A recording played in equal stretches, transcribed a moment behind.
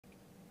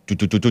Oh,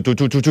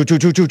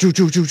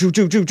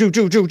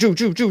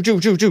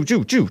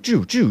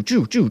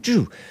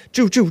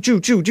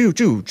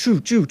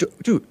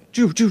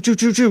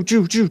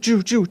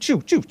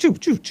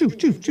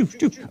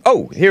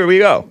 here we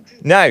go.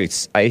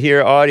 Nice. I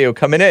hear audio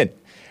coming in.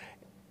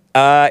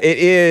 It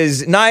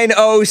is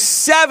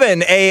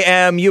 9:07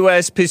 a.m.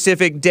 U.S.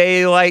 Pacific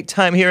Daylight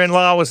Time here in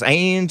Los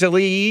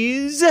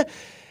Angeles.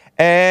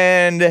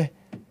 And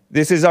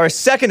this is our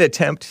second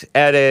attempt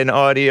at an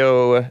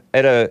audio,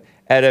 at a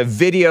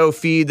video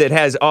feed that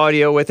has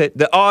audio with it.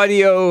 The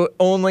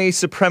audio-only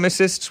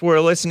supremacists were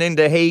listening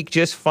to Hake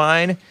just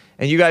fine,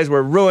 and you guys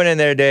were ruining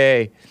their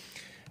day.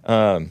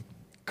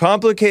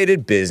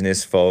 Complicated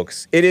business,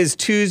 folks. It is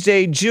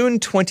Tuesday, June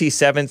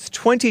 27th,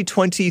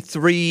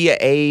 2023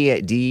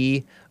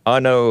 AD,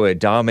 Anno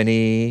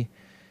Domini,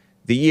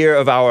 the year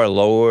of our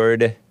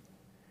Lord.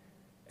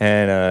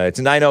 And it's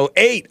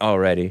 9:08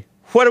 already.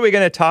 What are we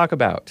going to talk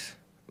about?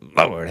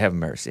 Lord have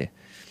mercy.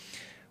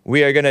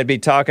 We are going to be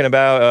talking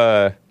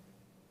about,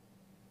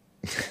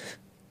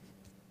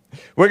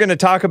 we're going to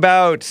talk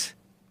about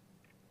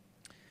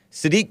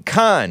Sadiq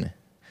Khan.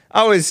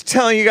 I was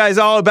telling you guys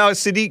all about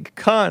Sadiq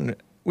Khan.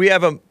 We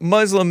have a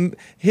Muslim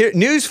here.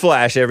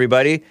 Newsflash,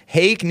 everybody.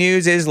 Hake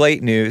news is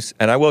late news.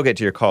 And I will get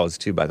to your calls,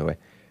 too, by the way.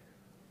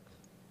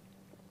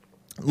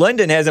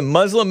 London has a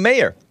Muslim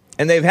mayor,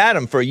 and they've had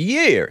him for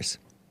years.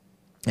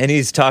 And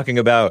he's talking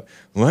about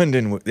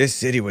London, this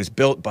city was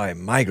built by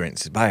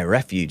migrants, by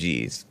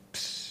refugees.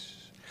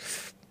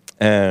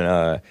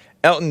 And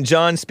Elton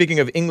John, speaking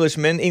of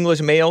Englishmen,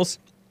 English males,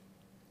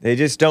 they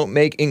just don't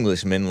make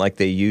Englishmen like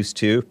they used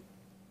to.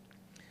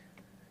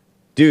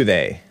 Do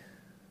they?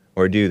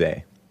 Or do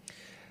they?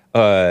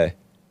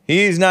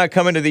 He's not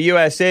coming to the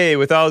USA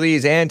with all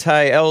these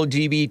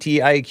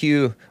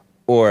anti-LGBTIQ,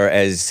 or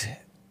as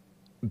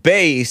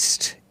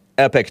based,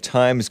 Epic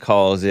Times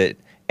calls it,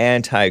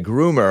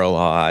 anti-groomer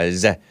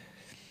laws.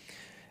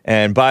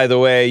 And by the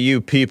way,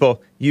 you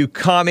people, you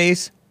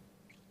commies,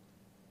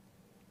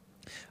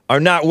 are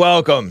not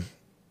welcome.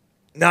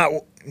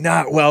 Not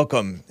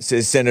welcome,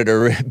 says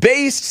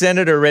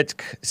Senator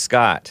Rick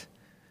Scott.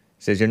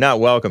 Says you're not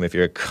welcome if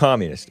you're a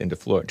communist into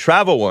Florida.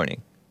 Travel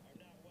warning.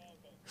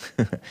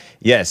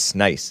 Yes,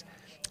 nice.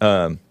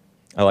 I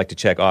like to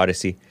check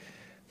Odyssey.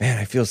 Man,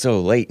 I feel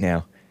so late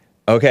now.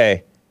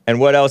 Okay, and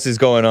what else is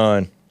going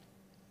on?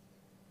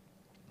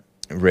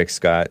 Rick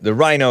Scott, the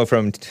rhino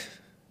from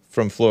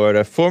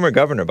Florida, former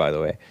governor, by the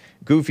way.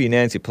 Goofy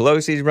Nancy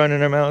Pelosi's running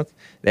her mouth.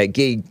 That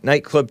gay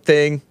nightclub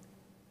thing.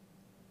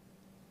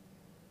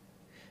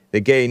 The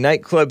gay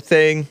nightclub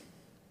thing.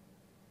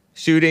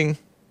 Shooting.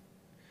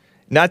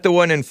 Not the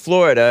one in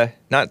Florida,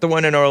 not the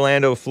one in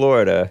Orlando,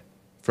 Florida,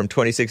 from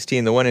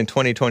 2016, the one in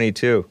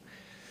 2022.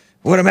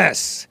 What a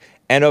mess.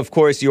 And of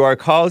course, you are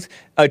called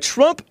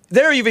Trump.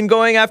 They're even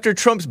going after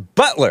Trump's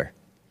butler,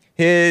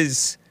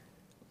 his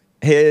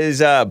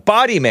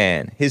body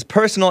man, his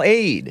personal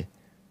aide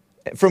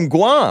from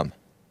Guam,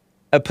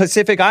 a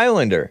Pacific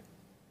Islander.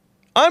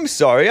 I'm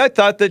sorry, I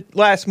thought that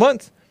last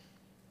month,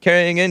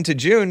 carrying into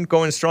June,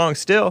 going strong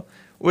still,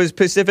 was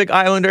Pacific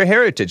Islander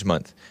Heritage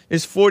Month.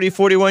 This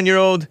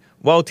 41-year-old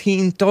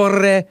Joaquin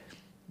Torre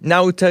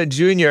Nauta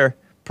Jr.,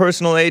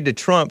 personal aide to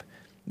Trump,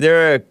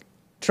 they're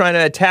trying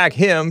to attack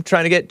him,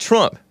 trying to get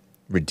Trump.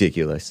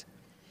 Ridiculous.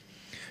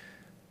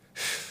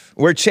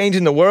 We're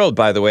changing the world,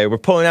 by the way. We're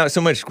pulling out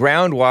so much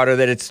groundwater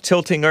that it's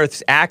tilting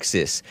Earth's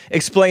axis.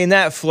 Explain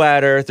that,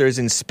 flat earthers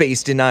and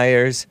space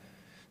deniers.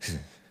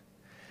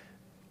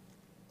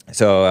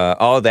 So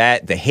all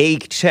that, the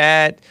Hake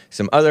chat,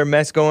 some other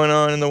mess going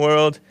on in the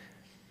world.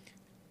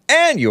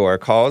 And your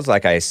calls,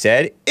 like I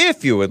said,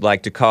 if you would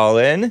like to call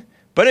in.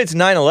 But it's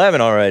 9:11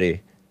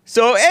 already.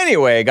 So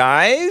anyway,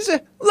 guys,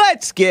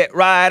 let's get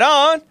right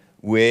on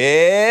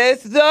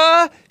with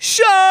the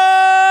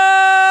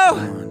show!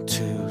 1,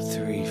 2,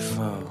 3,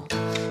 4.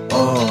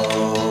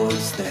 Oh,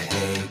 it's the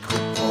Hake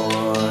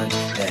Report.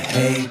 The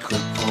Hake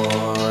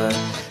Report.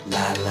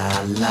 La,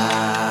 la,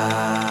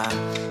 la.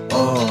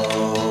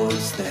 Oh,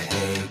 it's the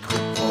Hake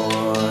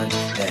Report.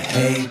 The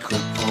Hake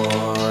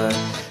Report.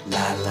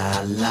 La,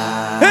 la,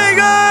 la. Hey,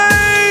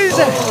 guys!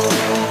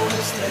 Oh,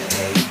 it's the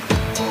Hake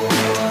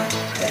Report.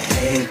 The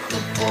Hake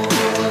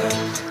Report.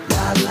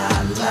 La, la,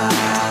 la.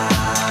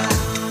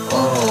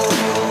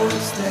 Oh,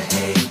 it's the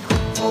Hake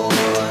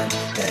Report.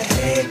 The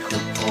Hake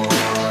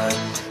Report.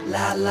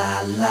 La,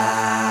 la, la.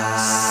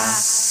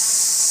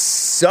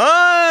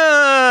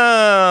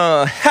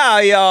 So, how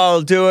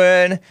y'all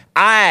doing?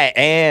 I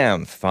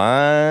am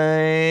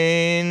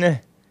fine.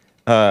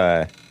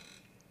 I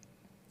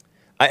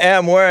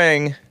am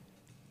wearing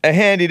a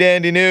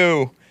handy-dandy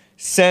new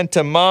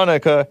Santa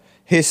Monica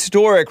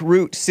historic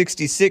Route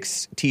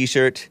 66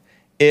 t-shirt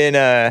in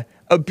a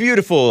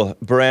beautiful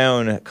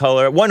brown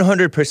color.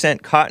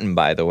 100% cotton,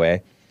 by the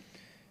way.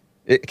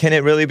 Can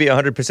it really be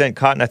 100%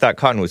 cotton? I thought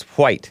cotton was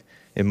white.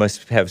 It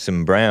must have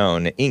some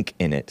brown ink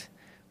in it,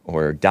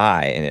 or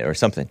dye in it, or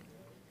something.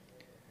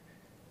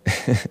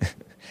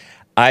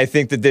 I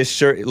think that this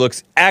shirt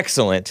looks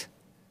excellent.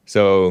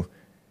 So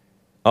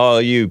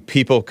All you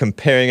people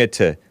comparing it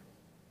to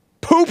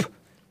poop,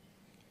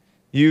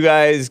 you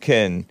guys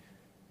can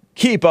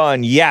keep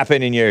on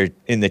yapping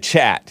in the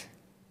chat,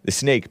 the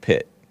snake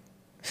pit.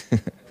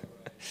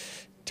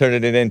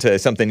 Turning it into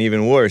something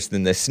even worse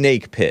than the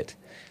snake pit.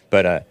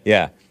 But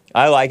yeah,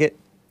 I like it.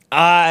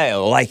 I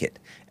like it.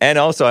 And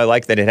also I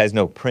like that it has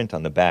no print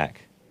on the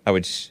back.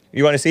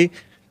 You want to see?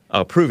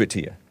 I'll prove it to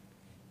you.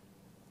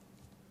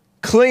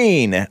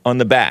 Clean on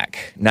the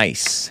back.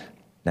 Nice.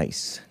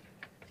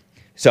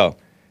 So,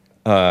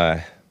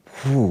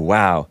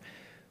 wow.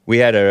 We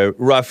had a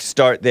rough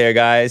start there,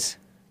 guys.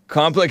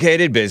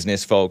 Complicated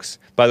business, folks.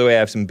 By the way, I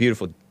have some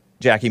beautiful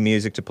Jackie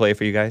music to play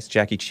for you guys.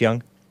 Jackie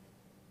Cheung.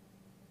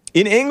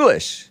 In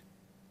English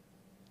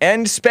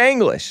and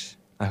Spanglish.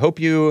 I hope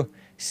you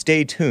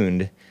stay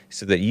tuned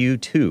so that you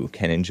too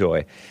can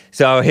enjoy.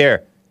 So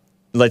here,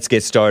 let's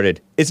get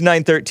started. It's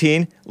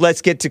 9:13.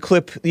 Let's get to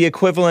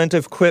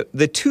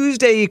the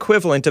Tuesday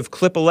equivalent of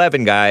clip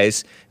 11,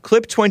 guys.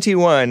 Clip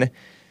 21.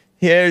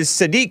 Here's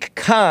Sadiq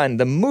Khan,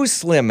 the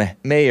Muslim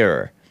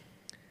mayor.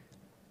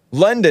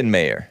 London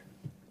mayor.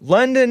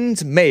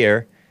 London's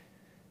mayor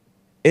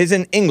is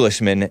an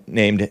Englishman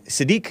named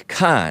Sadiq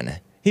Khan.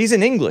 He's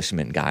an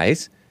Englishman,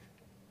 guys.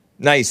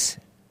 Nice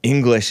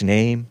English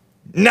name.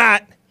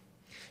 Not.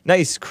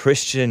 Nice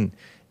Christian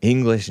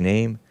English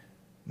name.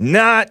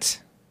 Not.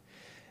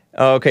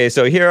 Okay,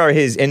 so here are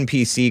his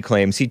NPC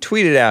claims. He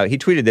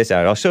tweeted this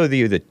out. I'll show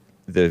you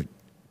the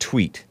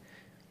tweet.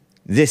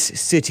 This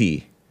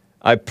city,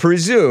 I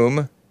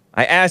presume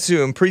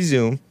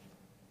that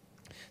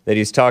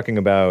he's talking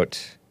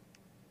about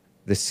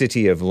the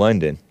city of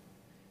London,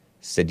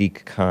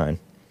 Sadiq Khan,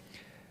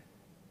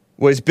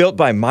 was built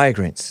by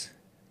migrants,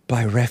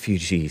 by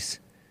refugees,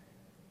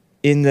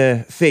 in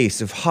the face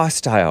of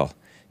hostile,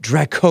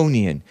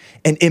 draconian,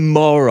 and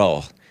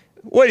immoral.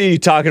 What are you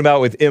talking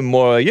about with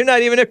immoral? You're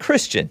not even a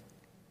Christian.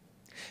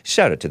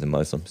 Shout out to the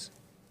Muslims.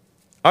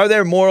 Are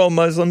there moral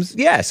Muslims?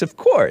 Yes, of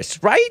course,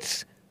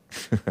 right?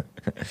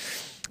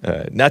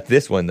 Not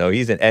this one, though.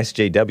 He's an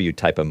SJW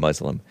type of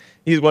Muslim.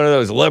 He's one of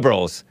those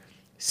liberals.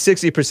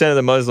 60% of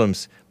the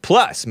Muslims,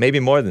 plus, maybe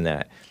more than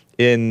that,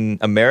 in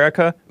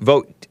America,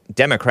 vote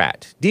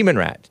Democrat. Demon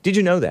rat. Did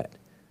you know that?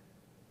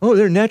 Oh,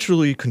 they're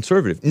naturally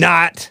conservative.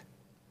 Not.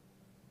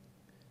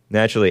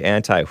 Naturally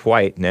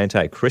anti-white and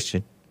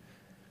anti-Christian.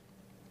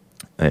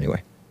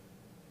 Anyway,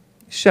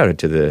 shout out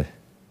to the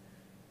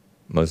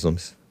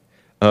Muslims.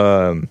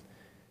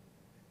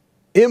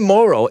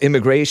 Immoral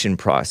immigration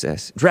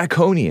process.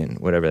 Draconian,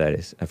 whatever that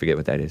is. I forget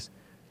what that is.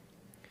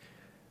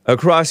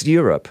 Across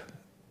Europe,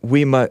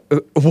 we must...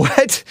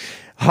 what?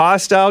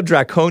 Hostile,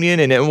 draconian,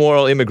 and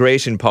immoral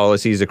immigration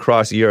policies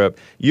across Europe.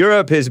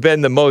 Europe has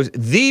been the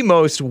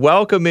most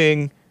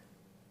welcoming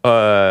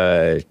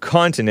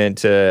continent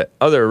to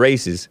other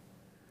races.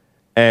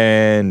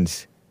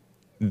 And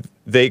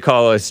they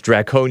call us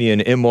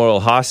draconian, immoral,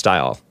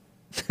 hostile.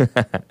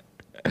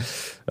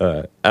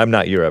 I'm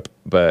not Europe,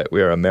 but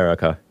we are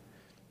America.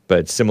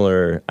 But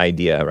similar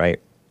idea, right?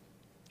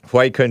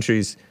 White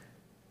countries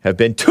have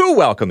been too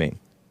welcoming.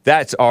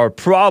 That's our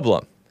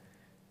problem.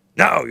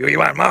 No, you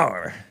want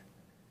more.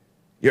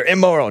 You're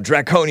immoral,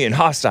 draconian,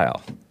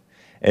 hostile.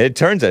 And it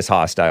turns us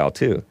hostile,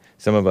 too.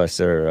 Some of us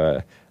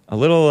are a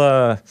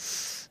little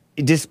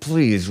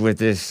displeased with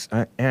this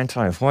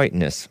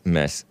anti-whiteness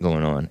mess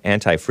going on.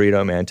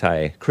 Anti-freedom,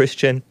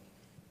 anti-Christian.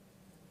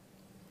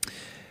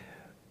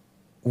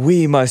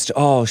 We must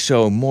all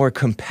show more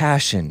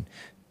compassion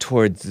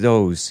towards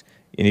those,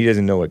 and he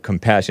doesn't know what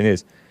compassion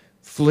is,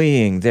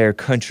 fleeing their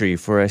country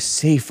for a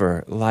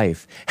safer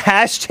life.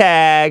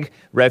 Hashtag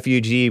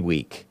Refugee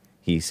Week,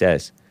 he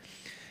says.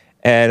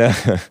 And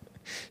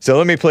so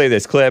let me play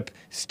this clip.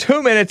 It's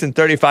 2 minutes and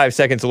 35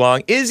 seconds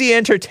long. Is he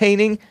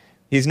entertaining?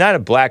 He's not a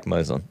black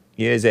Muslim.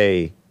 He is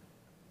a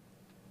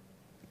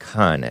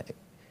Khan,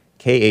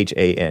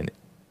 Khan,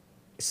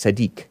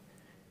 Sadiq.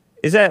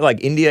 Is that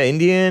like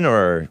Indian,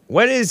 or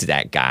what is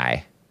that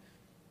guy?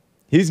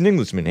 He's an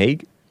Englishman,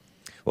 Haig.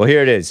 Well,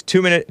 here it is.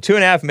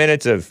 2.5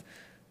 minutes of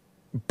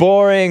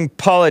boring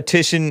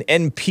politician,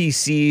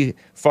 NPC,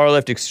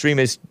 far-left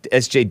extremist,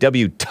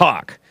 SJW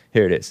talk.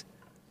 Here it is.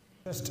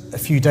 Just a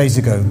few days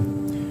ago,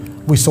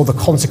 we saw the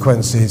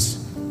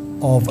consequences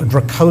of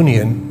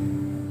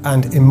draconian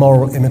and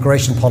immoral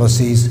immigration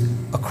policies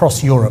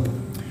across Europe,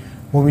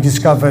 when we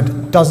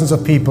discovered dozens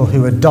of people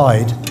who had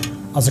died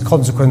as a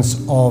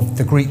consequence of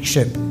the Greek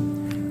ship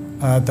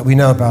that we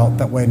know about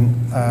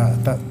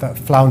that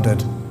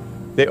floundered.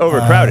 They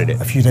overcrowded it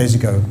a few days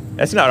ago.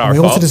 That's not our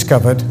fault. We also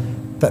discovered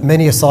that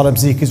many asylum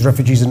seekers,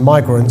 refugees, and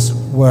migrants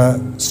were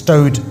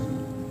stowed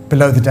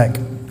below the deck.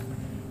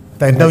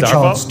 They had no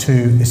chance to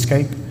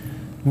escape,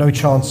 no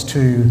chance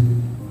to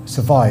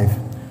survive.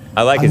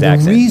 I like his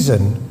accent. And the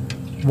reason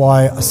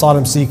why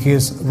asylum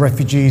seekers,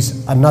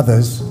 refugees, and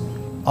others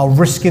are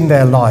risking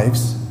their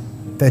lives,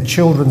 their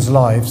children's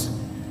lives,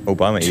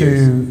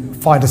 to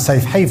find a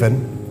safe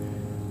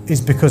haven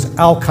is because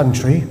our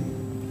country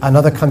and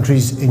other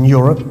countries in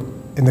Europe,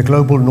 in the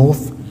global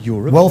north,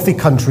 wealthy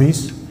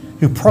countries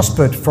who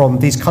prospered from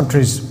these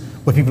countries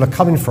where people are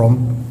coming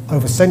from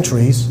over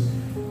centuries,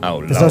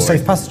 Oh, there's no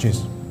safe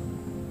passages.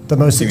 The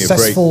most Give me a break.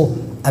 successful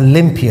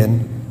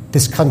Olympian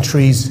this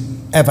country's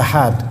ever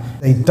had,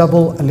 a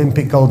double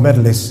Olympic gold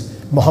medalist,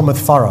 Mohammed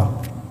Farah,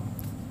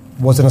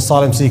 was an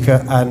asylum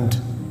seeker and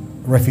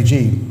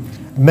refugee.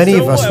 Many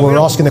So of us what? were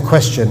asking the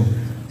question,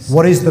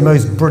 what is the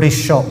most British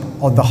shop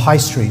on the high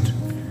street?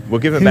 We'll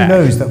give it Who back.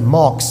 knows that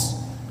Marks,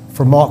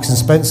 from Marks and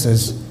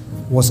Spencer's,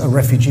 was a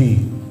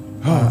refugee,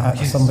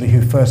 somebody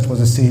who first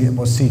was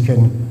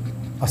seeking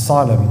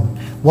asylum.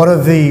 One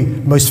of the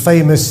most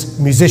famous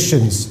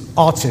musicians,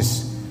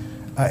 artists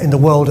in the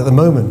world at the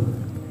moment,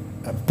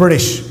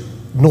 British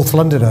North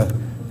Londoner,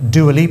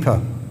 Dua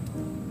Lipa.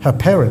 Her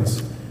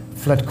parents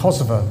fled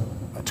Kosovo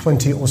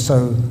 20 or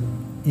so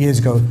years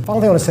ago.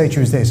 Final thing I want to say to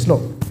you is this.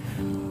 Look,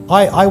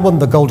 I won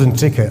the golden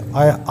ticket.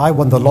 I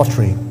won the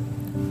lottery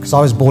because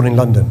I was born in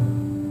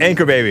London.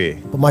 Anchor baby.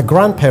 But my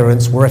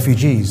grandparents were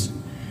refugees.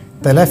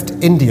 They left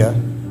India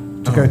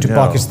to go to no.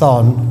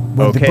 Pakistan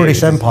when the Okay.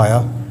 British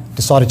Empire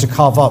decided to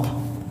carve up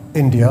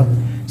India.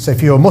 So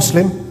if you're a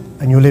Muslim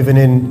and you're living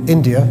in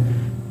India,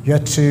 you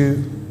had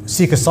to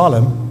seek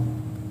asylum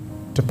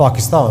to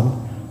Pakistan,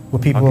 where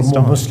people were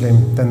more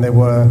Muslim than they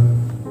were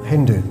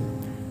Hindu.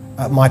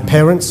 My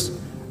parents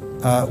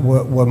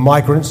were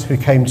migrants who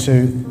came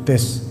to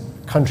this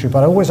country,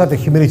 but I always had the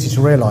humility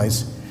to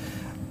realize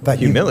that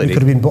I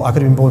could have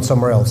been born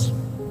somewhere else.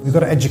 We've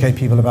got to educate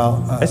people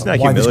about That's not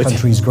why humility. this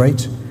country is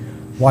great,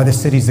 why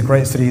this city is the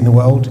greatest city in the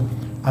world,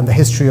 and the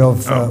history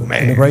of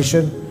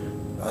immigration,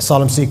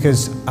 asylum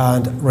seekers,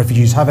 and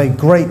refugees. Have a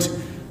great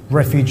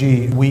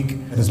refugee week.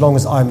 As long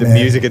as I'm there,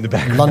 music in the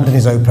background. London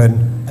is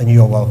open, and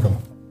you are welcome.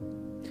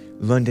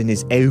 London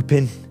is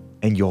open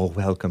and you're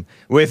welcome.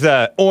 With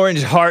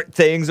orange heart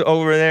things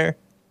over there.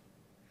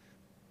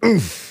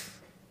 Oof.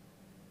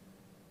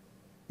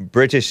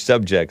 British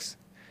subjects.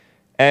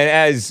 And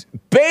as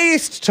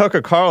based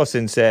Tucker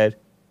Carlson said,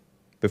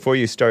 before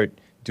you start,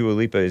 Dua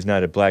Lipa is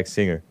not a black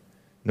singer,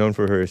 known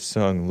for her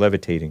song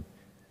Levitating.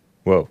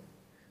 Whoa.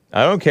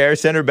 I don't care.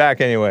 Send her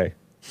back anyway.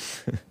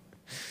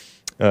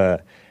 I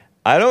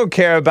don't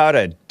care about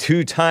a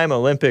 2-time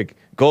Olympic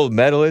gold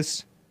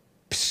medalist.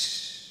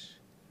 Psh,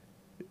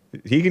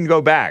 he can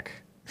go back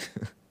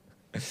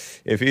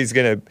if he's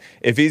gonna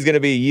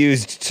be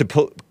used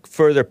to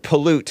further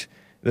pollute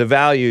the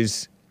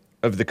values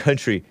of the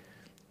country.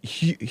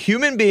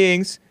 Human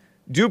beings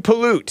do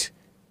pollute.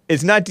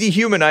 It's not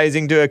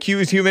dehumanizing to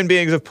accuse human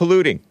beings of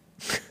polluting,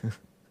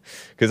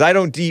 because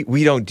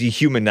we don't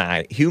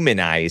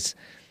humanize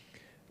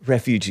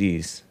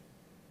refugees.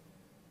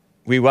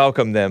 We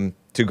welcome them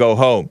to go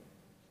home.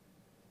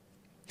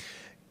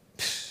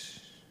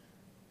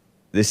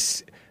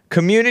 This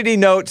community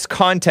notes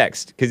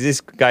context, because this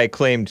guy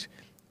claimed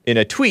in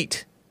a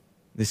tweet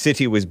the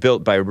city was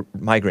built by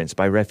migrants,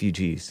 by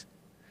refugees.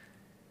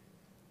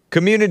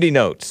 Community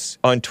notes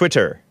on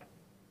Twitter,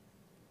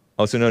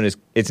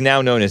 it's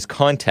now known as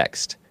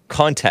context.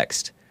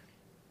 Context.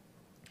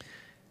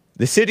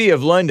 The city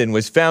of London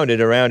was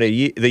founded around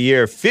the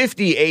year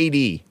 50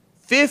 AD.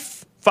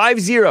 50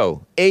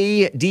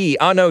 AD,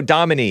 Anno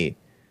Domini,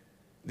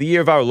 the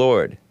year of our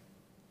Lord.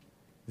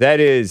 That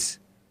is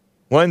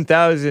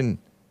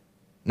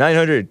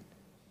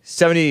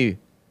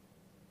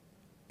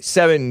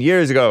 1,977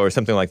 years ago, or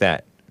something like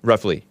that,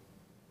 roughly.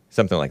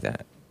 Something like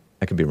that.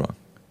 I could be wrong.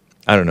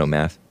 I don't know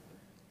math.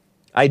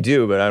 I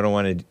do, but I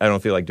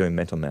don't feel like doing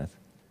mental math.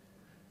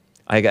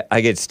 I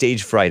get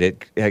stage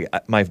fright.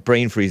 My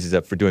brain freezes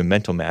up for doing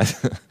mental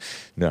math.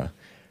 No,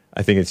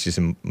 I think it's just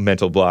a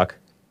mental block.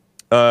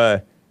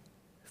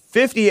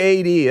 50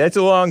 AD, that's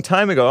a long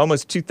time ago,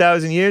 almost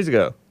 2,000 years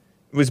ago.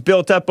 It was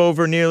built up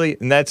over nearly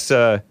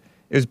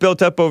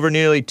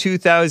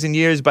 2,000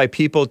 years by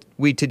people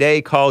we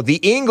today call the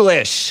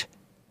English.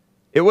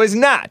 It was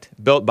not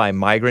built by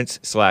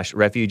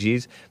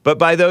migrants/refugees, but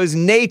by those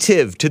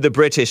native to the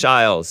British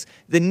Isles,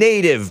 the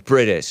native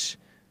British.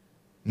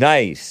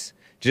 Nice.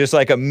 Just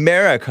like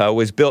America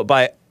was built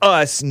by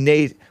us,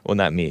 well,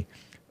 not me.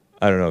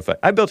 I don't know if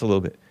I built a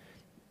little bit.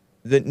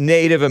 The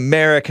Native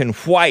American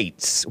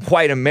whites,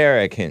 white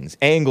Americans,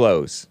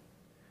 Anglos.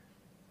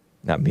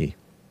 Not me.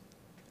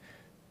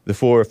 The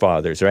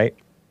forefathers, right?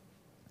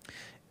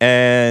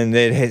 And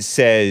it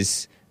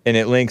says, and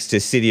it links to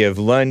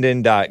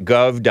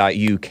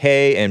cityoflondon.gov.uk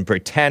and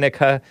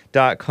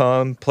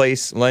Britannica.com,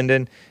 place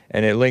London,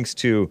 and it links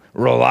to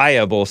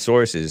reliable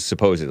sources,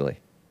 supposedly.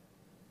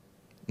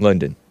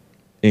 London,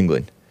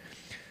 England.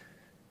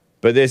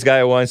 But this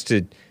guy wants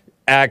to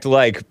act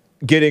like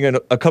getting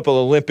a couple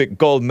Olympic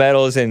gold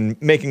medals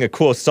and making a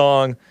cool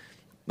song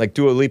like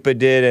Dua Lipa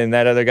did and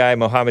that other guy,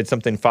 Mohammed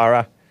something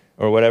Farah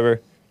or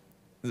whatever.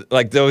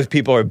 Like those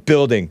people are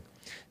building.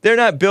 They're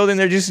not building,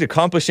 they're just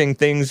accomplishing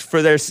things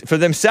for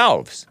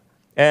themselves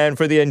and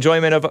for the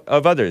enjoyment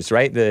of others,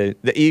 right? The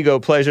ego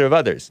pleasure of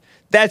others.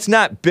 That's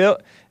not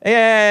built.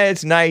 Yeah,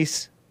 it's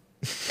nice.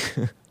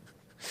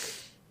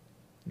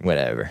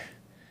 Whatever.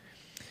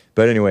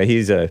 But anyway,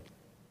 he's a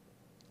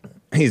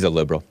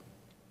liberal.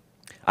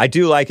 I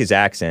do like his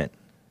accent.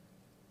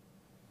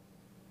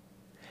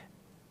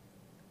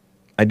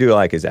 I do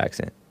like his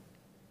accent.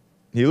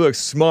 He looks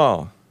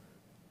small.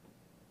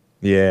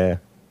 Yeah.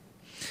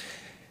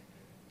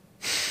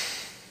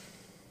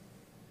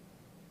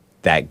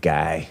 That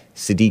guy,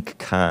 Sadiq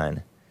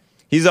Khan.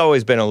 He's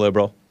always been a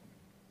liberal.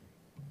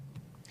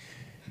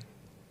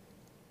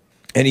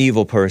 An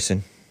evil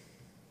person.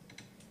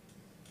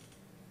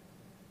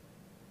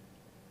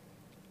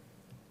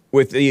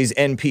 With these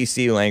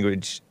NPC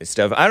language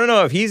stuff. I don't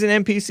know if he's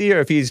an NPC or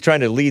if he's trying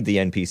to lead the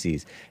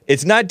NPCs.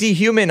 It's not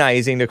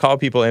dehumanizing to call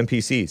people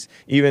NPCs,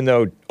 even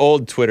though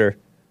old Twitter,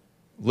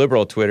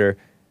 liberal Twitter,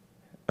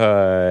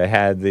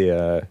 had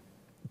the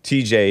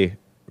TJ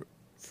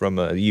from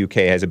the UK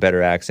has a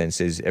better accent,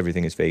 says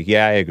everything is fake.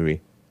 Yeah, I agree.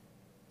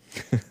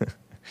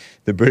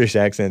 The British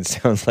accent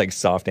sounds like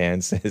soft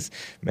hands, says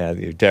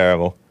Matthew.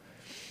 Terrible.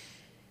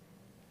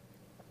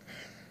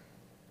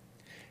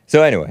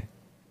 So anyway.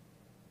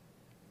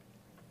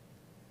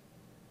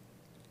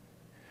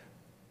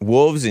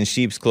 Wolves in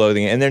sheep's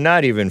clothing, and they're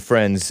not even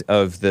friends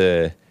of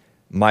the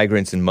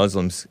migrants and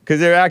Muslims, because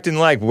they're acting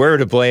like we're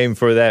to blame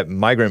for that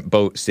migrant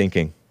boat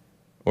sinking,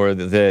 or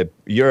the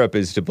Europe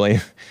is to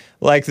blame,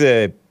 like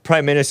the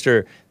prime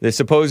minister, the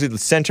supposed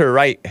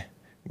center-right,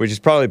 which is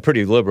probably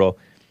pretty liberal,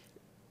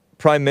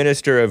 prime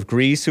minister of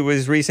Greece who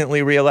was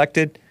recently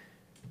reelected.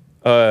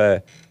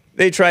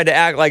 They tried to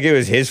act like it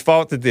was his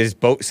fault that this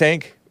boat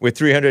sank with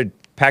 300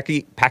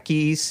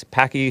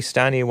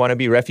 Pakistani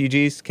wannabe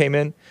refugees came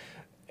in.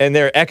 And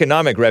they're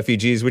economic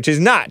refugees, which is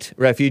not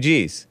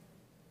refugees,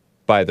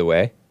 by the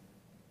way.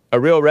 A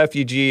real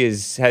refugee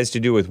has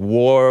to do with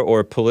war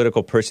or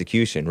political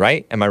persecution,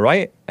 right? Am I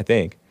right? I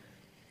think.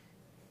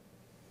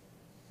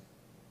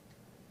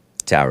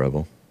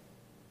 Terrible.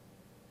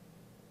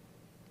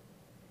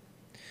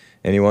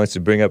 And he wants to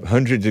bring up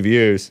hundreds of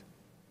years.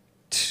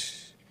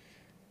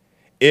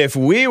 If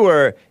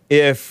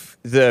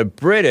the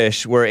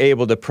British were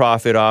able to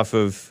profit off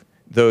of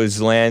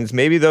those lands,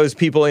 maybe those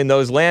people in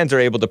those lands are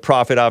able to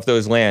profit off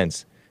those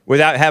lands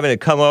without having to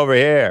come over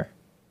here.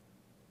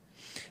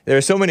 There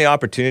are so many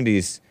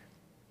opportunities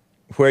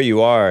where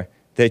you are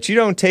that you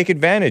don't take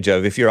advantage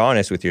of if you're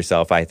honest with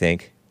yourself, I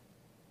think.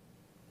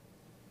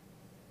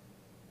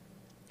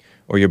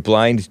 Or you're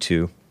blind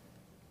to.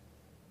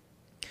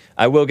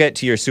 I will get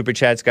to your super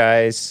chats,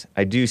 guys.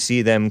 I do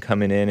see them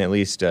coming in, at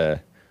least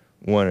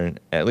one,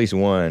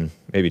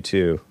 maybe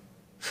two.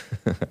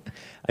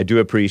 I do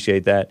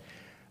appreciate that.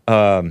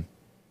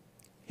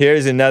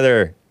 Here's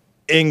another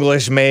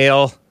English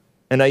male,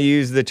 and I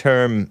use the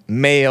term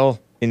male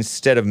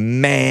instead of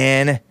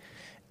man.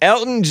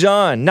 Elton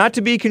John, not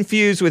to be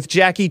confused with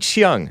Jackie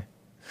Chung.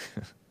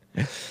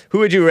 Who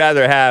would you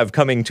rather have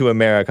coming to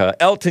America?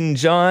 Elton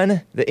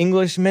John, the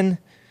Englishman,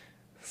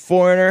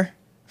 foreigner,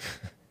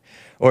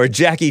 or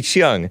Jackie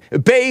Chung,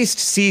 based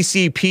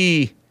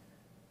CCP,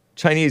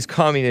 Chinese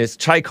Communist,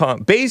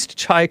 Chi-Com,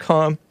 based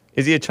Chi-Com.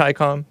 Is he a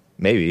Chi-Com?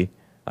 Maybe.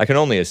 I can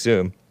only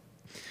assume.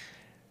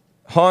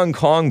 Hong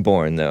Kong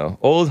born, though.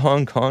 Old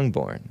Hong Kong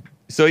born.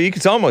 So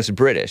it's almost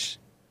British.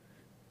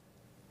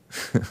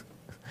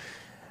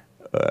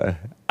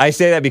 I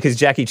say that because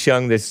Jackie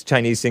Chung, this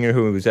Chinese singer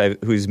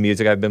whose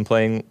music I've been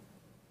playing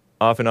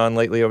off and on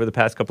lately over the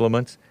past couple of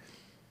months,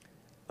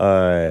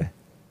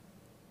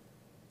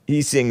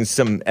 he sings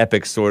some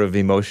epic sort of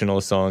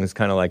emotional songs,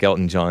 kind of like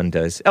Elton John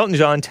does. Elton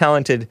John,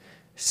 talented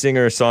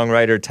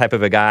singer-songwriter type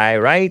of a guy,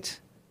 right?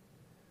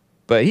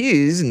 But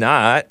he's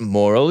not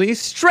morally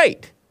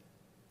straight.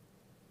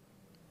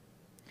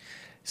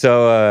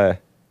 So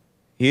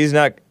he's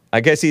not,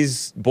 I guess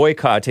he's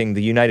boycotting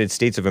the United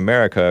States of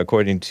America,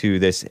 according to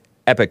this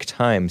Epoch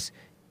Times,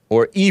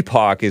 or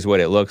Epoch is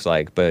what it looks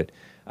like. But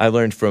I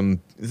learned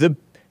from the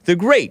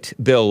great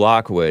Bill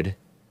Lockwood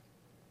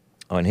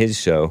on his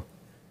show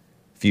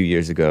a few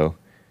years ago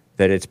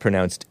that it's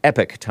pronounced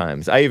Epoch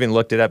Times. I even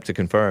looked it up to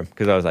confirm,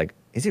 because I was like,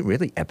 is it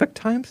really Epoch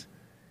Times?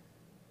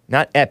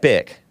 Not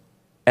epic.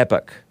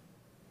 Epoch.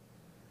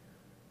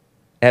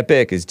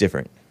 Epic is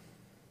different.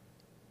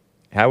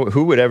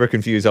 Who would ever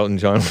confuse Elton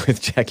John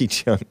with Jackie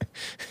Chung?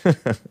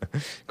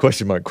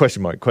 Question mark,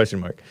 question mark, question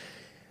mark.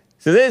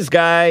 So this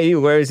guy, he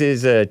wears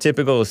his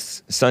typical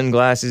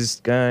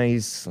sunglasses guy.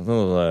 He's a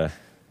little,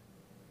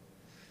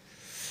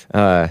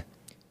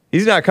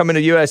 he's not coming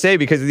to USA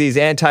because of these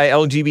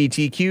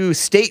anti-LGBTQ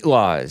state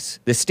laws.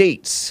 The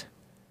states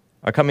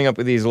are coming up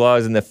with these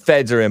laws and the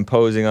feds are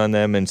imposing on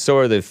them, and so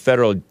are the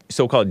federal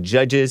so-called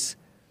judges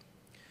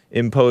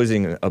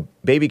imposing a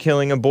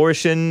baby-killing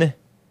abortion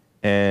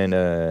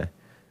and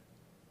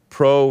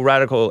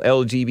pro-radical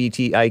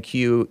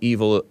LGBTIQ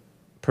evil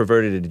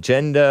perverse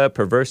agenda,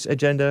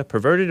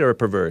 perverted or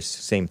perverse,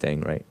 same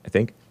thing, right? I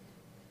think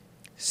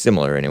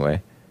similar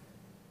anyway.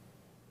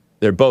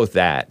 They're both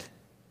that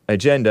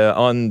agenda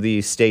on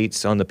the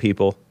states, on the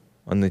people,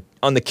 on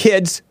the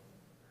kids,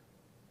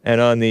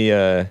 and on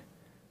the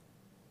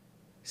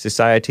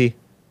society.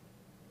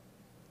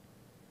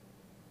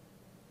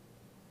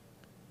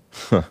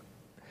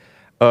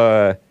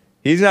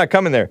 He's not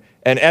coming there.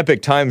 And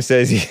Epoch Times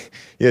says he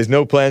has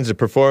no plans to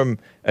perform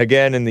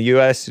again in the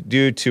U.S.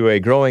 due to a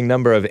growing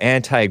number of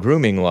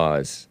anti-grooming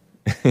laws.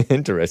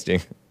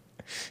 Interesting.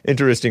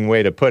 Interesting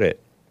way to put it.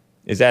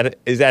 Is that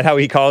how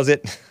he calls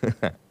it?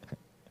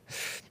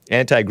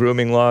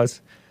 Anti-grooming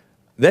laws?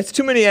 That's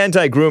too many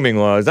anti-grooming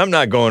laws. I'm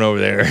not going over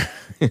there.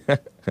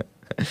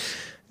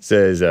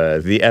 Says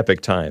the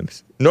Epic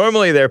Times.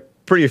 Normally they're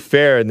pretty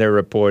fair in their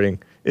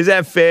reporting. Is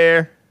that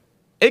fair?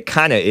 It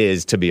kind of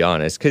is, to be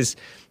honest, because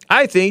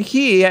I think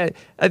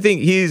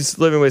he's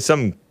living with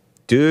some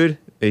dude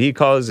that he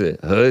calls a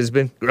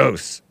husband.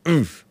 Gross.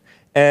 Oof.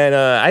 And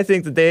I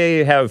think that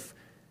they have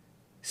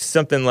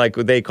something like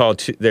what they call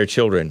their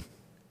children,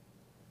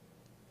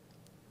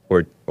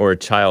 or a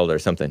child or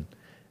something.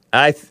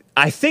 I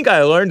think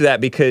I learned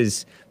that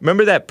because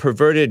remember that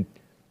perverted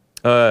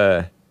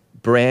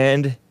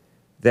brand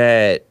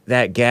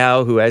that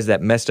gal who has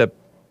that messed up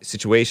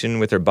situation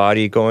with her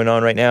body going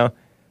on right now,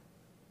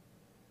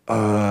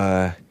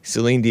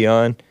 Celine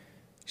Dion.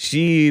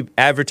 She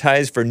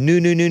advertised for new,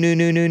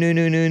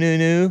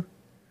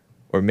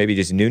 or maybe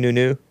just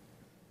new.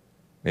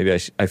 Maybe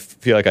I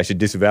feel like I should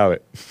disavow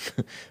it.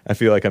 I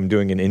feel like I'm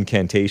doing an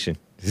incantation.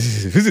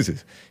 Gives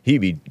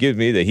me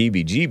the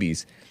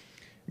heebie-jeebies.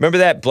 Remember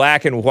that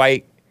black and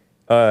white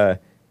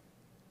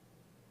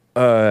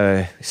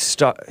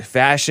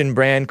fashion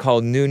brand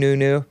called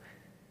New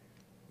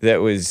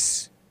that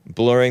was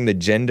blurring the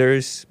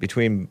genders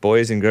between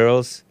boys and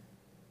girls?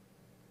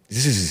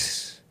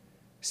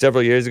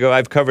 Several years ago.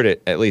 I've covered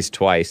it at least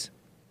twice.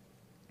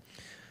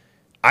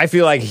 I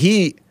feel like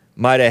he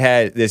might have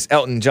had this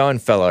Elton John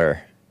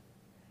feller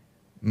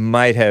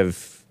might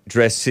have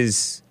dressed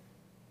his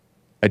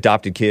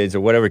adopted kids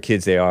or whatever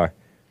kids they are,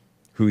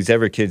 whose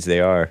ever kids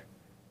they are,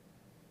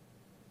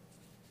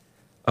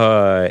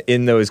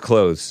 in those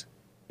clothes.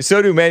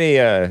 So do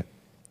many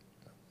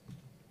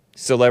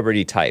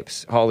celebrity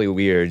types,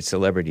 Hollywood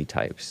celebrity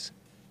types,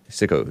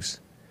 sickos.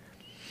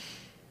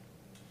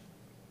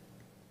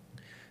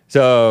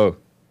 So,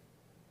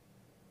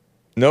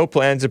 no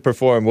plans to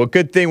perform. Well,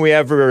 good thing we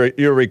have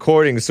your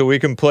recording so we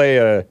can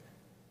play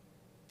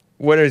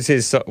what are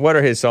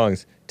his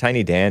songs?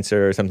 Tiny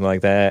Dancer or something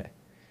like that.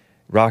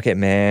 Rocket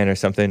Man or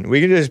something.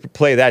 We can just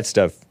play that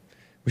stuff.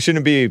 We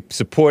shouldn't be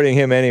supporting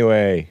him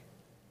anyway.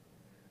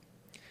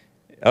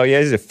 Oh,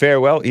 yeah,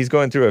 he's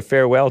going through a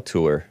farewell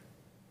tour.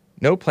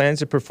 No plans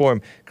to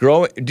perform.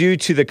 Due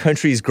to the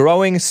country's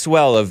growing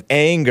swell of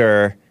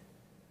anger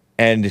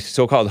and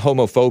so-called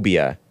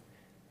homophobia.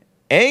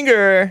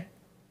 Anger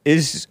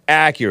is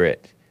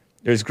accurate.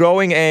 There's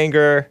growing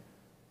anger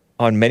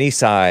on many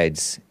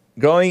sides.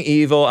 Growing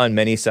evil on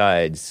many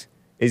sides.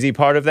 Is he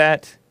part of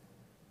that?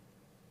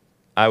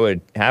 I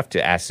would have to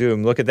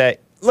assume. Look at that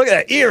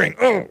earring.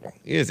 Oh,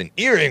 he has an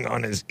earring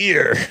on his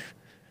ear.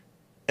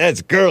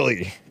 That's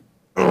girly.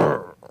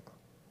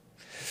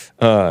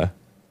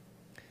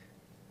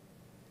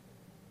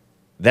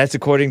 That's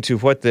according to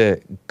what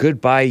the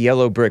Goodbye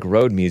Yellow Brick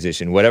Road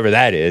musician, whatever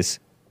that is.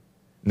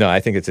 No, I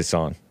think it's a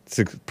song. It's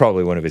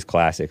probably one of his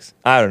classics.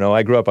 I don't know.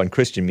 I grew up on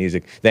Christian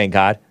music. Thank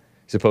God.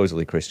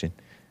 Supposedly Christian.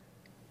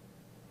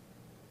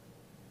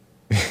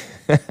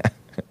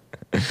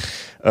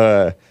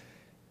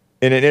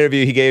 In an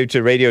interview he gave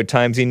to Radio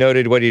Times, he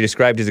noted what he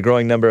described as a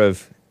growing number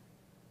of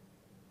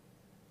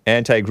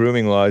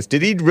anti-grooming laws.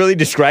 Did he really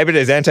describe it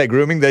as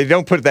anti-grooming? They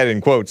don't put that in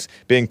quotes.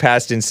 Being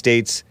passed in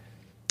states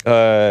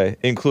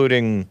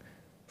including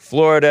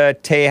Florida,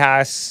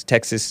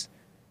 Texas,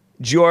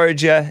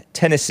 Georgia,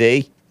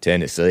 Tennessee,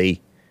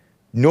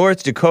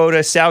 North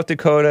Dakota, South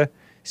Dakota,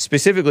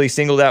 specifically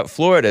singled out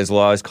Florida's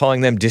laws,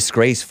 calling them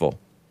disgraceful.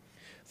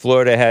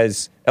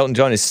 Elton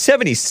John is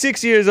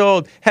 76 years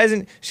old.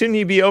 Shouldn't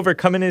he be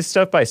overcoming his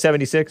stuff by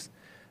 76?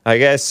 I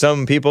guess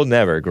some people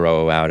never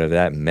grow out of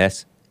that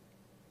mess.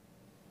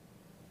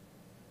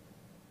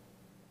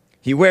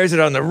 He wears it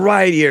on the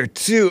right ear,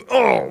 too.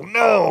 Oh,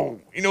 no.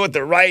 You know what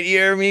the right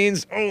ear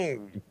means? Oh,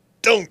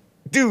 don't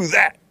do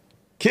that,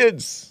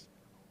 kids.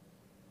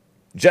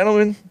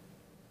 Gentlemen.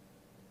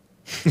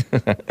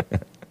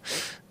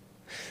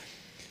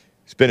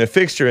 It's been a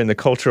fixture in the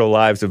cultural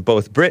lives of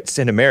both Brits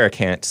and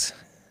Americans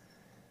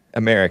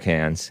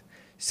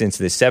since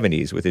the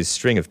 70s with his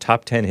string of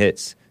top 10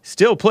 hits,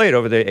 still played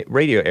over the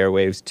radio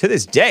airwaves to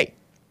this day.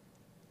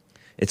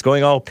 It's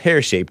going all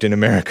pear-shaped in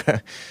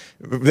America.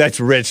 That's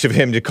rich of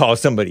him to call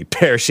somebody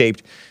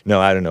pear-shaped. No,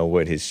 I don't know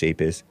what his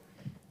shape is.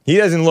 He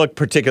doesn't look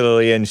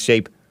particularly in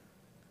shape.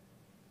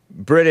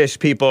 British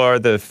people are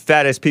the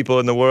fattest people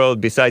in the world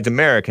besides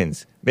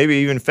Americans. Maybe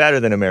even fatter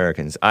than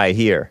Americans, I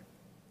hear.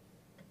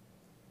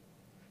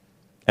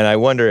 And I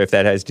wonder if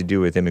that has to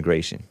do with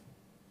immigration.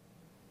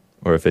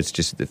 Or if it's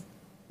just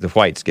the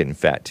whites getting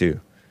fat,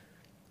 too.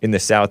 In the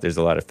South, there's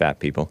a lot of fat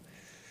people.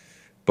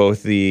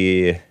 Both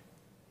the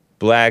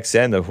blacks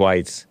and the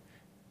whites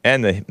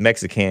and the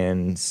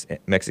Mexicans.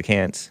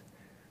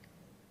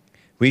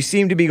 We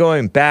seem to be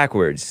going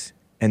backwards,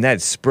 and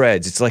that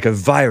spreads. It's like a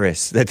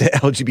virus that the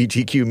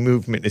LGBTQ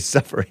movement is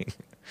suffering.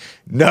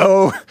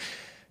 No,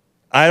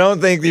 I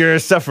don't think you're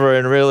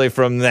suffering really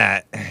from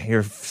that.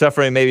 You're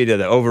suffering maybe to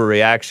the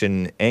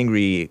overreaction,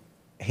 angry,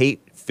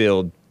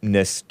 hate-filled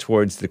biasness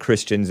towards the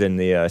Christians and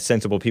the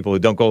sensible people who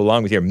don't go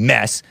along with your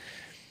mess.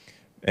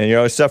 And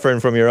you're suffering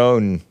from your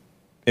own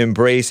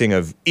embracing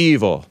of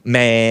evil,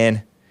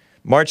 man.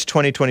 March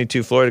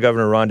 2022, Florida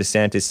Governor Ron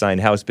DeSantis signed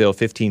House Bill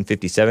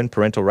 1557,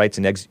 Parental Rights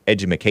and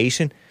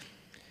Education,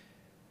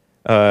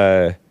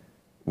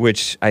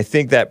 which I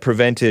think that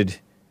prevented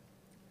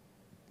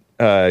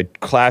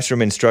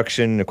classroom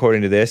instruction,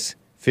 according to this.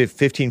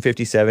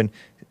 1557,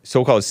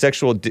 so-called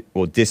sexual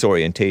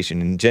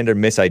disorientation and gender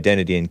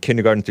misidentity in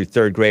kindergarten through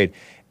third grade.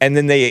 And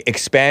then they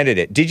expanded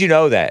it. Did you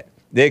know that?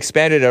 They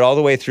expanded it all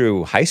the way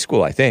through high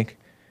school, I think.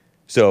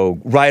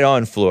 So right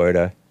on,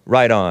 Florida.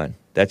 Right on.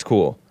 That's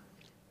cool.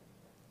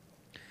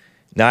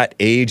 Not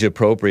age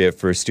appropriate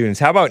for students.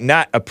 How about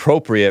not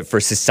appropriate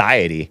for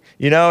society?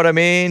 You know what I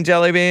mean,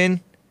 Jelly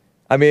Bean?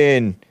 I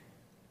mean,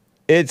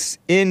 it's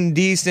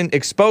indecent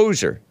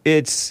exposure.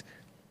 It's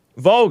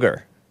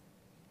vulgar.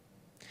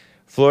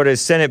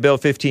 Florida's Senate Bill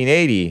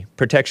 1580,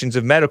 Protections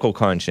of Medical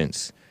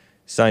Conscience,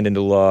 signed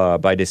into law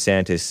by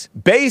DeSantis,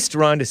 based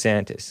Ron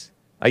DeSantis.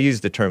 I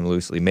use the term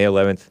loosely. May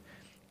 11th,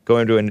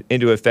 going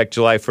into effect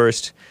July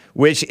 1st,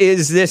 which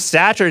is this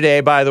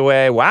Saturday, by the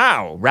way.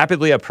 Wow,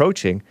 rapidly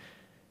approaching.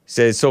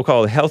 Says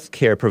so-called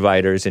healthcare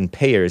providers and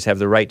payers have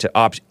the right to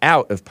opt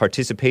out of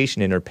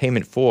participation in or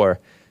payment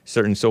for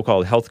certain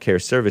so-called healthcare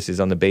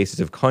services on the basis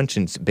of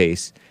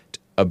conscience-based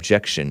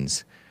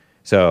objections.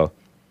 So,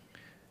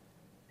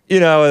 you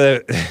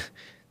know,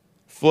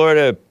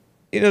 Florida,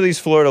 these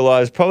Florida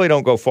laws probably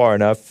don't go far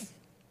enough.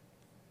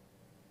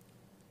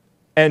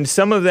 And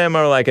some of them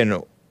are like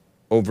an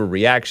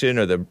overreaction,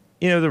 or the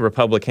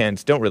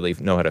Republicans don't really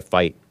know how to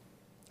fight.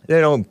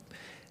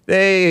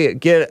 They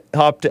get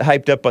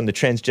hyped up on the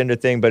transgender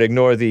thing, but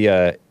ignore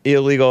the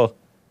illegal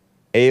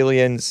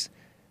aliens.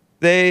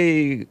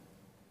 They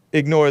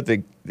ignore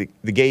the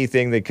gay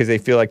thing because they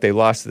feel like they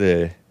lost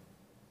the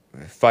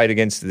fight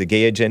against the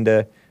gay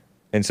agenda,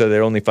 and so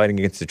they're only fighting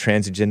against the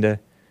transgender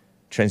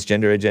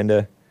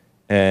agenda,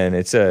 and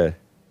it's a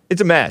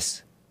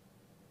mess.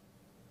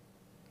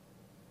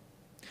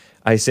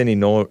 Iceni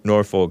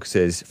Norfolk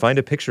says, find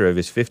a picture of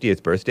his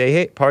 50th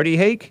birthday party,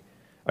 Hake.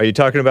 Are you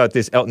talking about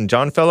this Elton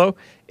John fellow?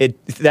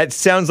 That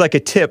sounds like a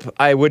tip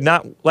I would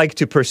not like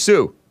to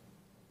pursue.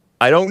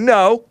 I don't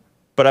know,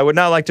 but I would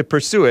not like to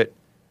pursue it.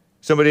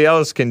 Somebody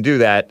else can do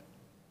that,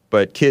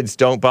 but kids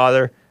don't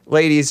bother.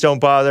 Ladies don't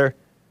bother.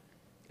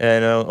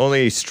 And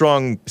only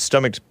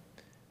strong-stomached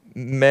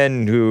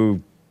men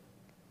who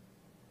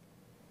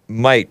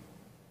might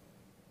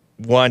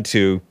want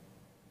to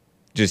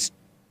just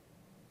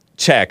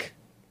check.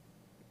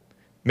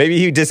 Maybe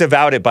he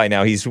disavowed it by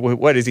now.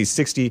 What is he,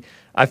 60?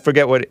 I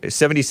forget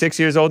 76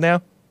 years old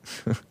now?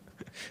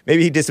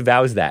 Maybe he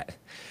disavows that.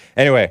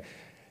 Anyway,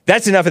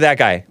 that's enough of that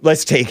guy.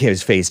 Let's take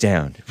his face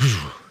down.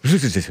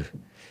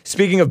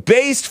 Speaking of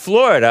based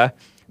Florida,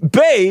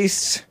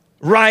 based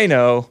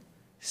Rhino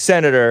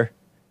Senator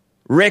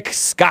Rick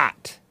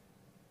Scott.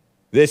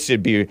 This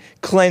should be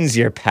cleanse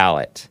your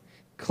palate.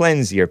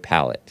 Cleanse your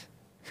palate.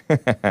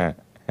 A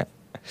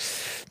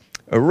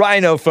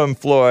rhino from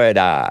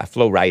Florida.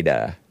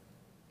 Florida.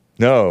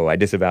 No, I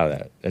disavow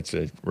that. That's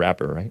a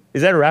rapper, right?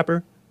 Is that a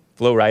rapper?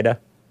 Florida?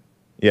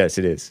 Yes,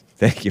 it is.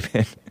 Thank you,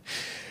 man.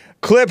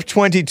 Clip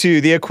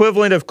 22, the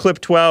equivalent of clip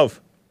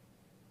 12.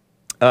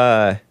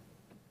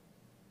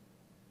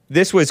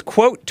 This was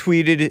quote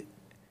tweeted.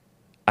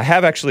 I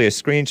have actually a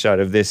screenshot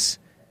of this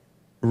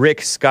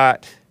Rick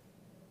Scott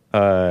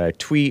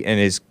tweet, and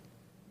is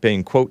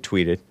being quote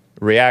tweeted.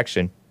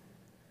 Reaction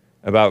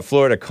about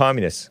Florida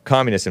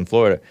communists in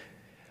Florida.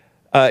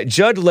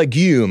 Judd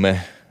Legume.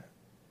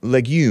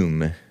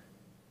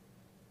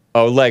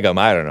 Oh, Legum.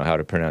 I don't know how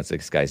to pronounce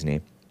this guy's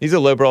name. He's a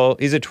liberal.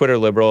 He's a Twitter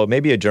liberal,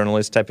 maybe a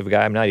journalist type of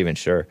guy. I'm not even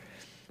sure.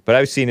 But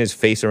I've seen his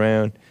face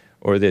around,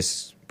 or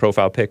this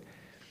profile pic.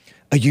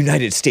 A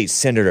United States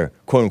senator,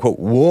 quote unquote,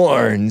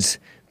 warns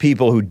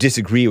people who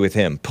disagree with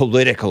him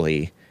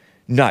politically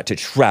not to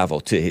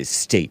travel to his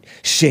state.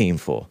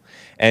 Shameful.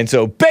 And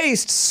so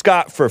based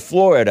Scott for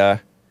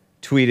Florida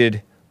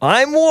tweeted,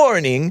 I'm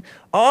warning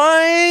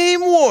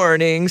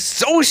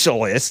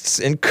socialists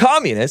and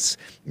communists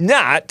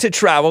not to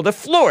travel to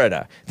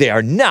Florida. They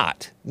are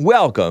not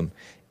welcome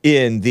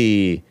in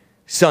the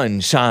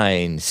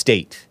Sunshine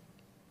State.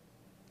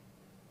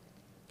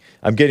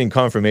 I'm getting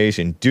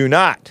confirmation. Do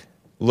not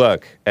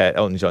look at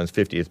Elton John's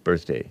 50th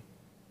birthday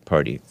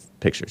party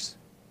pictures.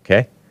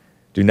 Okay?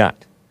 Do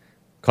not.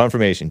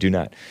 Confirmation, do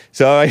not.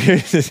 So,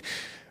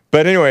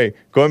 but anyway,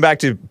 going back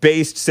to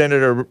based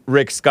Senator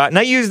Rick Scott, and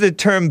I use the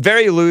term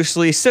very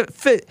loosely,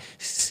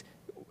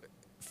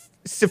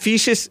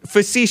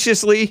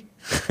 facetiously,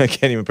 I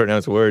can't even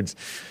pronounce words.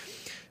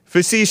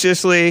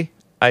 Facetiously,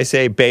 I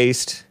say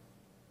based.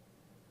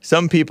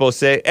 Some people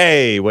say,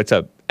 hey, what's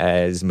up,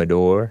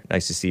 Asmodor?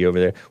 Nice to see you over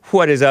there.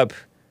 What is up,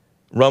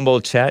 Rumble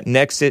chat?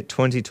 Nexit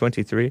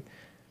 2023.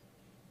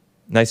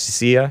 Nice to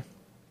see ya.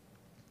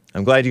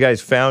 I'm glad you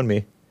guys found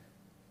me.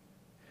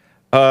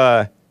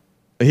 Yeah.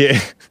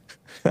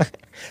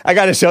 I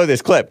got to show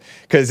this clip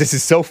because this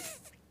is so...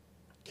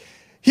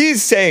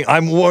 He's saying,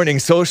 I'm warning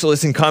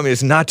socialists and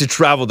communists not to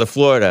travel to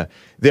Florida.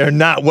 They're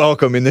not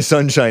welcome in the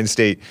Sunshine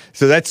State.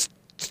 So that's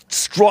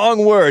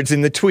strong words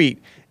in the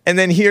tweet. And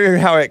then hear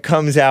how it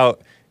comes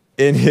out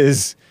in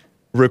his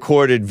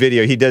recorded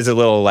video. He does a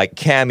little like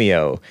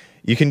cameo.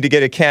 You can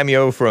get a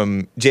cameo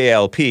from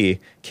JLP,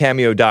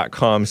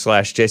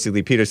 cameo.com/Jesse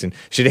Lee Peterson.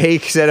 Should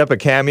Hake set up a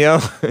cameo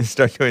and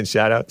start doing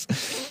shout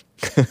outs?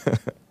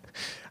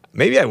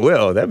 Maybe I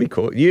will. That'd be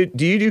cool. Do you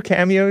do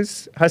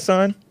cameos,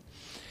 Hassan?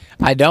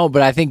 I don't,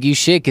 but I think you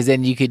should, because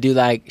then you could do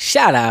like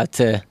shout out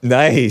to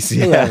Nice.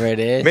 Yeah. whoever it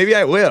is. Maybe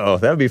I will.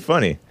 That would be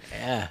funny.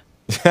 Yeah.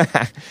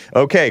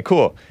 Okay,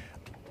 cool.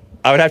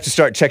 I would have to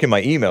start checking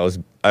my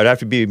emails. I would have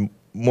to be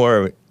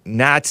more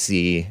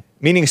Nazi,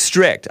 meaning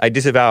strict. I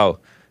disavow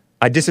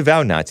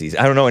Nazis.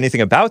 I don't know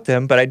anything about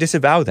them, but I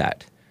disavow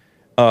that.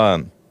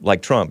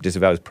 Like Trump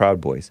disavows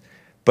Proud Boys.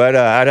 But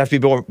I'd have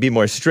to be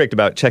more strict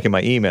about checking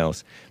my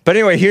emails. But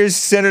anyway, here's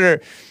Senator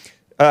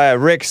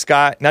Rick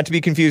Scott, not to be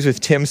confused with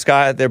Tim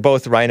Scott. They're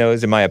both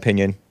rhinos, in my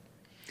opinion.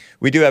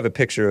 We do have a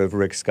picture of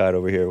Rick Scott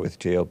over here with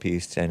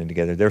JLP standing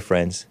together. They're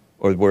friends,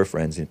 or were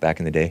friends back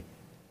in the day.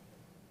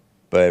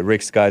 But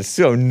Rick Scott's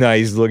so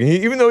nice looking.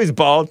 Even though he's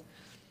bald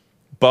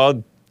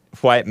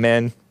white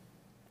men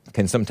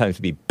can sometimes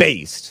be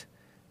based.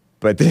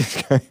 But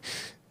this guy,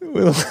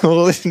 we'll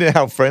listen to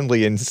how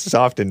friendly and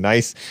soft and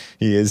nice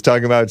he is,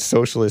 talking about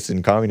socialists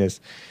and communists.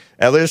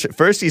 At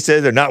first he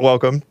says they're not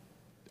welcome.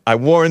 I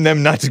warn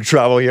them not to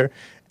travel here.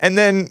 And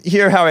then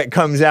hear how it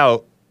comes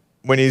out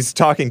when he's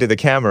talking to the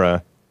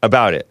camera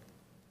about it.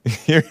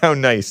 Hear how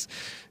nice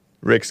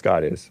Rick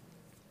Scott is.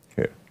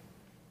 Here.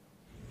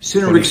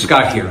 Senator Rick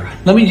Scott here.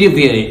 Let me give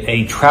you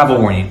a travel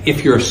warning.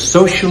 If you're a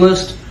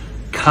socialist,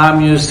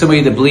 communist,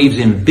 somebody that believes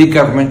in big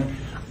government,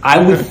 I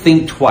would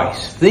think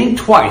twice. Think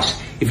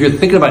twice if you're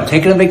thinking about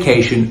taking a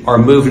vacation or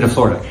moving to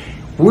Florida.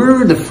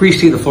 We're the free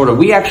state of Florida.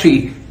 We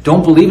actually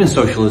don't believe in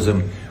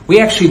socialism. We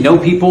actually know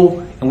people,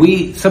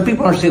 and some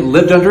people in our state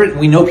lived under it, and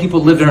we know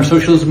people lived under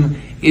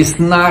socialism. It's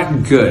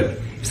not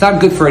good. It's not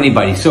good for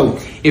anybody. So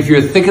if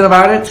you're thinking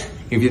about it,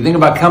 if you're thinking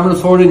about coming to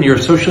Florida and you're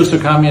a socialist or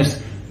communist,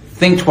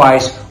 think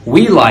twice.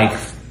 We like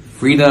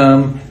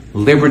freedom,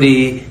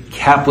 liberty,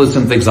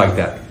 capitalism, things like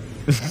that.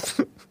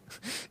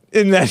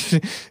 Isn't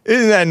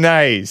that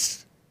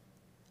nice?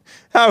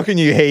 How can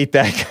you hate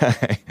that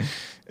guy?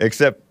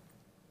 Except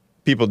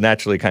people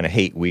naturally kind of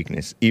hate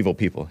weakness. Evil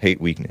people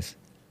hate weakness.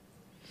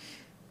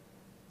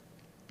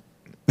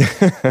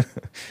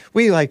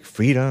 We like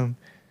freedom,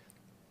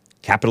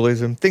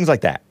 capitalism, things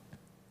like that.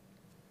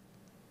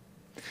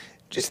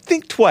 Just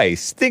think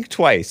twice. Think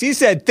twice. He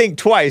said think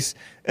twice,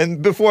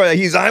 and before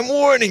that, I'm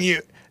warning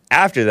you.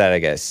 After that, I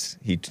guess,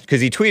 because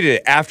he tweeted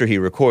it after he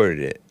recorded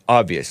it,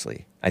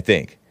 obviously, I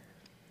think.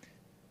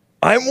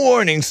 I'm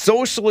warning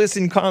socialists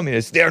and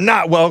communists, they're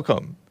not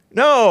welcome.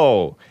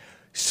 No.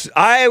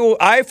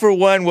 I, for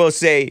one, will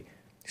say,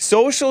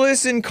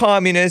 socialists and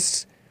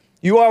communists,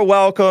 you are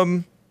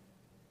welcome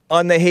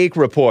on the Hake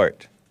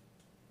Report.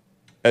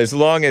 As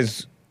long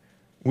as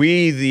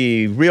we,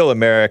 the real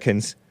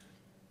Americans,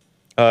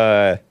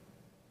 are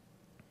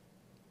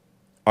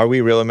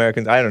we real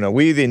Americans? I don't know.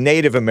 We, the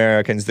Native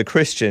Americans, the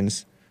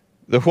Christians,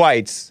 the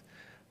whites,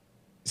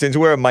 since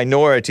we're a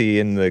minority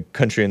in the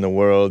country and the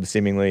world,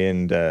 seemingly,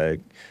 and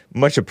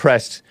much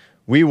oppressed,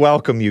 we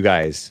welcome you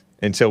guys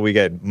until we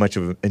get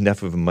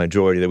enough of a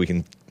majority that we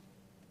can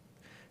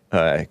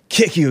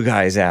kick you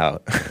guys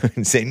out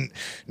and say,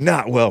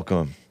 not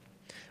welcome.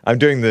 I'm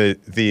doing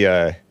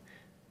the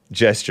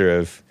gesture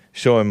of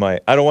showing I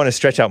don't want to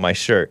stretch out my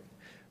shirt,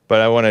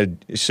 but I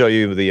want to show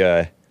you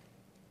the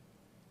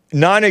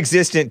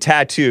non-existent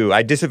tattoo.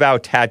 I disavow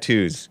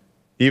tattoos,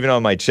 even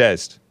on my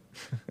chest.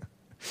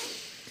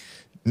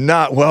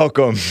 Not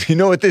welcome. You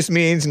know what this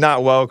means?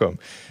 Not welcome.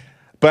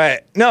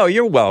 But no,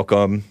 you're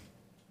welcome.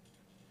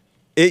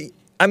 And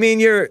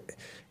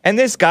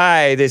this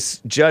guy,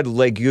 this Judd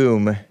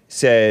Legume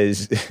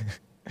says,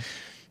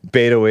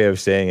 beta way of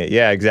saying it.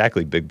 Yeah,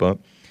 exactly, Big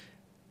Bump.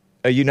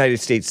 A United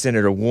States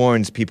senator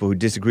warns people who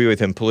disagree with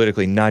him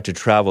politically not to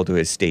travel to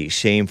his state.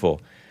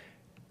 Shameful.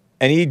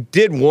 And he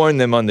did warn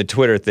them on the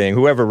Twitter thing,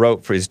 whoever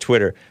wrote for his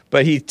Twitter,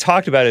 but he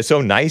talked about it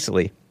so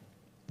nicely.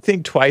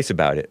 Think twice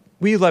about it.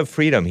 We love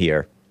freedom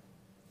here.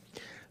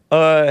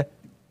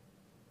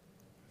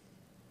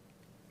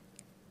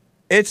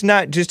 It's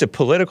not just a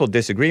political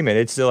disagreement.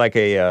 It's like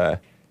you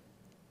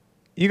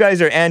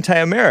guys are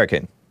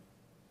anti-American.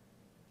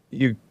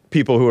 You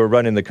people who are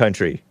running the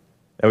country.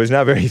 That was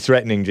not very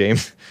threatening,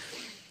 James.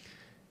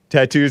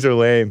 Tattoos are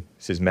lame,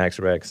 says Max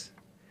Rex.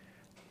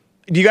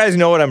 Do you guys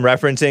know what I'm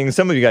referencing?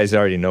 Some of you guys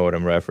already know what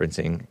I'm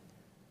referencing.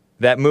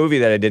 That movie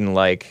that I didn't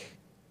like,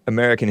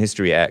 American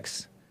History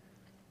X.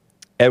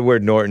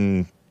 Edward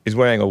Norton is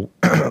wearing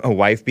a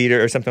wife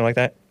beater or something like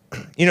that.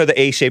 You know, the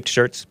A-shaped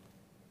shirts?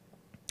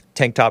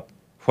 Tank top,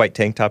 white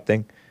tank top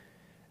thing.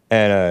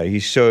 And he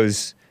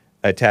shows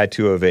a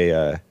tattoo of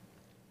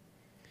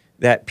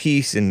that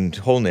peace and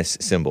wholeness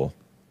symbol.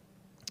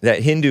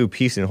 That Hindu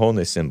peace and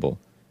wholeness symbol.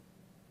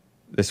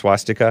 The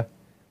swastika.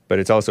 But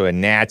it's also a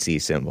Nazi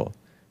symbol.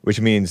 which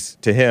means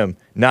to him,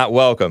 not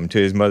welcome to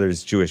his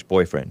mother's Jewish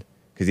boyfriend,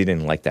 because he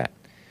didn't like that.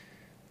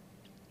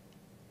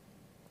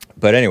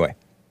 But anyway,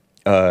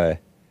 no,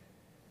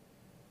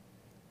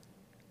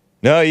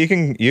 you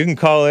can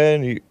call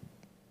in.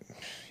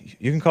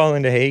 You can call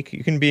into Hake.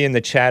 You can be in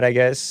the chat, I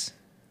guess.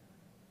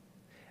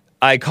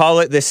 I call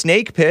it the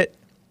snake pit.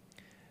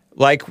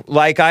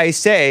 Like I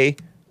say,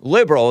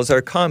 liberals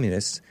are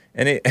communists.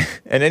 And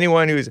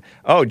anyone who's,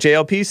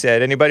 JLP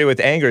said, anybody with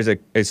anger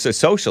is a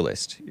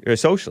socialist. You're a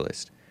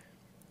socialist.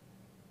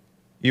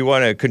 You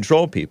want to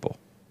control people.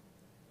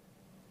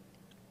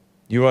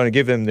 You want to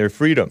give them their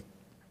freedom.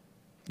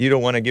 You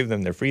don't want to give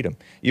them their freedom.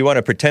 You want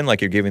to pretend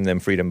like you're giving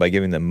them freedom by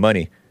giving them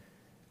money.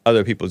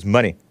 Other people's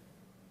money.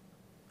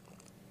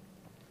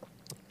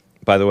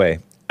 By the way,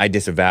 I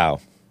disavow.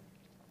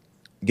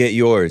 Get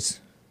yours,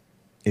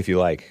 if you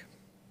like.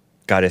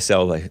 Gotta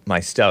sell my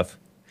stuff.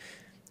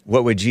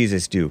 What would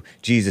Jesus do?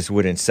 Jesus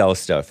wouldn't sell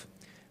stuff.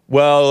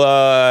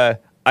 Well,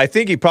 I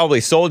think he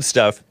probably sold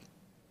stuff.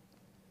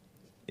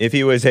 If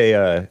he was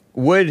a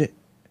woodworker,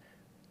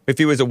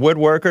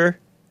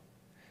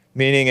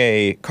 meaning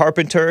a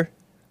carpenter,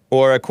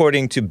 or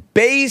according to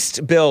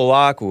based Bill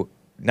O'Reilly.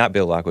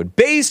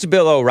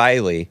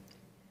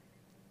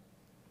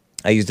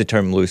 I use the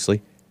term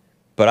loosely,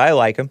 but I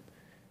like him.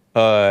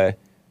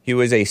 He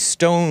was a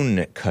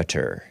stone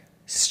cutter.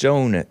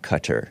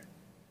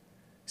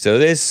 So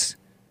this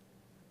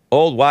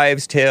old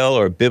wives' tale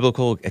or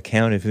biblical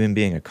account of him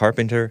being a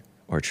carpenter,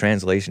 or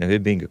translation of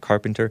him being a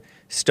carpenter,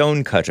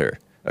 stone cutter,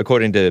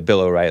 according to Bill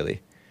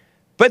O'Reilly.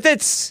 But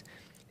that's,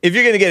 if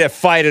you're going to get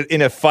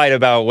in a fight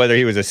about whether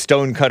he was a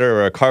stone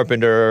cutter or a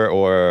carpenter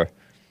or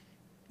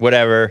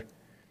whatever,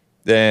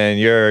 then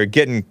you're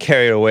getting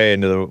carried away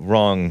into the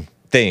wrong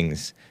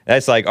things.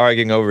 That's like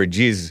arguing over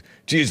Jesus.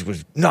 Jesus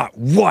was not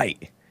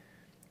white.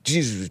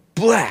 Jesus was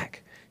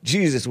black.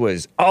 Jesus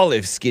was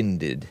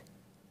olive-skinned.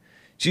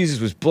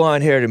 Jesus was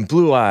blonde-haired and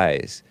blue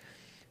eyes.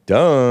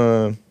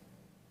 Dumb.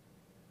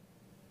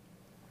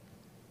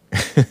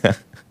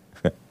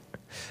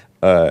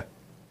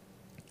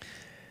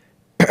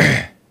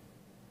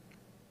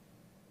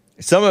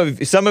 Some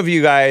of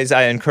you guys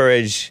I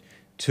encourage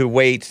to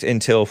wait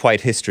until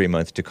White History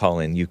Month to call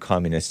in, you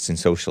communists and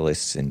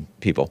socialists and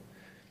people.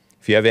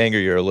 If you have anger,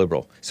 you're a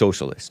liberal,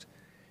 socialist.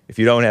 If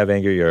you don't have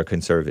anger, you're a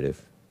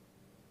conservative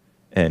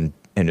and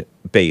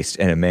based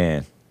and a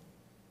man.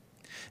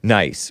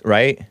 Nice,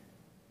 right?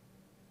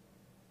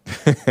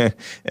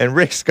 And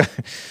Rick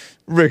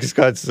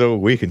Scott's so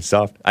weak and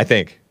soft, I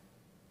think.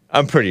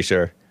 I'm pretty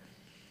sure.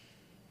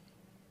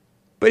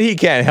 But he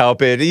can't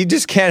help it. He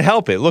just can't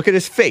help it. Look at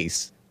his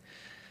face.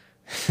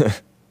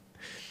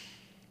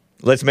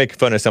 Let's make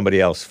fun of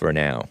somebody else for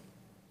now.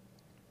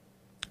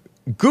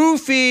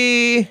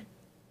 Goofy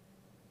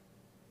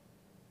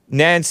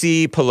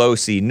Nancy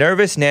Pelosi.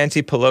 Nervous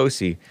Nancy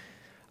Pelosi.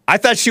 I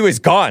thought she was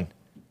gone.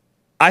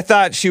 I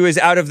thought she was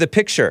out of the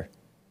picture.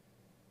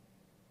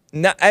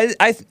 Now,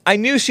 I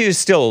knew she was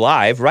still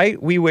alive,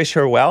 right? We wish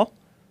her well.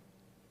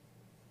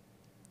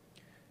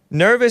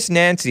 Nervous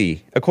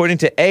Nancy, according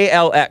to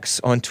ALX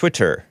on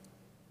Twitter.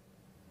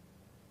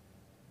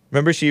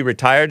 Remember, she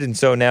retired, and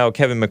so now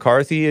Kevin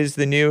McCarthy is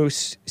the new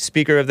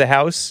Speaker of the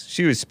House.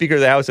 She was Speaker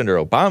of the House under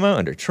Obama,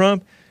 under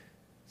Trump,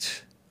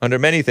 under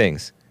many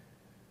things.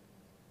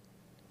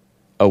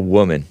 A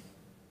woman.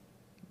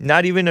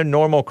 Not even a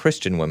normal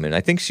Christian woman. I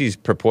think she's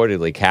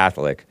purportedly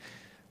Catholic,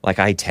 like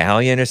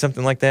Italian or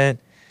something like that.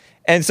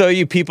 And so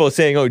you people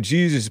saying, oh,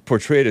 Jesus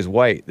portrayed as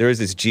white. There was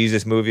this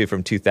Jesus movie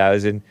from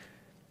 2000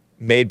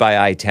 made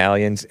by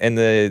Italians, and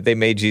they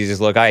made Jesus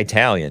look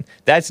Italian.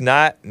 That's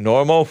not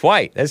normal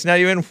white. That's not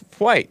even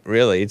white,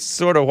 really. It's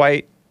sort of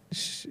white.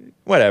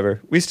 Whatever.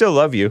 We still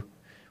love you.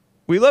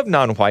 We love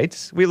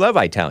non-whites. We love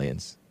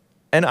Italians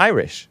and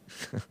Irish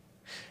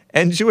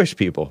and Jewish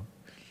people.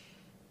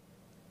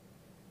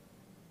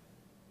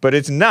 But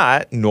it's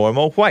not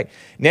normal white.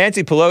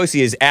 Nancy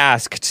Pelosi is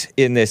asked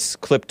in this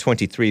clip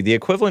 23, the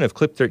equivalent of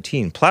clip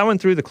 13, plowing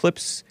through the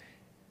clips.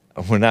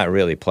 We're not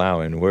really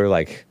plowing. We're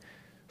like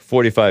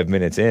 45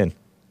 minutes in.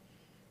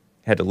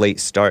 Had a late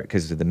start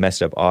because of the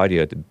messed up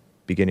audio at the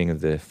beginning of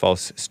the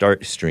false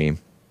start stream.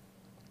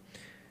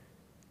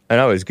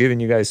 And I was giving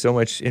you guys so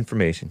much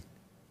information.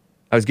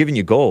 I was giving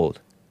you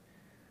gold.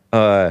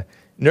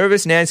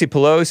 Nervous Nancy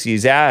Pelosi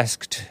is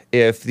asked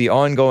if the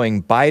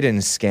ongoing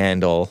Biden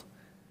scandal,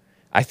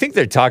 I think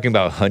they're talking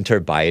about Hunter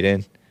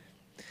Biden.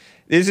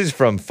 This is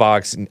from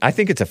Fox. I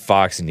think it's a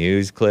Fox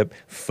News clip.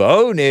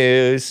 Faux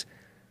news.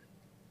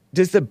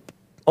 Does the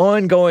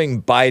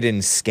ongoing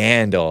Biden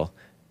scandal,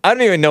 I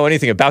don't even know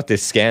anything about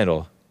this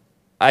scandal.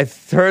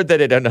 I've heard that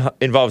it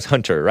involves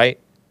Hunter, right?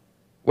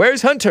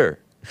 Where's Hunter?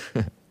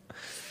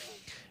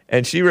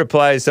 And she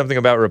replies something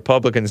about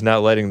Republicans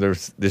not letting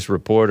this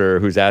reporter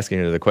who's asking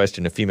her the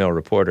question, a female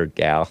reporter,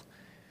 gal,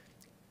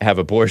 have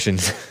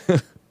abortions.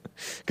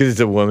 Because it's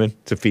a woman,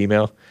 it's a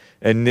female.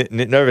 And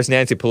Nervous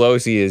Nancy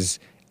Pelosi is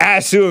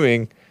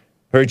assuming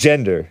her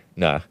gender.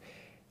 Nah.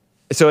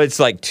 So it's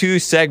like two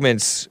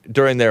segments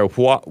during their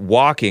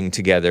walking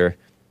together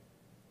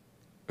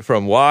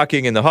from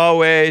walking in the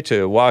hallway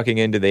to walking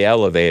into the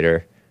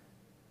elevator.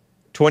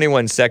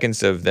 21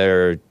 seconds of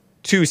their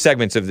 2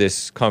 segments of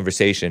this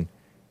conversation.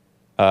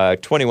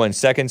 21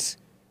 seconds.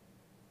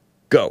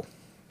 Go.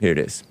 Here it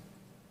is.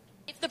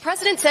 If the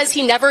president says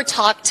he never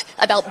talked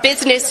about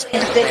business,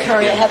 Dick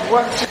Murray have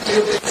work to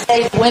do to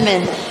save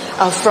women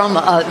from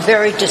a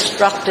very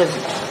destructive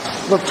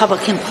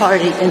Republican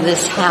Party in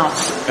this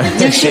House.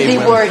 You should be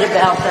worried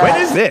about that.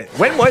 When is this?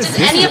 When was does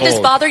this? any of this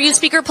old? bother you,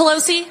 Speaker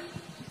Pelosi?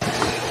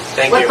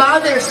 Thank What you.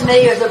 bothers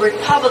me are the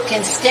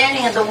Republicans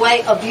standing in the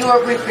way of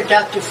your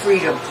reproductive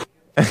freedom.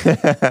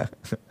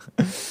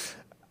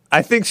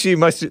 I think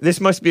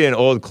this must be an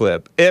old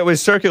clip. It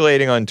was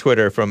circulating on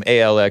Twitter from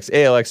ALX.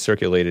 ALX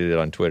circulated it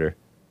on Twitter.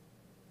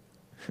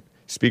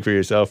 Speak for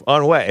yourself.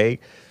 On what, eh?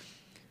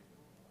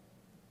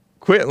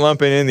 Quit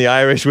lumping in the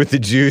Irish with the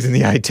Jews and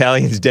the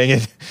Italians, dang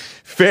it.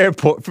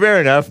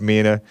 Fair enough,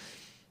 Mina.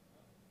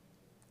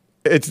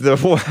 It's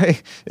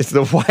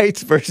the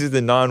whites versus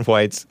the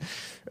non-whites,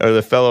 or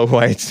the fellow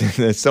whites and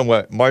the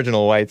somewhat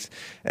marginal whites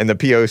and the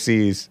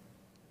POCs.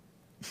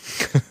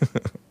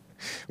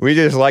 We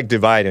just like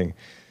dividing.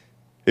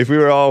 If we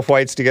were all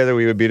whites together,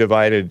 we would be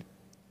divided.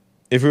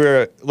 If we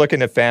were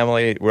looking at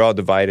family, we're all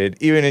divided.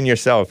 Even in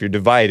yourself, you're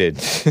divided.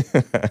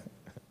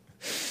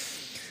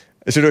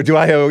 So do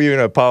I owe you an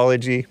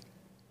apology?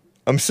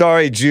 I'm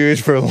sorry,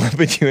 Jews, for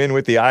lumping you in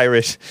with the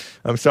Irish.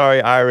 I'm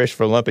sorry, Irish,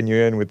 for lumping you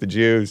in with the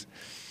Jews.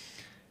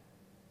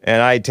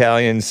 And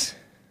Italians,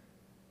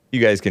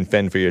 you guys can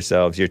fend for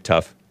yourselves. You're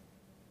tough.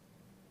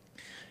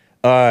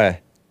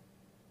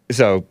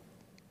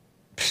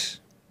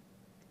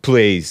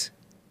 Please.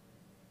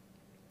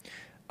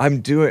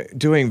 I'm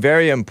doing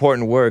very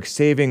important work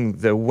saving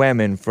the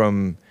women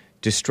from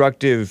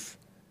destructive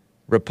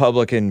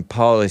Republican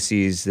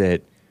policies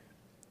that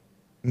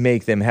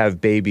make them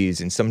have babies,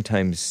 and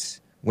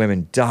sometimes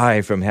women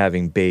die from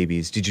having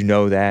babies. Did you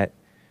know that?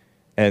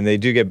 And they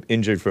do get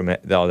injured from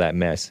all that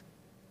mess.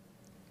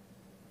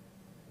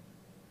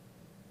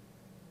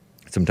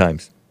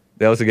 Sometimes.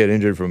 They also get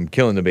injured from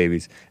killing the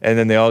babies. And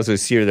then they also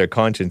sear their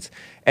conscience.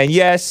 And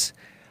yes,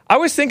 I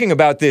was thinking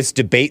about this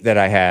debate that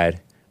I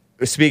had,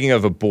 speaking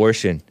of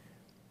abortion.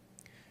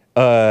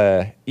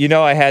 I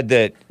had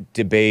that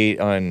debate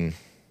on,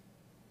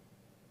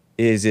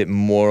 is it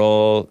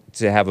moral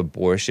to have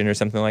abortion or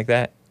something like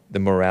that? The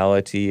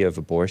morality of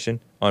abortion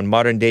on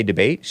Modern Day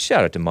Debate.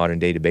 Shout out to Modern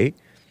Day Debate.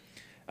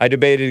 I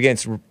debated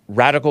against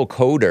Radical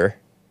Coder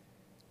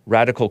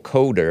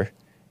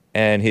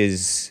and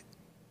his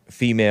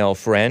female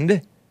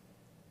friend,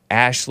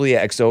 Ashley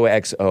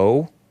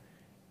XOXO.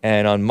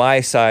 And on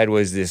my side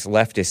was this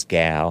leftist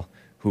gal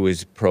who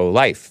was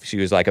pro-life. She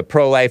was like a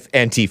pro-life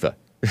Antifa.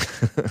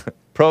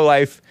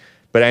 Pro-life,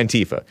 but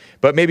Antifa.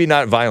 But maybe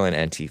not violent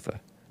Antifa.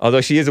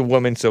 Although she is a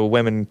woman, so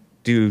women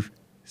do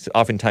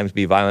oftentimes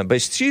be violent.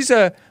 But she's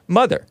a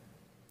mother.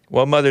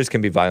 Well, mothers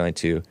can be violent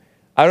too.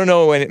 I don't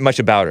know much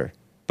about her,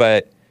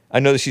 but I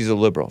know that she's a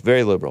liberal,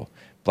 very liberal.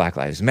 Black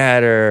Lives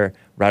Matter,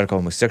 radical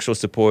homosexual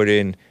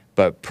supporting,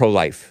 but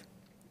pro-life.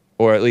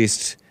 Or at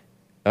least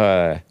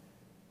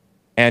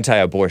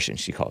anti-abortion,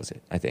 she calls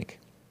it, I think.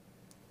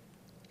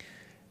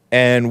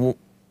 And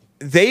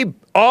they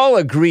all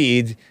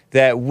agreed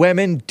that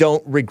women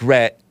don't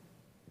regret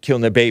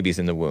killing their babies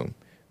in the womb.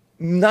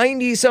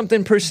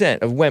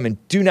 90-something% of women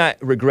do not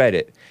regret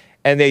it.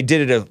 And they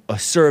did it a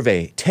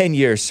survey,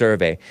 10-year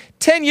survey.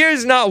 10 years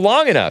is not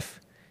long enough.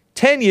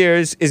 10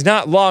 years is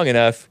not long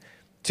enough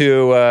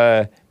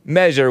to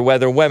measure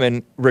whether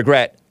women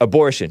regret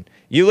abortion.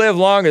 You live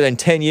longer than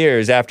 10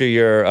 years after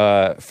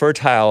your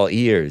fertile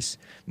years.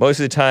 Most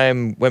of the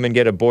time, women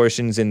get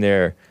abortions in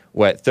their,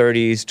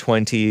 30s,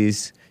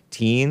 20s,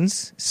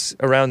 teens,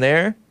 around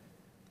there.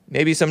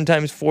 Maybe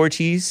sometimes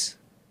 40s.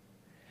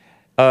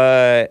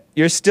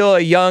 You're still a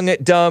young,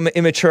 dumb,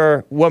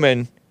 immature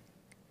woman.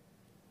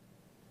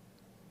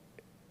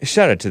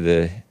 Shout out to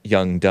the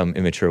young, dumb,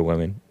 immature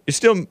women. You're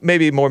still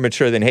maybe more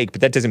mature than Hake,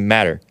 but that doesn't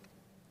matter.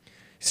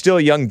 Still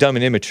young, dumb,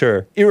 and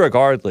immature,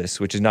 irregardless,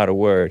 which is not a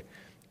word,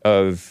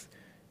 of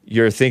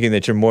you're thinking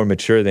that you're more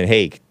mature than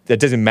Hake. That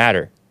doesn't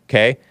matter,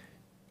 okay?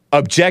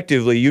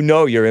 Objectively, you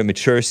know you're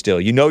immature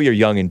still. You know you're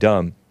young and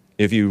dumb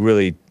if you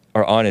really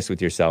are honest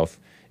with yourself,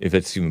 if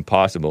it's even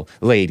possible.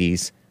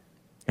 Ladies,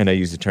 and I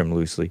use the term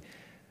loosely.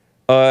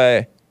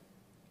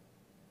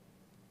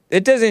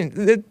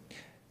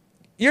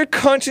 Your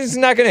conscience is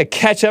not going to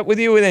catch up with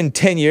you within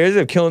 10 years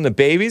of killing the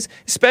babies,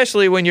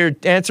 especially when you're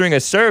answering a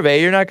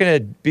survey. You're not going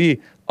to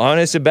be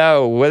honest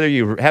about whether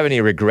you have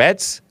any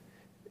regrets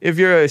if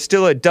you're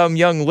still a dumb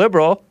young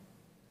liberal.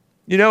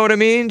 You know what I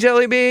mean,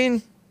 Jelly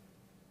Bean?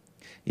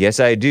 Yes,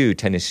 I do,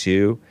 tennis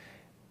shoe.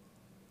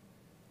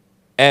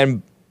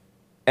 And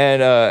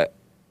I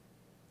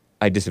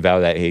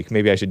disavow that, Hake.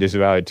 Maybe I should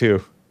disavow it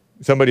too.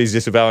 Somebody's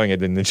disavowing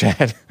it in the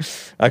chat.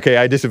 Okay,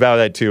 I disavow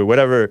that too.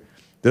 Whatever.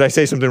 Did I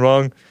say something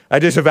wrong? I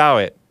disavow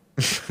it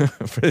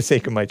for the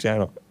sake of my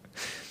channel.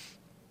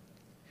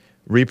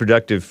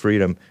 Reproductive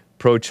freedom,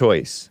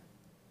 pro-choice.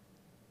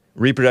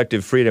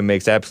 Reproductive freedom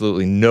makes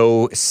absolutely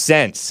no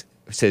sense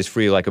says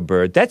free like a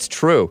bird. That's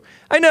true.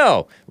 I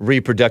know.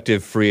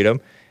 Reproductive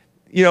freedom.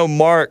 You know,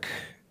 Mark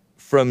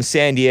from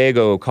San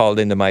Diego called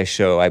into my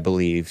show, I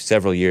believe,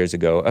 several years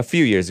ago. A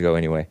few years ago,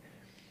 anyway.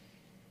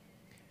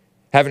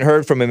 Haven't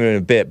heard from him in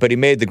a bit, but he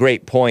made the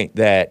great point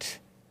that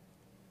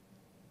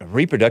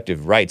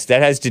reproductive rights,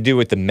 that has to do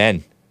with the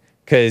men.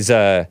 Because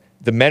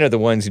the men are the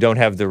ones who don't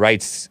have the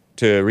rights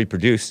to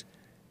reproduce.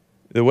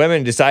 The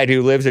women decide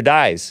who lives or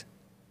dies.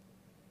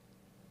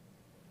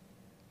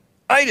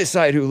 I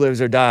decide who lives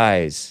or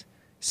dies,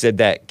 said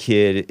that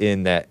kid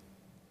in that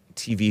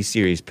TV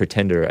series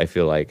Pretender, I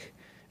feel like.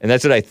 And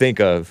that's what I think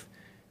of,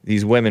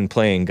 these women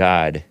playing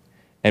God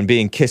and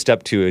being kissed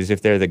up to as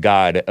if they're the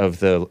God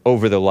of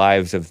over the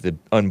lives of the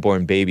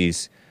unborn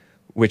babies,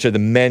 which are the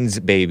men's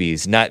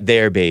babies, not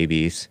their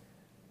babies.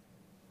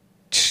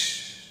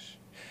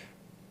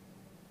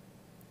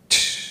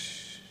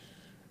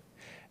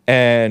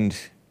 And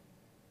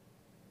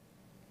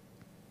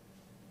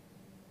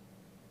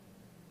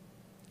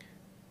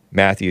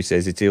Matthew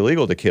says it's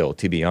illegal to kill,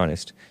 to be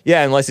honest.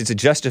 Yeah, unless it's a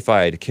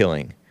justified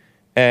killing.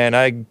 And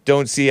I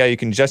don't see how you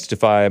can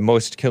justify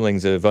most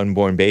killings of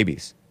unborn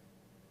babies.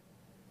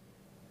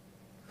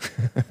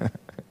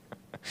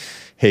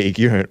 Hey,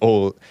 you're an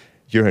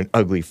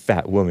ugly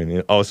fat woman.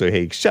 And also,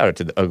 hey, shout out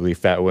to the ugly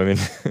fat women.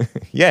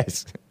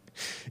 Yes,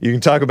 you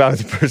can talk about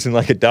the person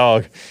like a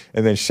dog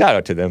and then shout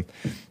out to them.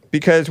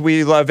 Because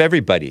we love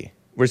everybody.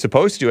 We're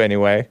supposed to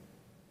anyway.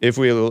 If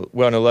we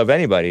want to love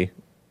anybody,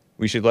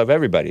 we should love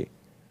everybody.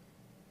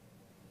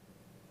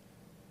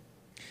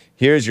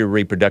 Here's your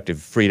reproductive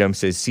freedom,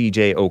 says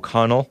C.J.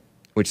 O'Connell,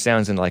 which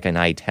sounds like an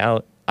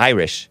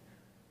Irish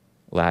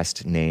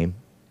last name.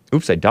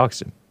 Oops, I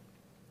doxed him.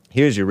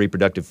 Here's your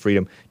reproductive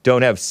freedom.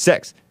 Don't have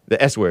sex.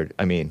 The S word,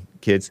 I mean,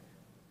 kids,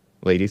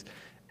 ladies.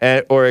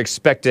 Or else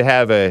expect to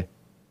have a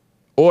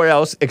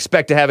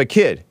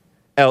kid.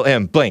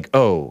 LM blank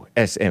O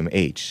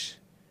SMH.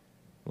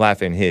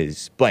 Laughing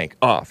his blank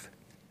off.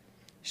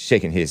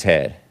 Shaking his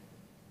head.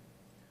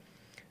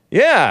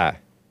 Yeah.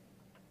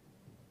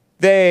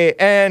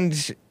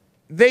 They've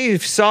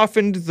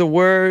softened the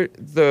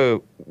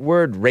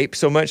word rape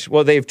so much.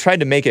 Well, they've tried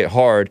to make it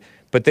hard,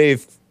 but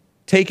they've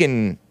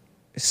taken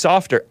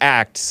softer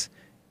acts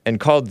and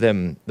called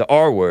them the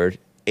R word,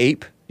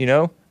 ape, you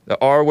know? The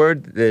R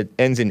word that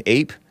ends in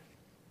ape.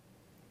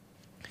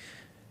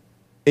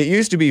 It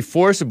used to be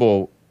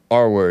forcible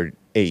R word,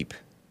 ape.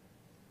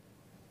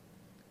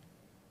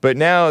 But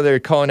now they're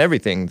calling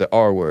everything the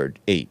R word,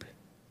 ape.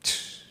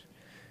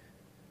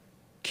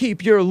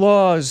 Keep your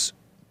laws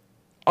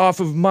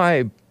off of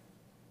my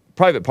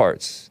private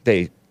parts,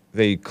 they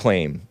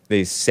claim,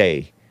 they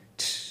say.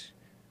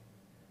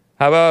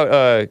 How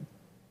about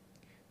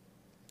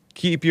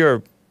keep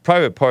your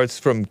private parts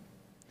from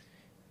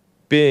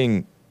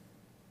being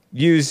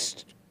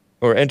used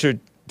or entered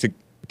to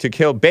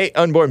kill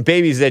unborn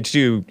babies that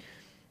you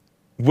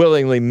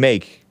willingly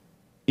make,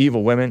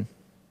 evil women?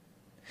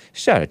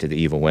 Shout out to the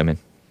evil women.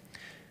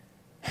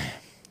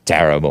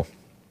 Terrible.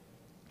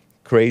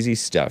 Crazy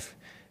stuff.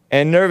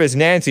 And Nervous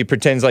Nancy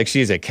pretends like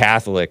she's a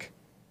Catholic.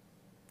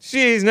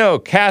 She's no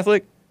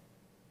Catholic.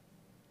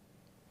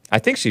 I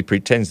think she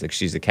pretends like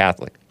she's a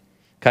Catholic.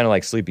 Kind of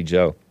like Sleepy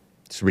Joe.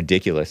 It's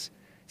ridiculous.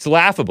 It's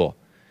laughable.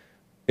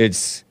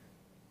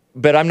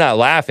 But I'm not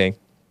laughing.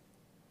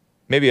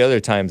 Maybe other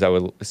times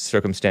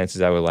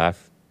circumstances I would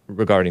laugh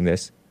regarding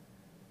this.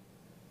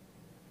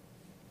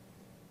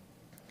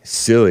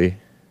 Silly.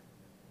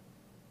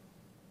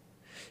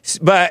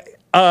 But,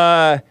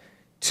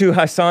 to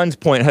Hassan's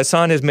point,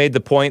 Hassan has made the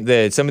point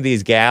that some of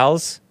these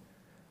gals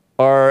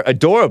are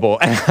adorable.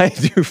 And I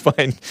do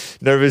find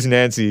Nervous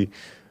Nancy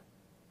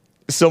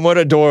somewhat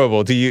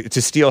adorable,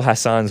 to steal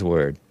Hassan's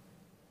word.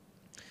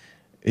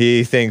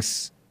 He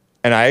thinks,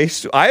 and I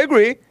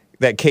agree,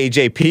 that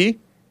KJP,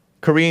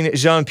 Karine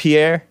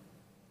Jean-Pierre,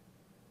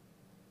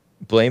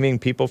 blaming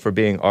people for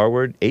being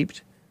R-word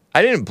aped.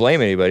 I didn't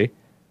blame anybody.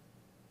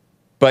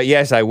 But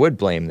yes, I would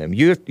blame them.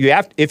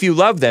 If you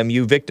love them,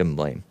 you victim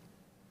blame.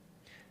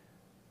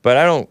 But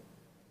I don't,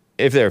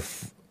 if they're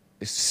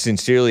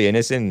sincerely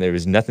innocent, there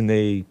was nothing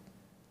they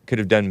could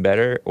have done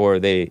better, or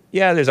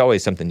there's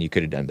always something you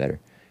could have done better.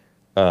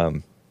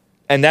 And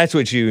that's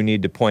what you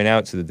need to point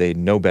out so that they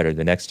know better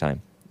the next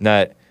time.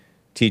 Not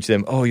teach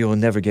them, oh, you'll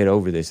never get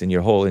over this in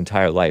your whole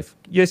entire life.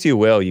 Yes, you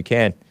will. You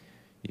can.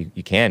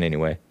 You can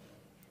anyway.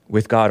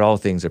 With God, all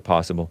things are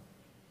possible.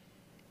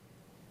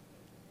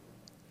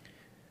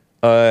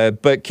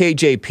 But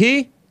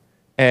KJP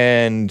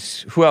and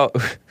who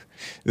else?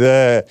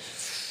 The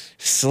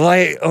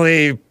somewhat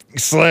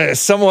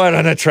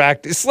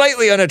unattractive,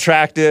 slightly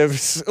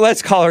unattractive.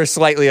 Let's call her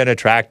slightly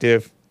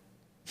unattractive.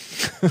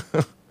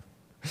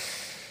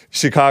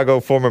 Chicago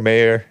former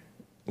mayor,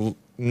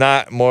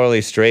 not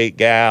morally straight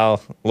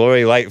gal,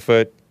 Lori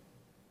Lightfoot.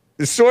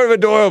 It's sort of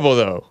adorable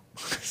though.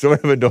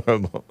 Sort of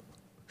adorable.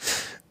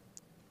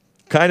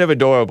 Kind of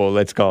adorable,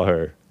 let's call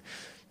her.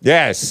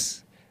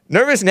 Yes.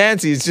 Nervous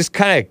Nancy is just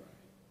kind of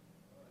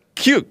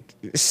cute,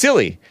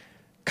 silly.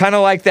 Kind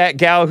of like that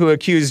gal who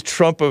accused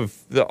Trump of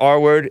the R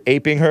word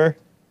aping her.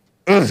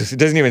 It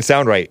doesn't even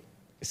sound right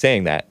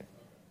saying that.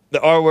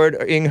 The R word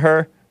ing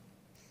her.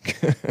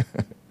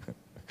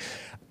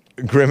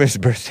 Grimace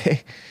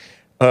birthday.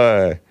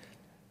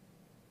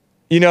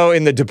 You know,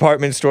 in the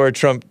department store,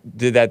 Trump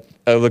did that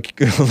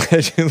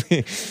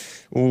allegedly.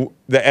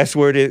 The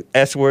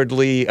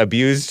S-wordly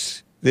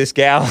abused this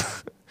gal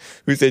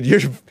who said,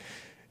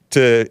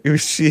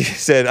 she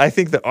said, I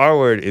think the R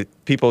word,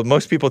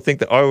 most people think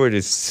the R word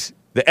is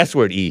the S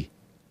word E.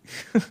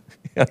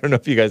 I don't know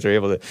if you guys are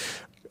able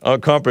to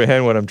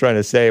comprehend what I'm trying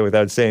to say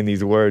without saying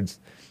these words.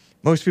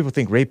 Most people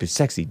think rape is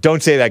sexy.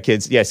 Don't say that,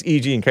 kids. Yes, E.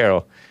 Jean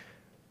Carroll.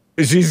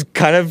 She's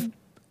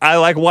I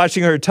like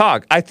watching her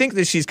talk. I think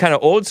that she's kind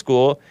of old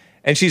school,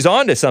 and she's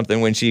onto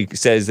something when she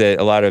says that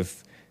a lot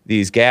of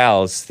these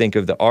gals think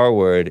of the R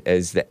word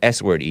as the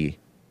S word E.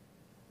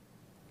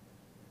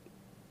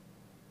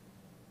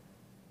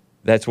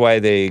 That's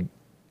why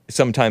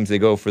sometimes they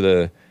go for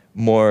the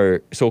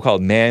more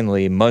so-called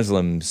manly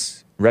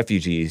Muslims,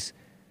 refugees,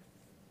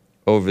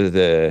 over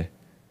the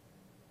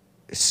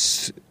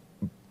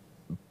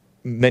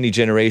many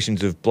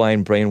generations of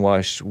blind,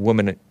 brainwashed,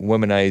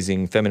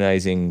 womanizing,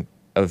 feminizing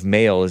of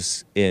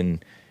males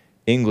in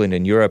England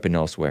and Europe and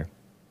elsewhere.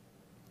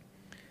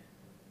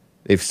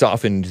 They've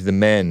softened the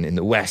men in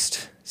the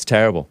West. It's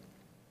terrible.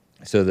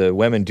 So the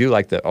women do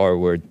like the R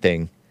word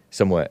thing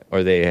somewhat,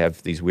 or they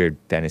have these weird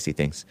fantasy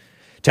things.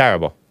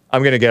 Terrible.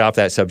 I'm going to get off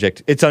that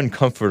subject. It's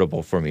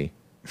uncomfortable for me.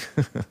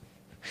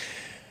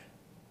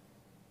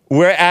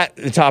 We're at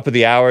the top of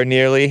the hour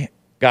nearly,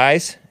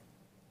 guys.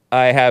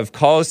 I have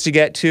calls to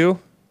get to.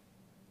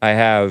 I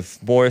have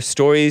more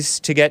stories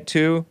to get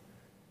to.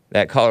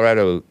 That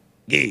Colorado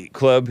gay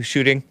club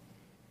shooting.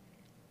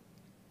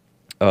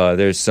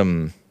 There was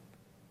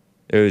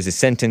a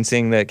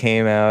sentencing that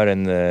came out,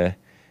 and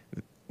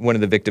one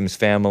of the victims'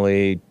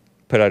 family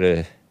put out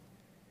a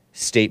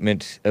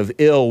statement of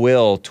ill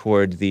will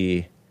toward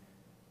the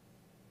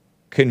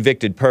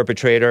convicted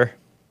perpetrator.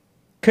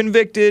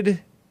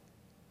 Convicted,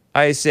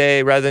 I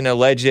say, rather than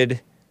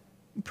alleged.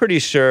 I'm pretty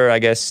sure, I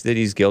guess, that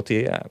he's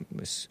guilty.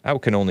 I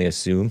can only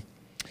assume.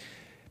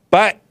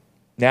 But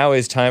now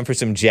is time for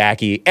some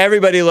Jackie.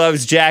 Everybody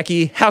loves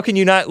Jackie. How can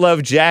you not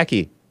love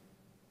Jackie?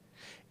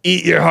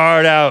 Eat your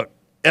heart out,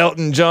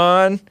 Elton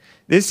John.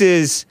 By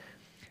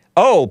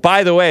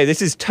the way,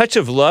 this is Touch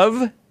of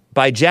Love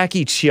by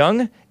Jackie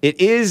Cheung. It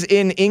is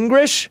in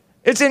English.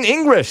 It's in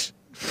English.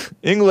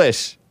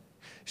 English.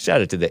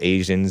 Shout out to the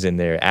Asians and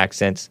their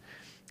accents.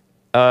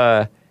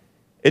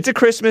 It's a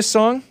Christmas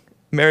song.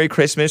 Merry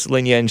Christmas,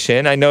 Lin Yan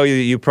Shin. I know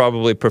you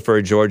probably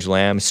prefer George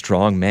Lamb,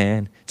 Strong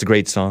Man. It's a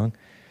great song.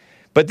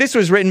 But this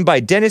was written by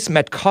Dennis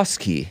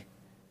Matkowski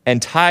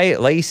and Ty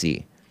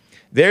Lacey.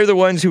 They're the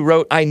ones who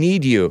wrote I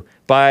Need You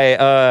by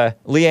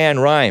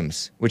Leanne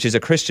Rimes, which is a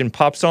Christian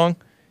pop song.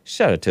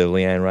 Shout out to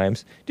Leanne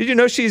Rimes. Did you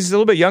know she's a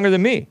little bit younger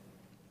than me?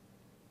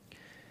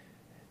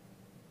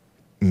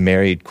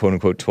 Married, quote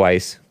unquote,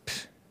 twice.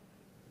 Pfft.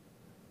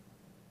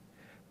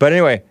 But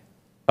anyway,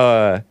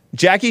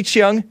 Jackie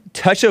Cheung,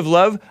 Touch of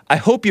Love. I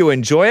hope you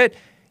enjoy it.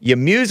 You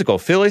musical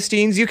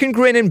Philistines, you can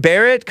grin and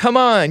bear it. Come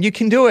on, you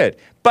can do it.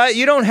 But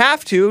you don't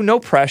have to. No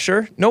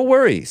pressure. No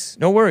worries.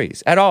 No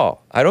worries at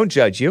all. I don't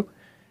judge you.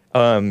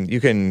 You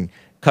can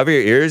cover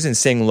your ears and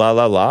sing La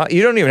La La.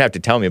 You don't even have to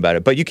tell me about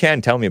it, but you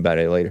can tell me about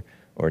it later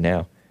or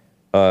now.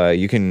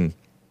 You can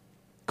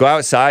go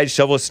outside,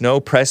 shovel snow,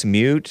 press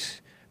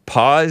mute,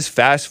 pause,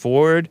 fast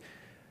forward,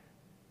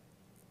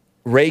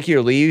 rake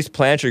your leaves,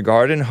 plant your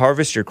garden,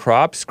 harvest your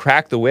crops,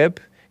 crack the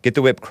whip, get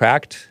the whip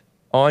cracked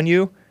on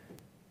you.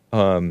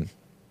 But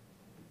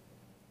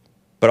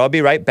I'll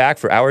be right back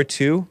for hour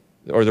 2,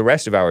 or the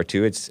rest of hour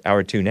 2. It's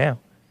hour 2 now,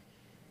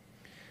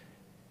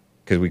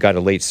 because we got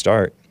a late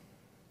start.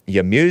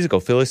 You musical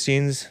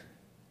Philistines,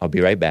 I'll be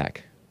right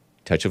back.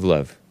 Touch of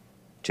Love,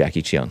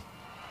 Jackie Cheung.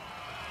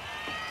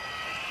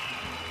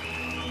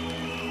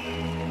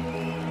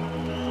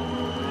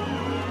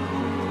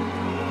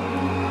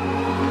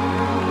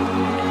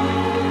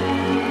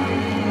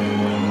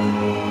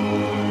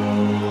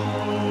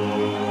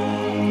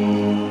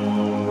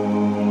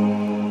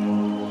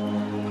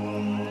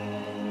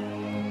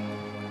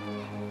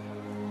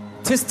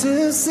 Tis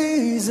the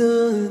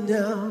season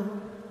now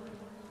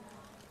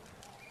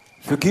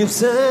for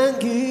gifts and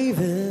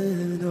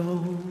giving,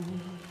 oh,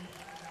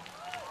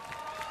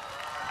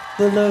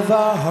 the love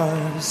our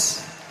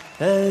hearts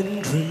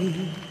and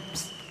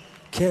dreams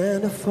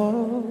can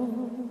afford.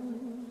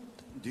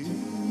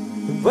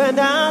 When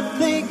I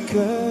think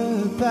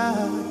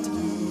about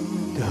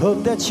the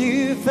hope that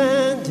you've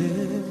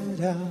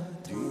handed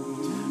out,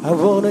 I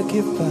wanna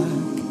give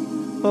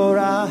back all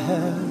I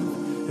have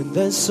and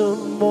then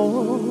some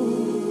more.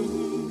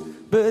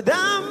 But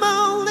I'm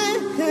only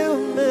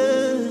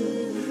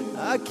human,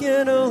 I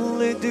can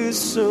only do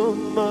so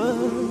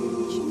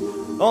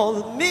much. All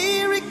the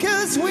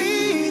miracles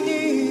we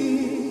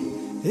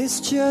need is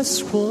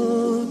just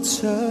one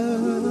touch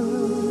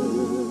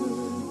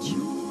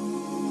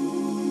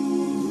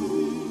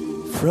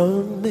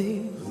from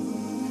me,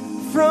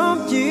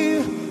 from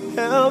you,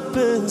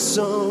 helping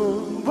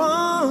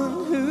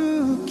someone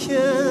who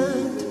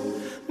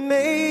can't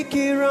make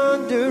it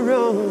on their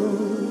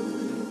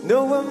own.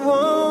 No one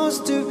wants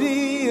to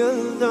be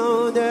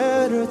alone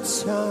at a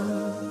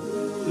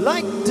time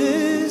like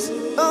this.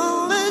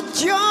 Only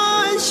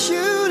joy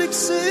should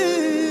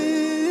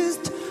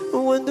exist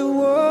when the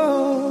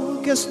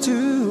world gets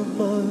too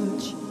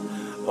much.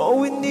 All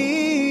we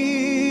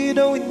need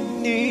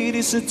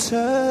is a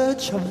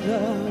touch of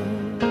love.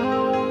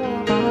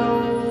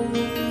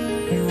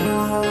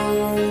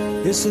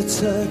 It's a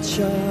touch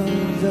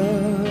of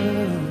love.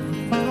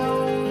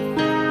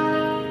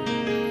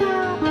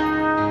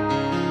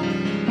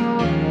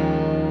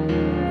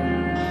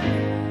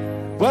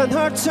 When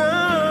hard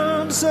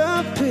times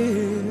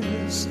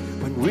appears,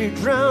 when we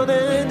drown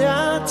in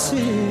our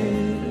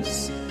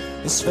tears,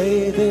 it's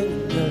faith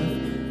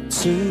enough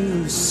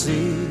to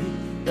see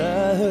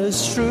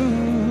us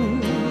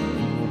through.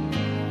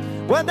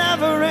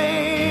 Whatever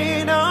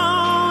rain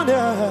on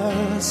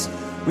us,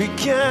 we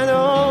can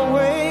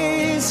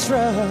always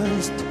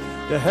trust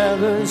the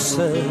heavens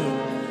say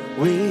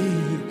we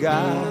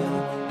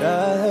guide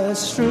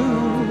us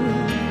through.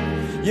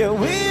 Yeah,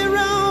 we're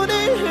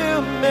only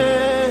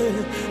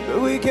human,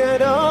 but we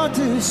can all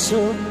do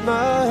so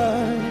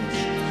much.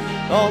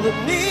 All the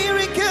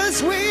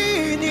miracles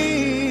we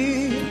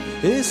need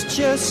is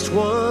just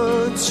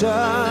one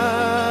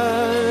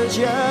touch.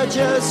 Yeah,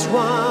 just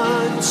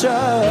one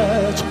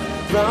touch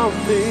from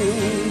me,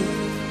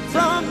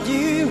 from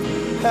you,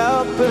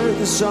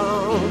 helping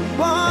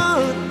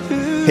someone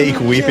who Hake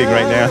weeping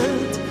right now.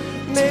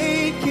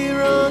 make it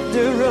on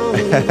their own.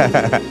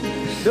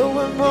 No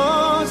one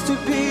wants to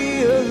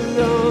be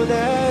alone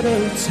at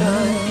a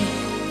time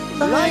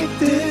like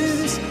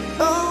this.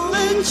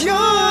 Only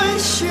joy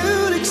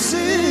should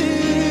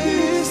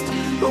exist,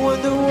 but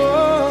when the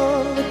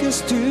world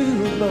gets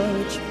too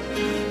much,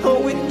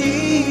 all we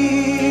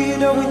need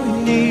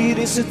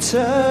is a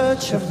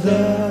touch of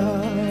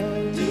love.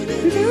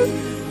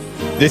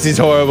 This is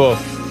horrible.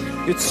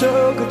 You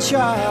took a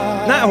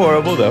child, Not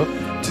horrible, though.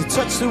 to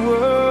touch the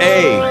world.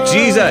 Hey,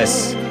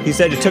 Jesus. He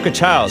said it took a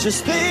child.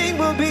 Just think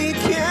what we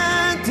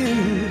can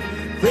do.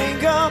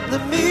 Think of the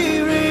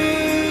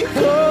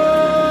miracle.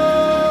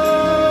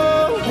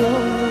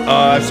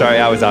 Oh, I'm sorry.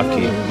 I was off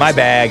key. My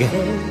bag.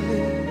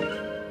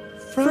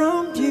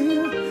 From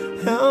you,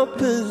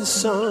 helping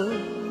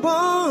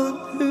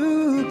someone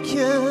who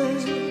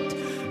can't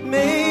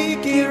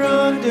make it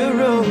on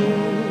their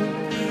own.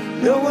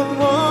 No one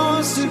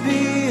wants to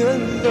be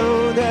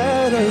alone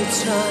at a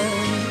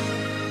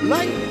time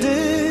like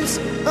this.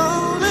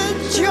 Only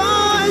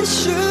joy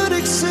should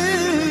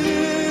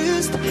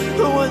exist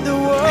when the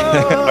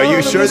world Are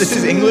you sure this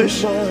is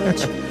English?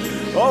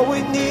 All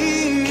we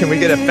need. Can we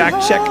get a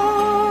fact check?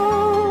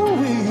 All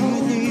we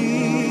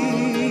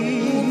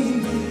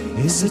need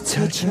is a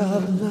touch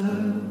of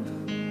love.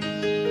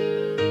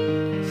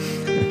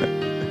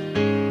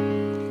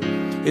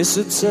 It's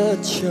a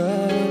touch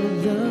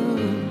of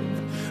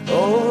love.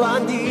 All I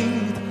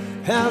need,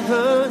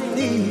 ever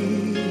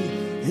need,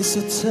 is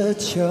a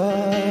touch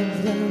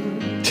of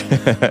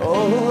love.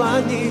 All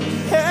I need,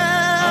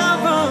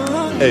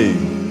 ever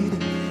need,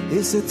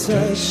 is a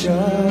touch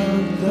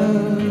of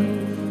love.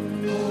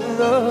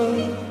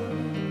 Love.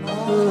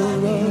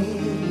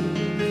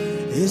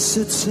 It's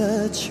a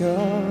touch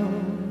of.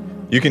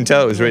 You can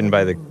tell it was written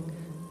by the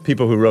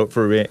people who wrote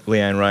for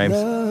Leanne Rimes.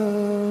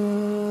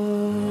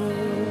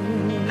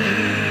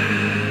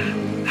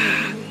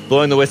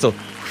 Blowing the whistle.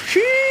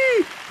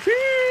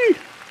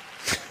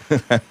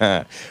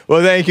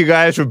 Well, thank you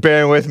guys for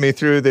bearing with me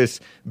through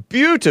this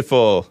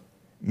beautiful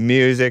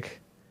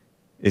music.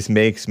 This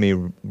makes me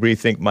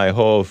rethink my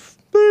whole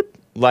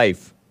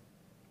life.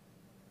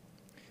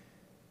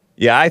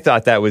 Yeah, I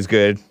thought that was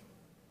good.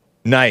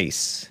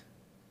 Nice.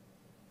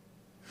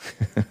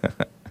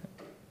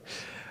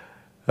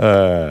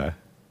 I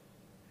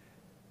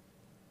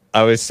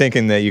was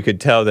thinking that you could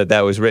tell that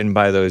that was written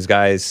by those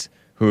guys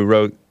who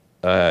wrote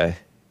I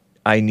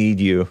Need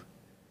You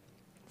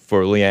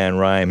for Leanne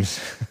Rimes.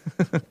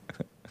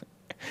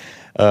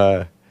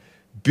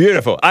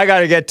 Beautiful. I got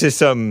to get to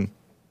some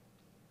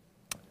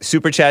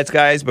super chats,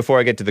 guys, before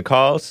I get to the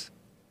calls.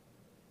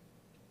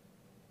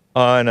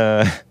 On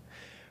a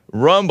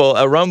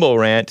Rumble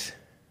rant.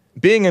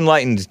 Being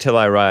enlightened till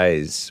I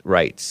rise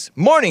writes,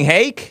 "Morning,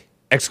 Hake!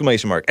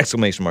 Exclamation mark,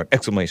 exclamation mark,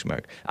 exclamation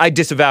mark. I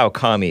disavow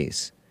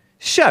commies."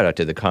 Shout out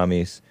to the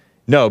commies.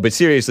 No, but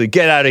seriously,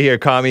 get out of here,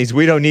 commies.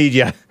 We don't need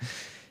ya.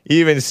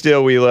 Even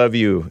still, we love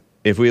you.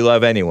 If we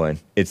love anyone,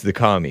 it's the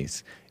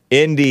commies.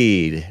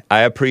 Indeed, I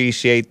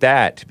appreciate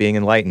that, being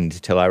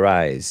enlightened till I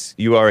rise.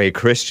 You are a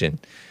Christian.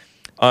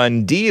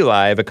 On D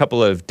Live, a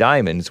couple of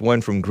diamonds,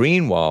 one from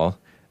Greenwall,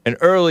 an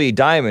early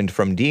diamond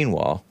from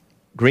Deanwall.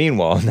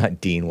 Greenwall,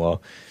 not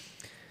Deanwall.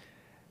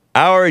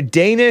 Our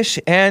Danish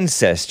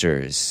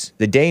ancestors,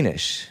 the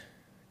Danish.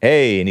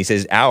 Hey, and he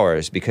says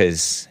ours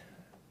because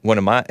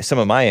some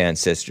of my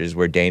ancestors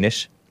were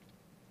Danish.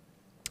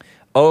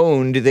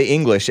 Owned the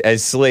English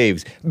as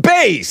slaves.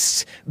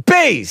 Based!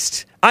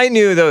 I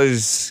knew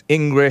those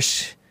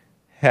English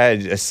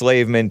had a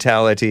slave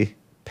mentality.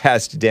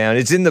 passed down.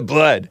 It's in the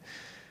blood.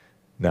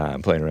 Nah,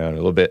 I'm playing around a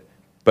little bit.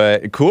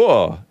 But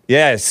cool.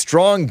 Yeah,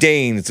 strong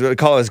Danes. They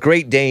call us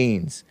Great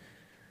Danes.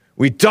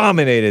 We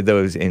dominated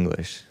those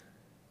English.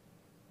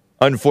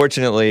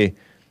 Unfortunately,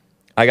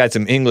 I got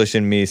some English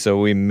in me, so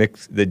we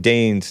mixed the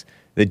Dane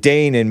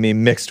in me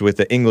mixed with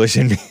the English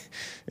in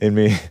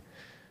me,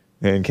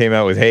 and came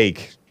out with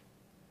Hake.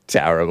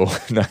 Terrible.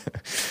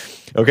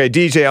 Okay,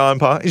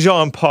 DJ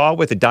Jean-Paul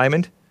with a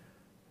diamond.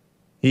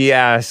 He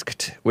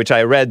asked, which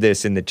I read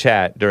this in the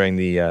chat during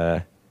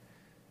the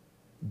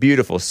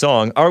beautiful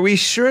song, are we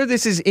sure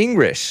this is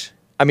English?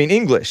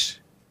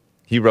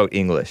 He wrote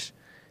English.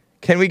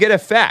 Can we get a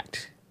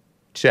fact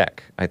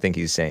check? I think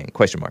he's saying,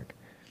 question mark.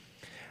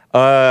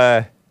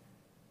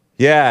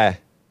 Yeah.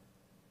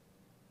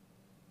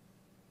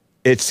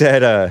 It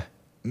said,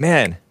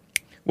 man,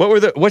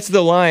 what's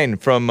the line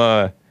from,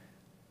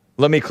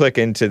 let me click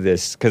into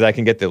this, because I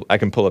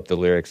can pull up the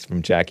lyrics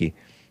from Jackie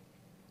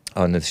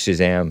on the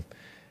Shazam.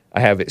 I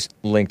have it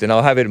linked, and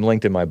I'll have it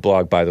linked in my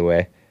blog, by the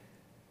way.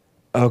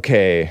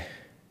 Okay.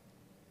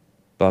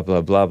 Blah,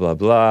 blah, blah, blah,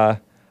 blah.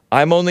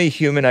 I'm only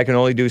human. I can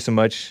only do so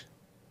much.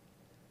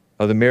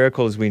 Oh, the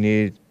miracles we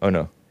need. Oh,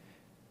 no.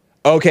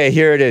 Okay,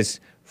 here it is.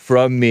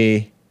 From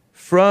me,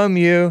 from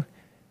you,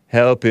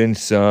 helping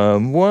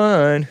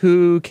someone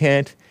who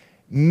can't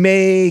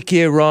make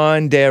it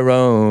on their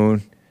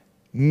own.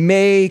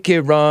 Make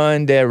it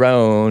on their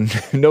own.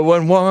 No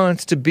one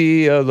wants to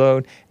be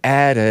alone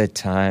at a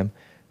time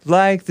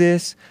like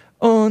this.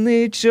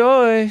 Only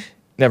joy.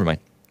 Never mind.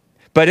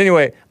 But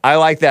anyway, I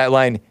like that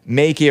line,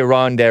 make it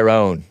on their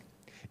own.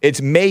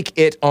 It's make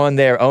it on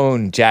their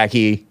own,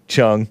 Jackie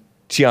Chung.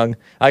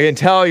 I can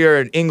tell you're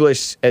an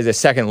English as a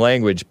second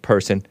language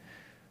person,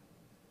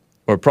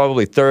 or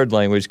probably third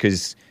language,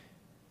 because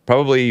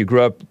probably you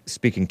grew up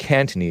speaking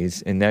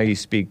Cantonese, and now you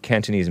speak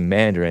Cantonese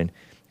Mandarin,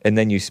 and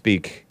then you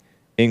speak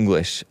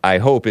English, I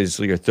hope, is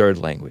your third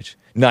language.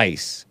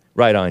 Nice.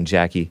 Right on,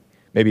 Jackie.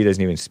 Maybe he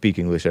doesn't even speak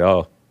English at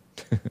all.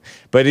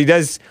 But he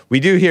does.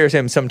 We do hear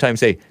him sometimes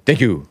say, thank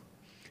you.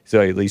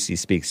 So at least he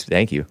speaks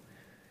thank you.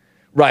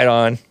 Right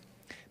on.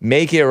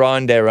 Make it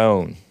on their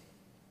own.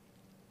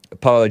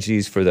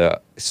 Apologies for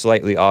the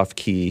slightly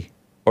off-key,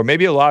 or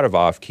maybe a lot of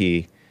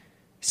off-key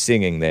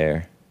singing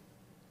there.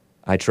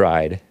 I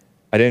tried.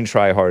 I didn't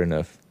try hard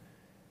enough,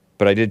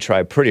 but I did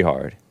try pretty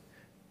hard.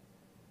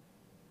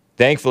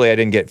 Thankfully, I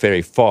didn't get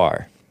very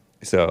far,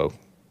 so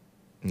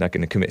I'm not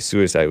going to commit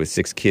suicide with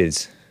 6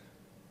 kids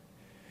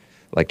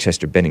like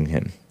Chester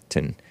Bennington.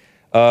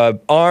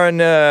 On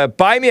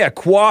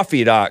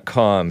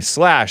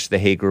buymeacoffee.com/The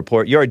Hake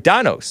Report, your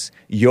Danos,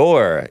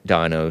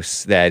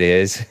 that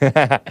is,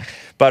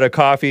 bought a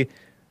coffee.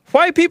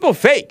 Why people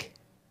fake?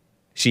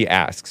 She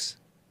asks.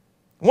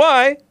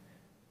 Why?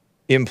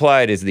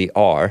 Implied is the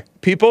R.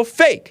 People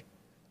fake.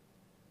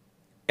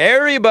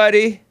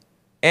 Everybody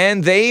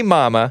and they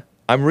mama.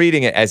 I'm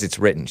reading it as it's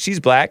written. She's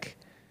black.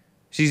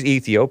 She's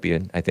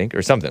Ethiopian, I think,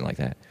 or something like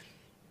that.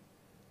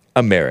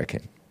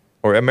 American.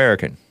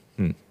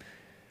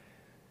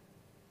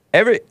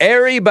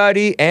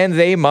 Everybody and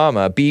they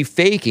mama be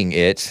faking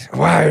it.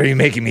 Why are you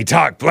making me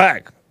talk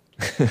black?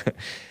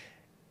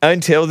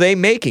 Until they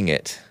making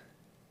it.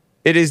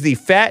 It is the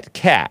fat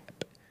cat.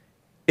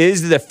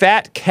 Is the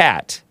fat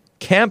cat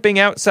camping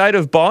outside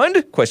of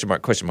Bond? Question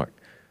mark.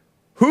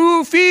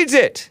 Who feeds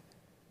it?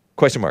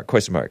 Question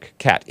mark.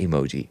 Cat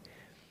emoji.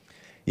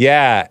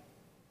 Yeah.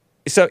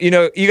 So,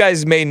 you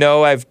guys may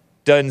know I've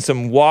done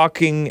some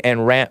walk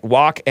and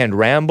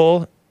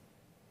ramble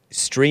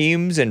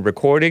streams and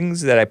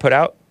recordings that I put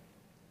out,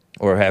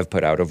 or have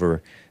put out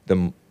over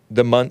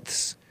the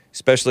months,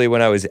 especially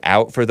when I was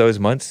out for those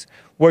months.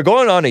 We're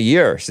going on a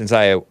year since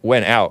I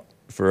went out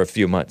for a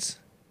few months.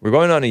 We're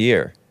going on a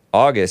year.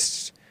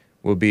 August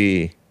will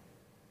be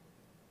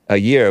a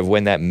year of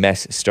when that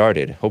mess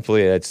started.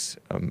 Hopefully that's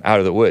out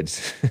of the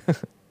woods.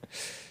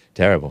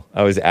 Terrible.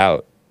 I was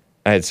out.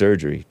 I had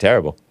surgery.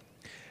 Terrible.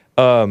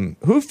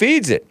 Who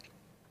feeds it?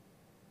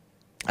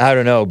 I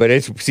don't know, but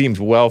it seems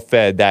well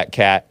fed, that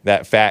cat,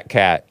 that fat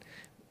cat.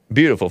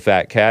 Beautiful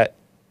fat cat.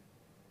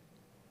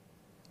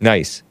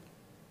 Nice.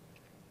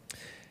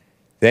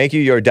 Thank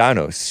you,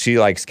 Jordanos. She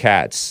likes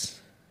cats.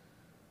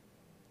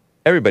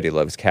 Everybody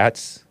loves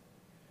cats.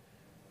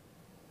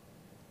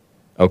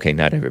 Okay,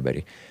 not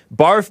everybody.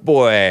 Barf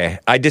Boy.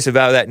 I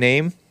disavow that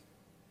name.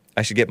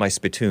 I should get my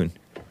spittoon.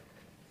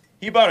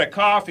 He bought a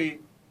coffee.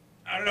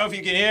 I don't know if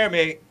you can hear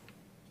me.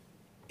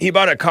 He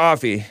bought a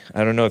coffee.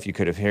 I don't know if you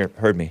could have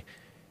heard me.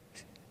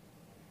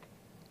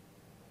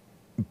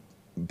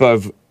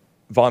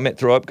 Vomit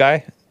throw up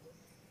guy.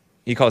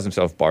 He calls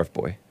himself Barf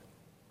Boy.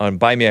 On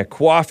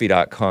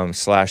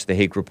buymeacoffee.com/The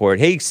Hake Report,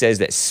 Hake says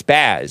that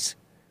spaz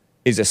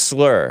is a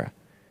slur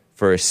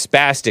for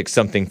spastic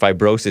something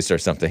fibrosis or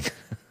something.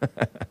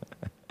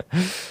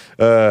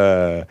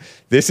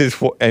 This is,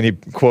 and he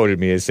quoted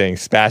me as saying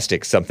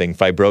spastic something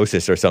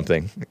fibrosis or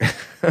something.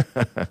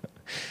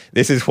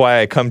 This is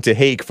why I come to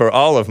Hake for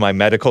all of my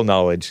medical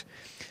knowledge.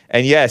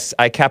 And yes,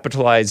 I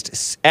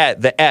capitalized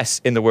at the S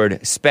in the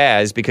word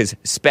spaz because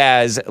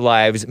spaz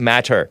lives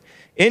matter.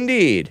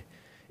 Indeed.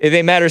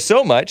 They matter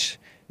so much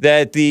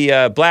that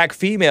the black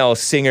female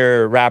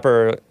singer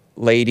rapper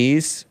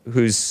ladies,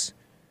 for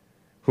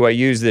whom I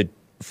use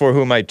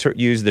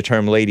the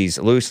term ladies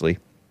loosely,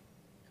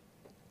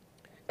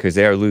 because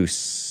they are loose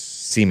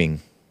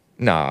seeming.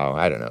 No,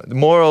 I don't know.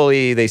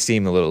 Morally, they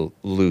seem a little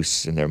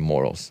loose in their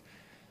morals.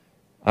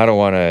 I don't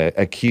want to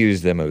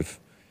accuse them of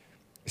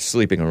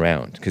sleeping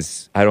around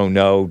because I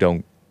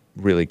don't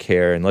really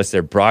care unless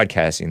they're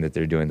broadcasting that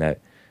they're doing that.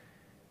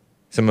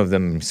 Some of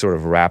them sort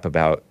of rap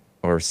about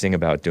or sing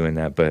about doing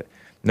that, but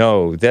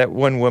no, that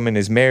one woman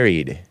is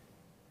married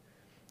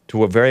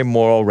to a very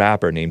moral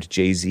rapper named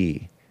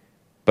Jay-Z.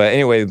 But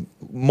anyway,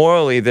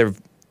 morally, they're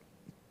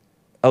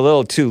a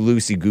little too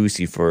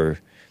loosey-goosey for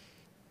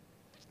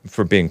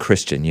being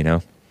Christian, you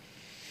know?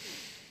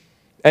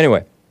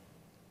 Anyway,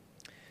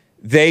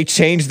 they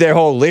changed their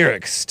whole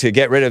lyrics to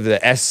get rid of the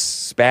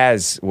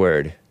spaz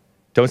word.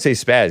 Don't say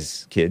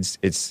spaz, kids.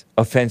 It's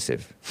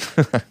offensive.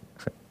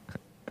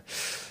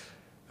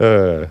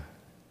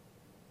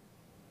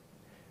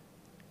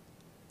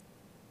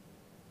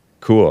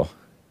 Cool.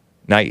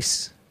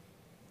 Nice.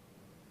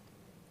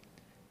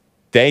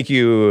 Thank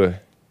you,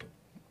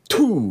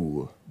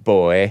 Two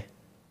Boy.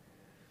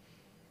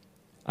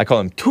 I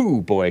call him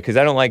Two Boy because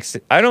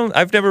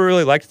I've never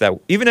really liked that.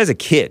 Even as a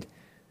kid,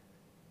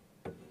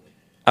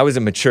 I was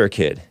a mature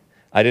kid.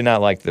 I did not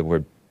like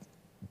the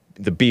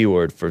B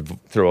word for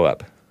throw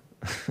up.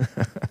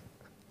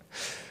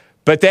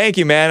 But thank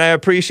you, man. I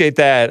appreciate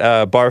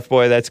that, Barf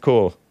Boy. That's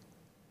cool.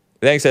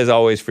 Thanks as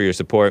always for your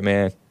support,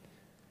 man.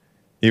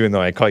 Even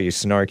though I call you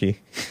snarky.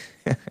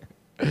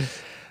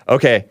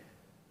 Okay.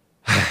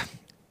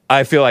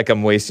 I feel like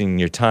I'm wasting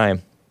your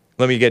time.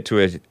 Let me get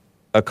to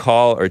a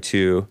call or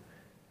two.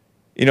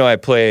 You know, I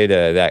played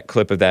that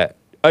clip of that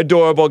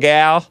adorable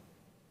gal.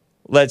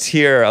 Let's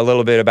hear a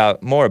little bit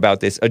more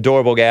about this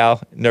adorable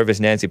gal, Nervous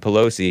Nancy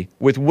Pelosi,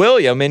 with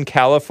William in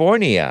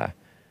California.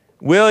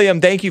 William,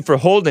 thank you for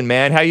holding,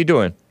 man. How you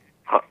doing?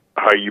 How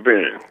you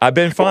been? I've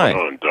been fine.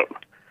 On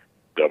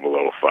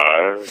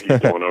 005. You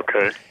doing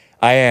okay?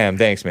 I am.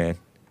 Thanks, man.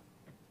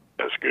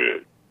 That's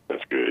good.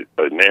 That's good.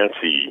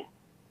 Nancy,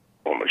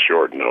 on a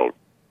short note,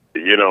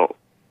 you know,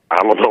 I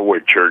don't know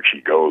what church she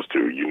goes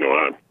to. You know,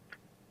 I'm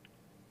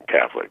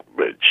Catholic,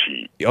 but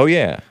she... Oh,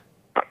 yeah.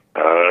 I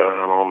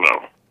don't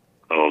know.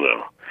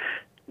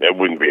 That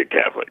wouldn't be a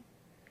Catholic,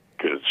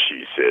 because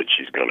she said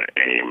she's going to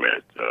aim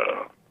at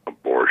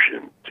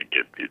abortion to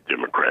get the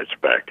Democrats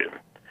back in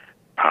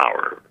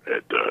power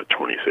at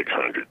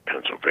 2600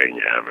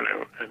 Pennsylvania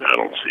Avenue, and I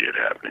don't see it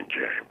happening,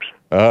 James.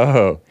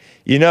 Oh,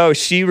 you know,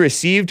 she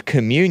received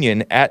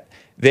communion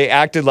they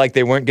acted like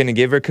they weren't going to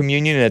give her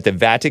communion at the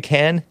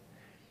Vatican.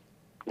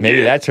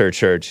 Maybe that's her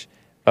church.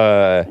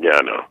 Yeah,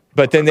 I know.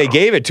 But then they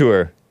gave it to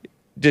her,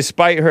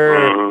 despite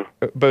her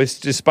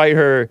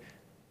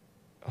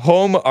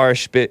home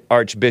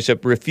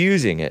archbishop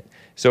refusing it.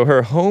 So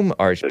her home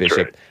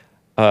archbishop.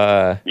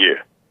 That's right.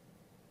 Yeah.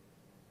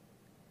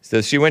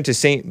 So she went to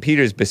St.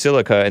 Peter's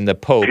Basilica, and the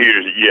Pope.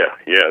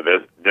 Yeah,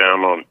 that's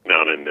down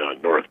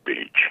in North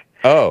Beach.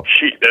 Oh,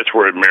 that's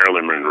where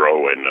Marilyn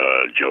Monroe and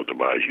Joe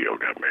DiMaggio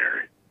got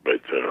married.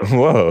 But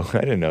whoa, I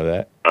didn't know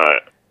that.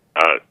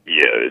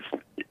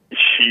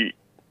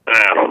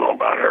 I don't know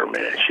about her,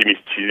 man. She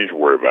needs to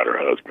worry about her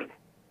husband.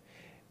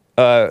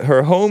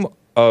 Her home.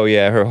 Oh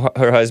yeah,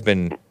 her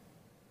husband.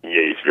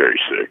 Yeah, he's very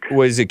sick.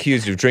 Was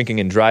accused of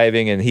drinking and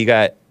driving, and he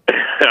got.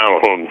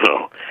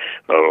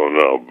 I don't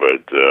know,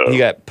 but he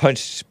got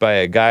punched by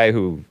a guy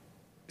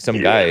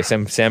guy,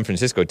 some San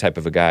Francisco type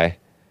of a guy.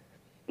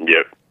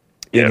 Yep.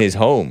 In his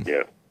home.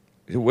 Yeah.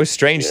 It was a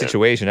strange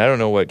situation. I don't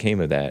know what came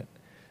of that.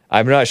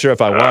 I'm not sure if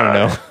I want to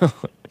know,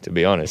 to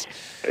be honest.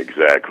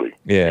 Exactly.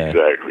 Yeah.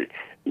 Exactly.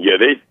 Yeah.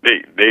 They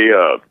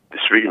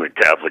speaking of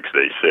Catholics,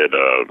 they said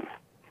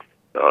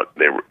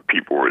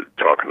people were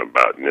talking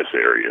about in this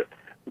area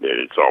that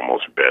it's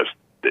almost best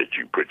that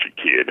you put your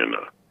kid in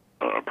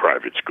a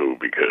private school,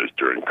 because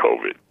during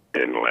COVID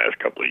in the last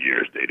couple of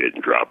years they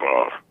didn't drop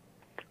off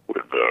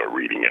with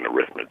reading and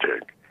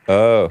arithmetic.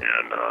 Oh.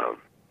 And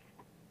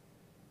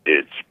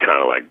it's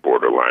kind of like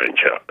borderline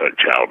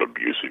child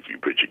abuse if you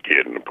put your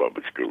kid in a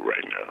public school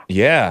right now.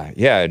 Yeah,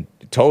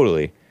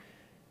 totally.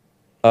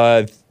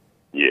 Yeah,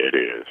 it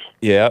is.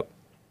 Yep.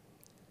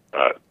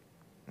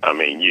 I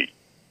mean,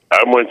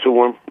 I went to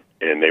them,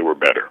 and they were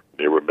better.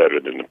 They were better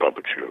than the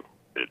public school.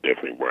 They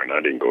definitely weren't. I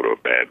didn't go to a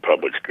bad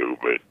public school,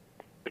 but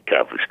the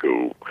Catholic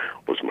school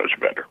was much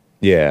better.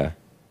 Yeah.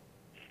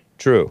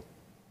 True.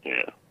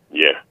 Yeah.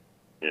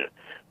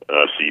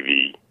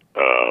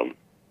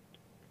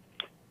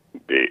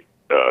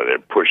 They're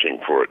pushing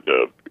for it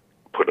to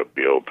put a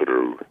bill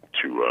through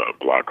to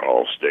block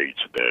all states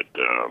that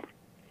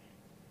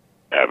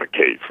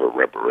advocate for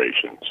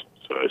reparations.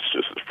 So it's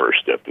just the first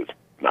step to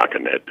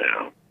knocking that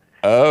down.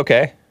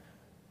 Okay.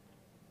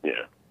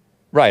 Yeah.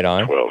 Right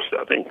on.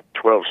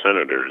 12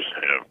 senators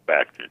have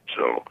backed it,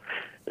 so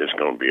it's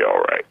going to be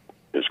all right.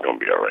 It's going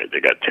to be all right. They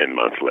got 10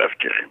 months left,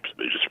 James.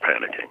 They're just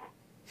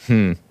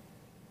panicking.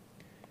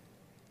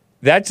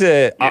 That's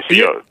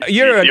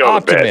you're an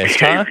optimist,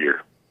 huh?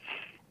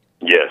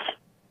 Yes.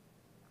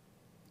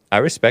 I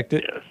respect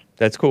it. Yes.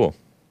 That's cool.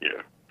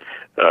 Yeah.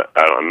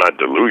 I'm not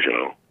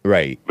delusional,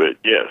 Right. but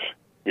yes.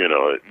 You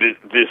know,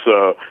 this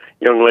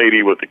young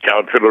lady with the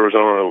caterpillars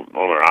on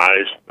her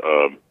eyes,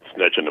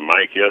 snatching the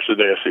mic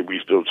yesterday. I said, we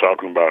still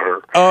talking about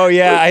her. Oh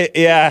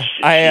yeah,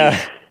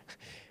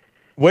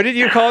 what did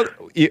you call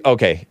it?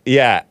 Okay,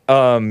 yeah,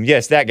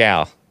 yes, that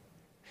gal.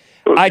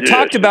 I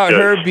talked about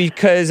her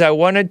because I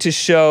wanted to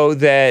show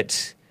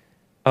that,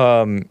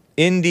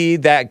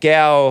 indeed, that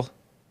gal,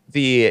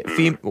 the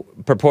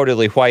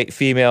purportedly white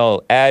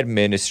female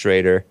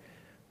administrator,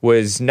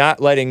 was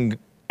not letting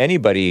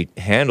anybody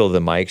handle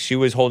the mic. She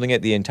was holding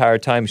it the entire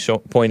time,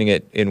 pointing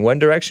it in one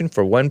direction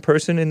for one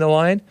person in the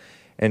line,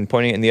 and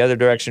pointing it in the other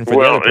direction for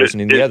the other person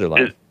in the other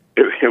line.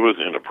 It was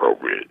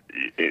inappropriate.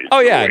 Oh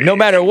yeah, no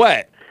matter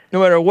what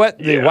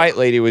the white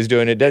lady was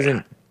doing, it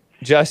doesn't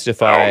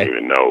justify. I don't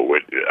even know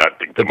what. I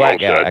think the black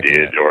most guy I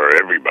did, or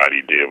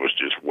everybody did, was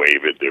just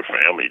wave at their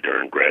family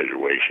during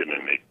graduation,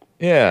 and they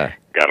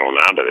got on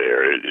out of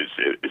there.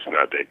 It's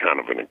not that kind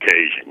of an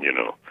occasion, you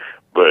know.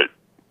 But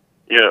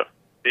yeah,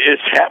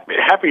 it's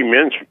Happy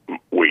Men's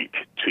Week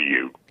to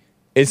you.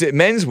 Is it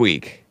Men's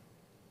Week?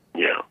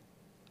 Yeah.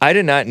 I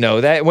did not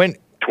know that. When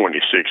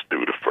 26th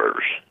through the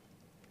 1st.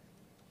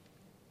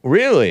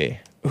 Really?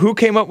 Who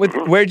came up with?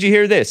 Where'd you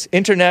hear this?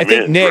 Internet. I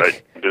think Nick.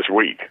 Right, this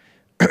week.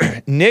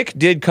 Nick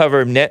did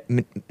cover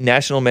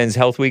National Men's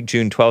Health Week,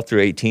 June 12th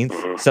through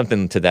 18th,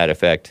 something to that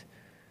effect.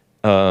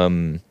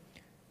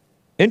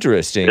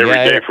 Interesting. Every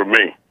day for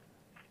me.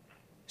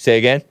 Say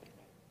again?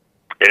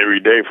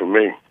 Every day for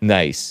me.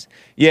 Nice.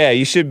 Yeah,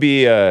 you should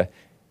be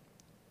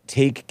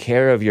take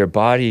care of your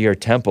body, your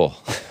temple.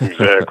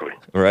 Exactly.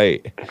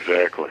 Right.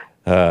 Exactly.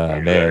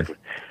 Man.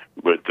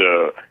 But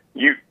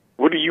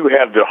what do you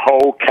have, the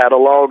whole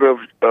catalog of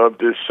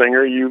this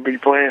singer you be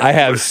playing? I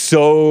have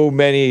so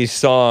many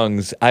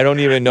songs. I don't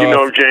even know. You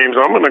know, James,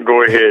 I'm going to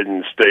go ahead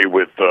and stay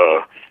with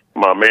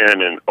my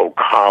man in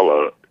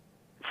Ocala,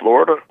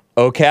 Florida.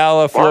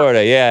 Ocala,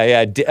 Florida.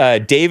 Yeah.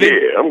 David?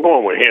 Yeah, I'm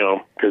going with him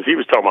because he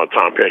was talking about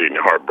Tom Petty and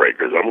the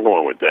Heartbreakers. I'm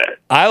going with that.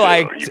 I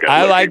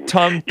like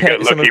Tom Petty.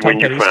 You got lucky when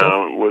you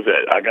found, what was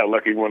that? I got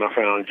lucky when I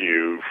found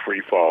you,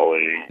 Free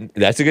Falling.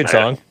 That's a good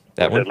song.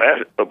 That one?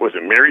 Was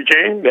it Mary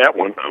Jane? That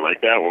one. I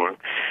like that one.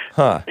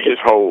 Huh. The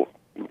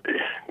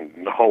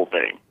whole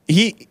thing.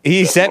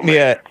 He sent me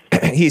a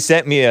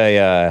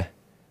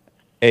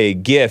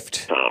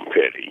gift. Tom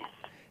Petty.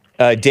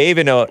 Dave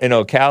in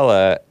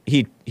Ocala,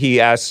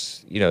 he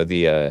asked,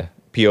 the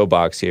P.O.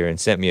 box here and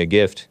sent me a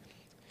gift.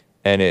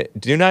 And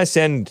do not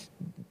send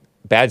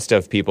bad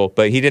stuff, people,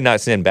 but he did not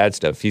send bad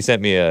stuff. He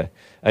sent me a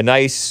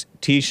nice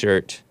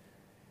T-shirt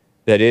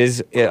that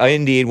is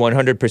indeed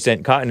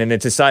 100% cotton, and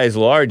it's a size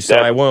large, so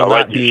I will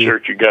not be. The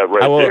shirt you got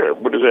there.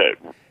 What is that?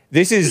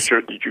 This is the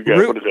shirt that you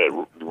got. What is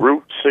that?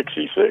 Route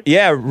 66.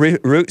 Yeah,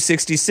 Route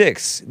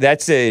 66.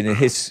 That's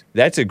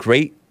a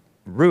great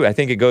route. I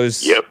think it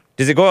goes. Yep.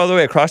 Does it go all the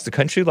way across the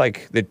country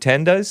like the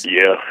 10 does?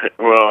 Yeah.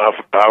 Well,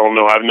 I don't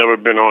know. I've never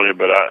been on it,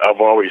 but I've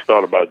always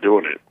thought about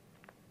doing it.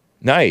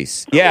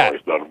 Nice. I've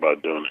always thought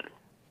about doing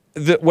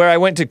it. Where I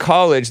went to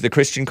college, the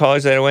Christian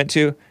college that I went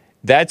to,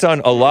 that's on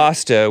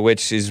Alasta,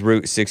 which is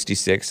Route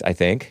 66, I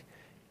think.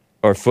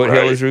 Or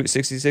Foothill is Route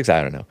 66,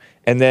 I don't know.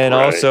 And then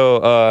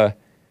also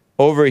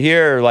over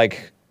here,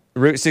 like,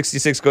 Route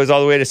 66 goes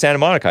all the way to Santa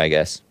Monica, I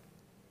guess.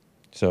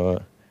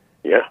 So,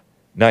 yeah.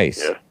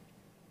 Nice. Yeah.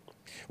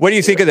 What do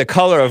you think of the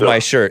color of my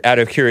shirt, out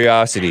of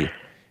curiosity?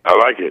 I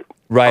like it.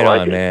 Right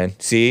on, man.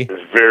 See?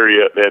 It's very,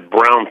 that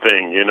brown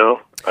thing,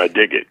 I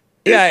dig it.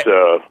 Yeah,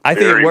 I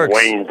think it works.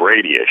 Wayne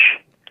Brady-ish.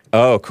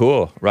 Oh,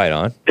 cool. Right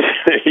on.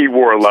 He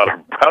wore a lot of.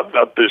 I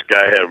thought this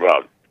guy had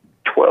about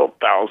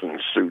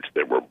 12,000 suits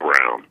that were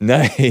brown.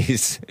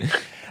 Nice.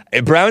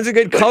 Brown's a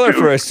good color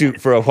for a suit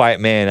for a white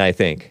man, I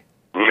think.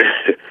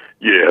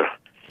 Yeah.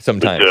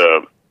 Sometimes.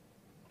 But,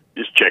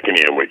 just checking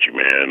in with you,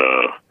 man.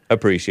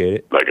 Appreciate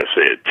it. Like I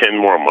said, 10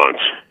 more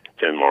months.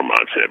 10 more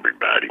months,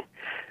 everybody.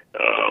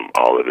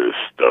 All of this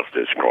stuff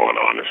that's going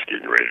on is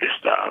getting ready to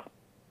stop.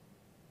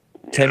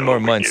 10 more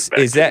months.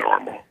 Is that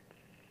normal?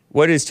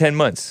 What is 10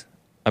 months?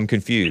 I'm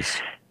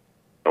confused.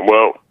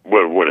 Well,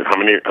 what?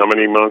 How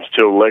many months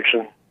till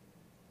election?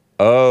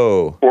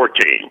 Oh.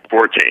 14.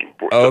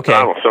 Okay.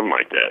 Something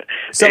like that.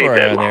 Somewhere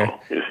around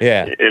there.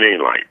 Yeah. It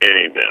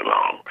ain't that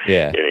long.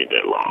 Yeah. It ain't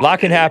that long. A lot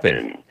can happen.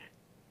 And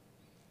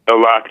a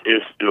lot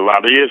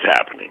is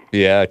happening.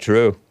 Yeah,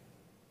 true.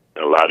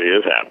 A lot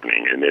is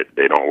happening, and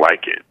they don't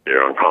like it.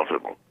 They're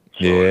uncomfortable.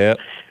 So yeah.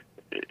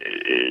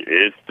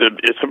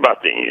 It's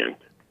about the end.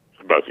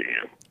 It's about the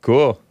end.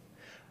 Cool.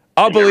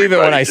 I'll believe it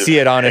when I see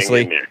it,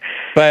 honestly.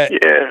 But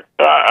yeah,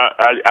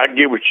 I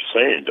get what you're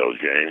saying, though,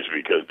 James,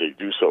 because they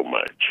do so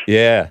much.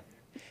 Yeah.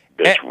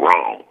 That's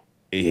wrong.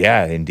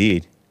 Yeah,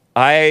 indeed.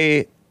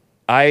 I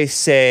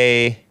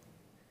say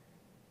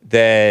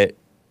that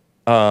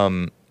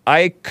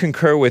I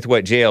concur with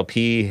what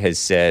JLP has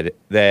said,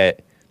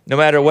 that no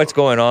matter what's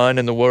going on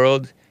in the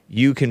world,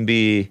 you can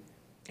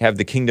have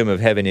the kingdom of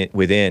heaven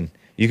within.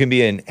 You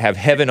can have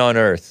heaven on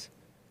earth,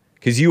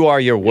 because you are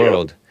your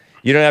world.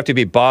 You don't have to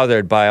be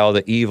bothered by all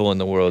the evil in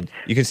the world.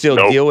 You can still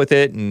deal with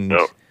it and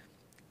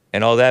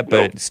all that,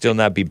 but still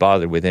not be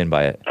bothered within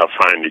by it. I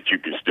find that you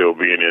can still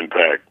be an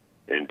impact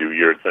and do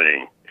your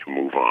thing and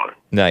move on.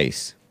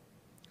 Nice.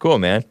 Cool,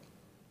 man.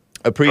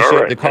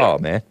 Appreciate the call,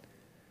 man.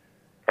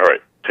 All right.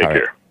 Take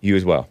care. You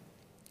as well.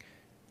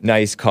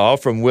 Nice call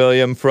from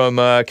William from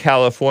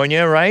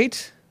California,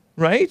 right?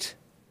 Right?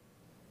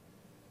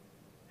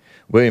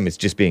 William is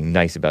just being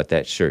nice about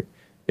that shirt.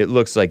 It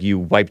looks like you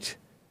wiped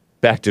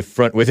back to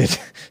front with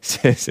it,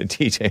 says a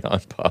DJ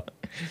on pod.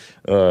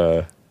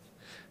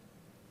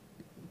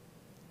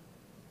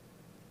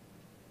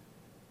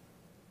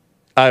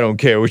 I don't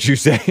care what you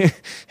say.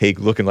 Hey,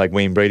 looking like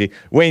Wayne Brady.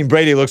 Wayne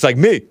Brady looks like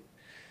me.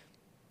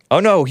 Oh,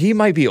 no, he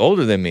might be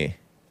older than me.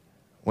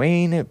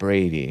 Wayne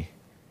Brady.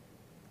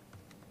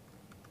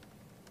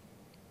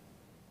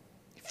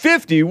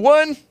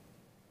 51?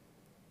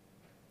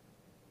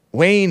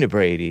 Wayne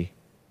Brady.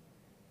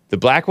 The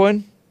black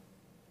one?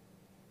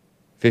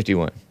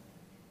 51.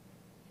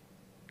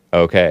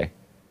 Okay.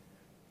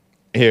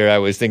 Here, I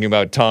was thinking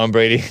about Tom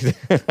Brady.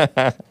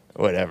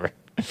 Whatever.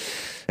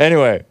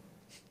 Anyway.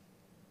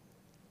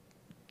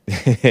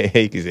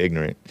 Hake is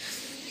ignorant.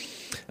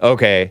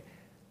 Okay.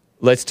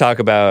 Let's talk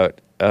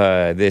about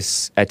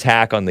this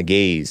attack on the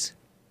gays.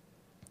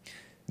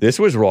 This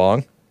was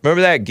wrong.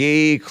 Remember that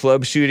gay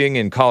club shooting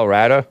in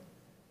Colorado?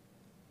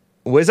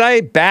 Was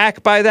I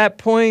back by that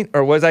point,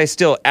 or was I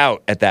still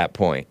out at that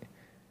point?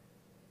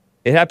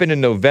 It happened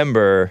in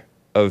November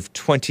of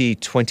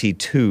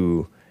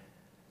 2022.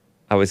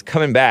 I was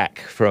coming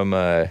back from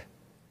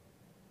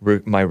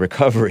my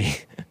recovery.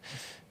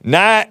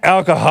 Not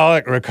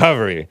alcoholic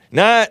recovery.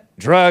 Not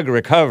drug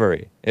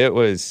recovery. It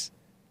was...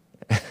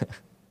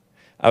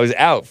 I was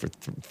out for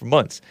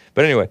months.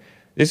 But anyway,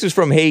 this is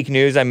from Hake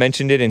News. I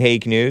mentioned it in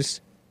Hake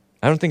News.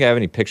 I don't think I have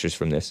any pictures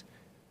from this.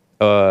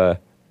 Call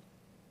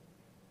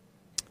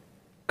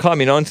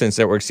Me Nonsense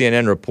Network,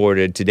 CNN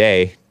reported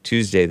today,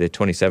 Tuesday, the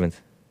 27th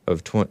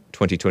of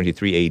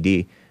 2023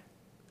 AD,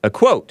 a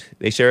quote.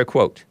 They share a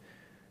quote.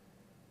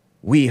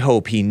 We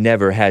hope he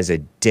never has a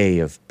day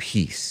of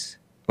peace.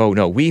 Oh,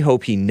 no, we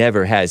hope he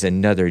never has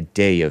another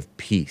day of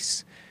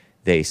peace,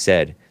 they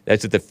said.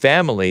 That's what the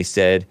family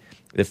said.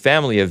 The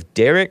family of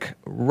Derrick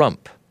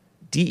Rump.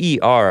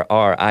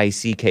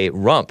 D-E-R-R-I-C-K.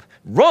 Rump.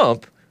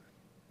 Rump?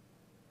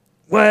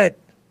 What?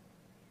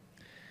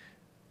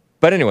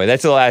 But anyway,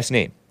 that's the last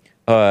name.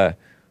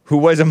 Who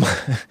was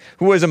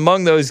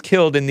among those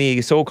killed in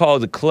the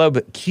so-called Club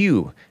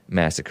Q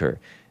massacre.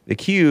 The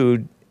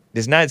Q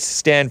does not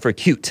stand for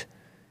cute.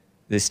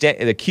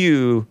 The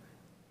Q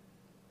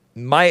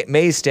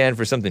may stand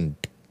for something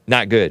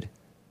not good,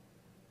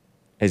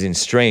 as in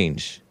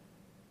strange,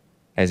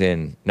 as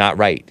in not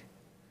right,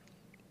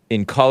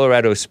 in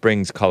Colorado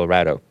Springs,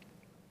 Colorado.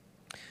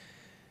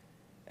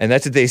 And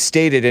that's what they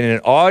stated in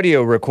an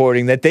audio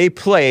recording that they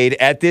played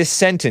at this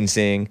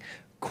sentencing.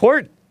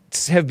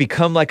 Courts have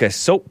become like a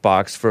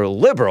soapbox for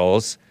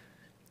liberals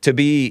to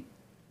be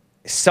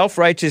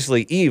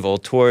self-righteously evil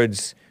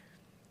towards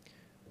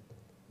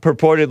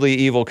purportedly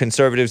evil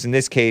conservatives in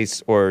this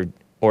case, or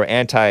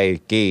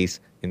anti-gays.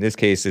 In this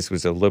case, this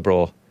was a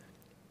liberal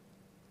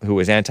who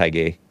was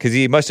anti-gay, because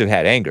he must have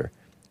had anger.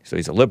 So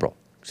he's a liberal,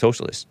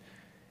 socialist.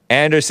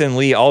 Anderson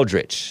Lee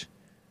Aldrich,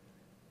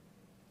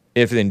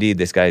 if indeed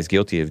this guy is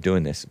guilty of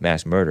doing this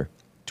mass murder,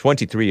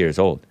 23 years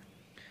old.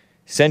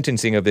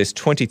 Sentencing of this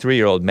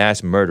 23-year-old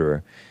mass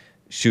murderer,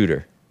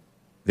 shooter,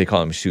 they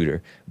call him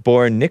shooter,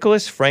 born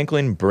Nicholas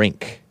Franklin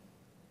Brink.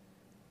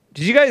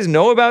 Did you guys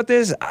know about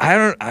this?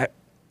 I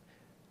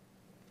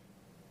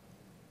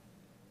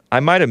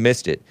might have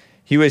missed it.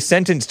 He was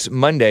sentenced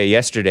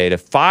yesterday, to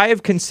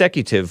 5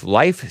 consecutive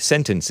life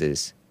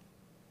sentences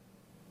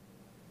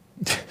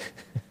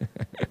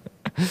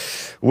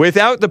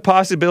without the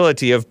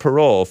possibility of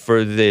parole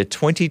for the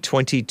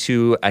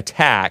 2022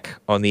 attack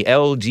on the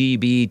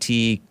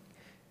LGBTQ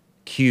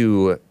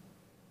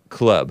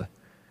club.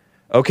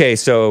 Okay,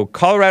 so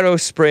Colorado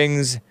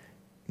Springs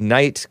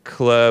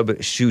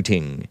nightclub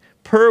shooting.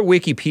 Per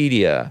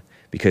Wikipedia,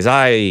 because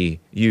I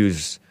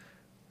use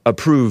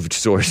approved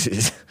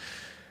sources,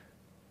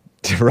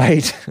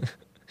 right?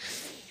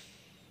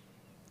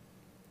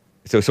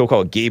 So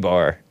so-called gay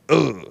bar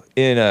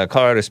in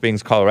Colorado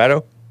Springs,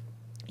 Colorado,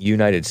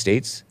 United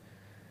States.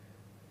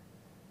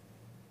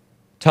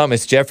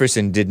 Thomas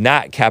Jefferson did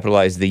not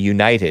capitalize the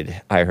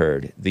United, I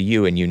heard, the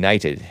U in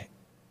United,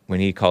 when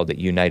he called it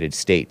United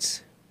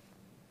States,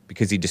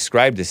 because he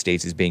described the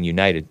states as being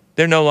united.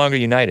 They're no longer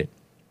united.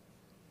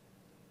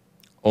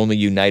 Only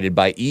united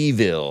by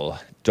evil,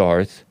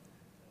 Darth.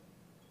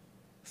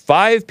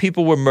 5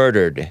 people were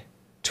murdered,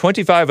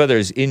 25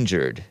 others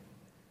injured,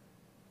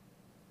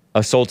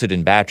 assaulted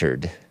and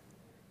battered,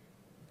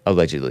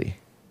 allegedly,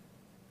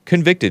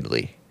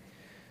 convictedly.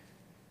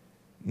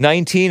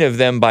 19 of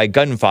them by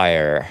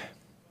gunfire.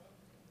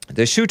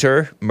 The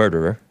shooter,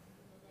 murderer,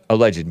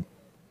 alleged,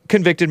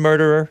 convicted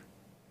murderer.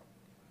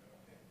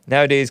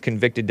 Nowadays,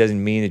 convicted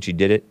doesn't mean that you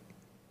did it,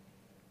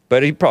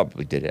 but he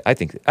probably did it.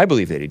 I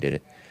believe that he did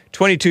it.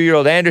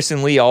 22-year-old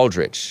Anderson Lee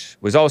Aldrich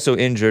was also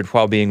injured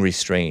while being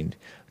restrained.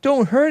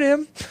 Don't hurt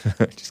him.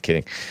 Just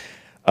kidding.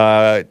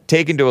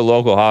 Taken to a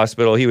local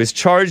hospital. He was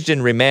charged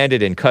and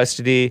remanded in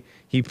custody.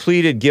 He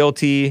pleaded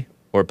guilty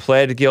or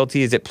pled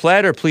guilty. Is it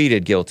pled or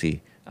pleaded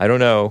guilty? I don't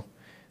know.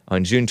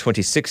 On June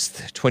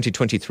 26th,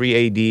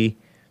 2023 AD,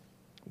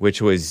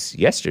 which was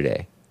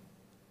yesterday.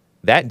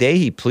 That day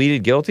he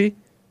pleaded guilty,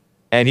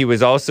 and he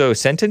was also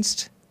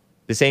sentenced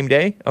the same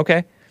day?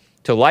 Okay.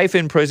 To life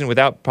in prison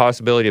without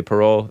possibility of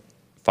parole,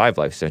 5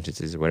 life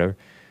sentences or whatever,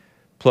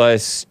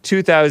 plus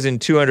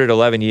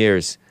 2,211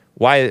 years.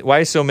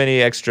 Why so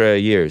many extra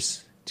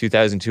years?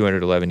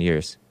 2,211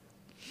 years.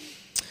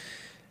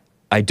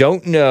 I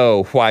don't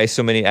know why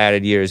so many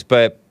added years,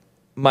 but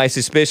my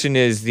suspicion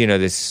is,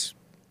 this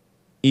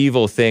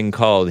evil thing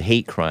called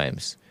hate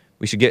crimes.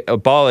 We should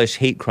abolish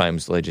hate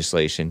crimes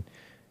legislation,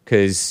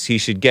 because he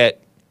should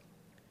get,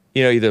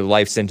 either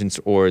life sentence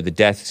or the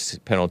death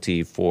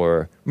penalty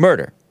for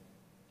murder.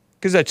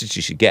 Because that's what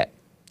you should get.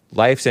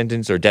 Life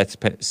sentence or death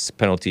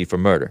penalty for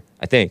murder,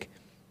 I think.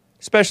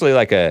 Especially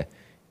like a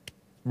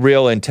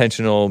real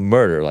intentional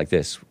murder like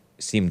this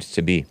seemed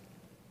to be.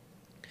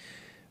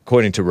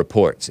 According to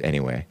reports,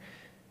 anyway.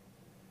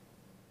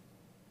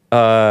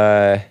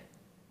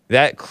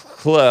 That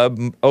club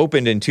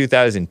opened in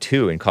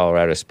 2002 in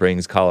Colorado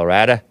Springs,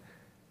 Colorado.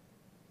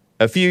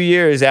 A few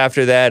years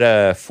after that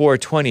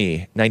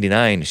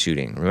 4/20/99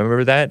 shooting.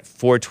 Remember that?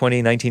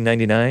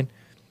 4/20/1999?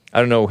 I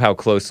don't know how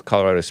close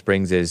Colorado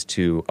Springs is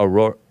to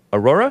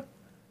Aurora?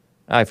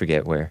 I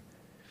forget where.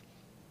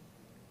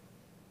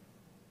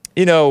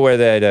 Where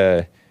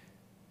that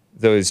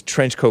those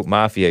trenchcoat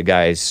mafia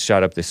guys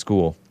shot up the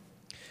school.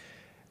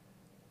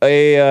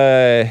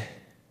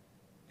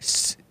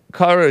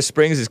 Colorado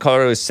Springs is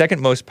Colorado's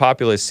second most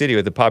populous city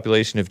with a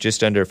population of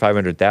just under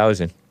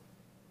 500,000.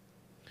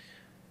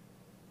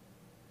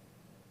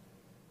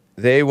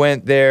 They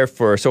went there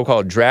for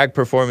so-called drag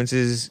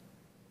performances,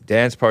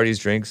 dance parties,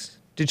 drinks,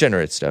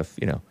 degenerate stuff,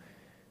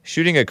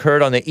 Shooting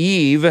occurred on the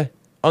evening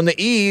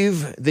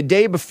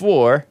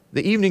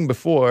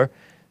before,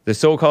 the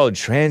so-called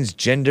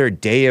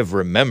Transgender Day of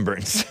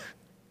Remembrance.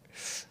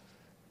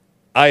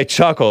 I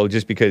chuckle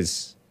just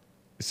because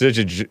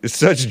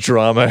such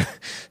drama.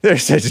 They're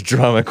such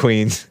drama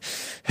queens.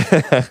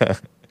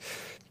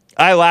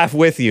 I laugh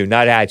with you,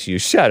 not at you.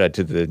 Shout out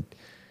to the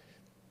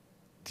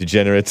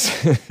degenerates.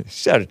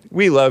 Shout out.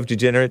 We love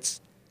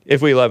degenerates,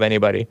 if we love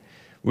anybody.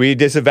 We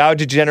disavow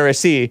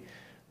degeneracy,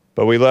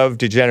 but we love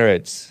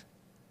degenerates.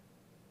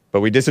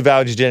 But we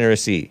disavow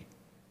degeneracy,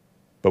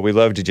 but we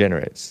love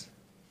degenerates,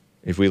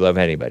 if we love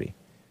anybody.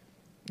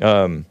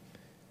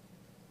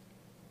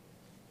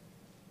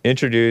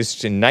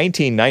 Introduced in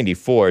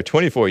 1994,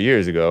 24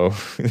 years ago.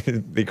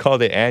 They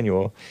called it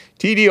annual.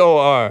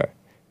 TDOR,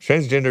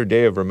 Transgender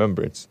Day of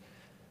Remembrance.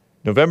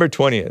 November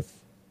 20th.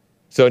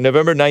 So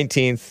November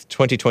 19th,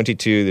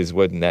 2022 is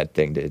when that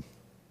thing did.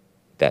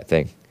 That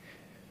thing.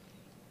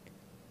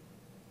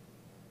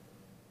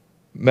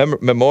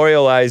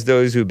 Memorialize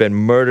those who've been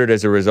murdered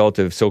as a result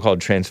of so-called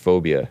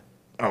transphobia.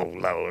 Oh,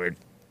 Lord.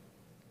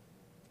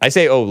 I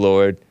say, oh,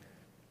 Lord.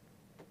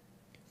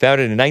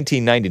 Founded in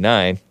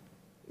 1999.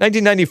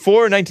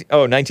 1994?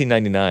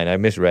 1999. I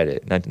misread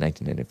it.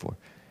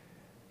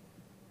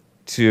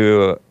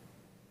 1994.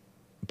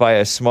 By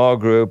a small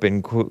group,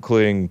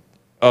 including...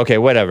 Okay,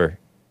 whatever.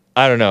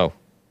 I don't know.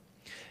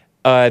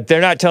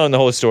 They're not telling the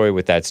whole story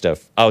with that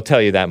stuff. I'll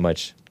tell you that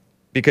much.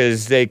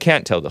 Because they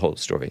can't tell the whole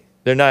story.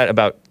 They're not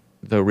about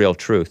the real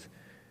truth.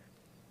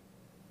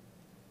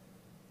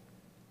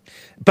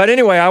 But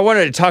anyway, I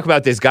wanted to talk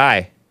about this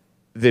guy.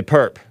 The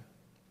perp.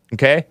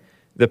 Okay?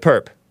 The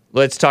perp.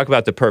 Let's talk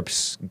about the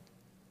perp's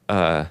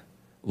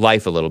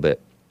life a little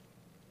bit.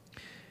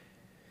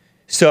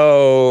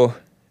 So,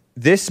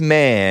 this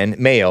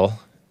male,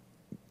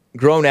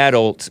 grown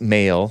adult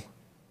male,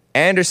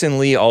 Anderson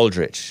Lee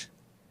Aldrich.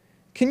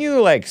 Can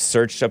you,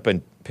 search up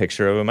a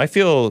picture of him? I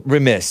feel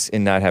remiss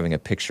in not having a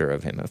picture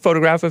of him. A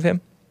photograph of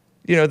him?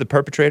 The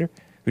perpetrator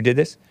who did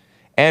this?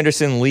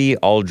 Anderson Lee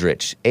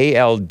Aldrich.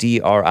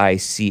 Aldrich.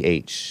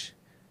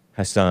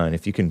 Hassan,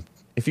 if you can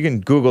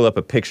Google up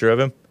a picture of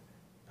him.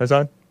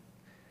 Hassan?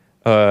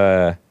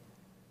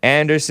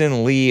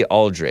 Anderson Lee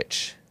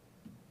Aldrich.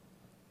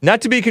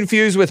 Not to be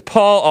confused with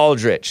Paul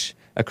Aldrich,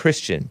 a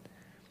Christian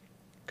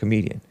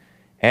comedian.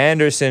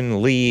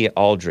 Anderson Lee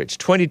Aldrich,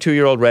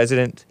 22-year-old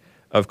resident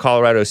of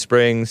Colorado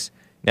Springs.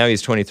 Now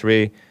he's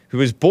 23. Who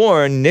was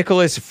born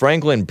Nicholas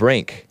Franklin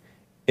Brink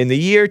in the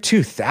year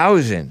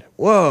 2000.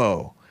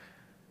 Whoa.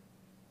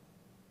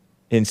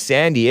 In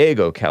San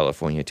Diego,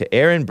 California, to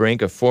Aaron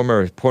Brink, a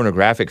former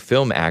pornographic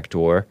film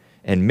actor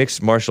and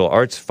mixed martial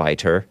arts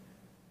fighter.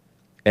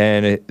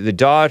 And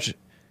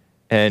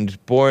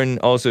born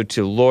also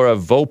to Laura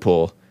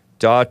Vopel,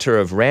 daughter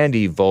of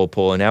Randy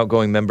Vopel, an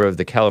outgoing member of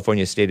the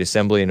California State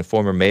Assembly and a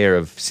former mayor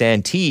of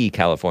Santee,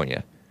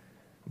 California.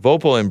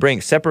 Vopel and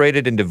Brink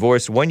separated and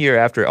divorced 1 year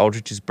after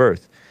Aldrich's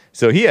birth.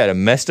 So he had a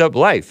messed up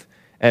life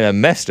and a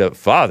messed up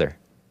father.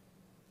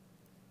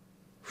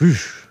 Whew.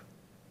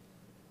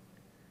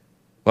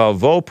 while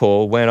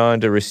Vopel went on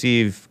to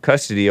receive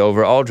custody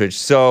over Aldrich.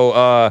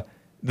 So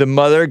the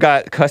mother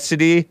got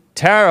custody?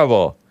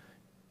 Terrible.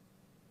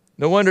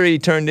 No wonder he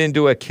turned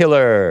into a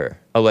killer,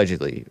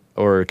 allegedly,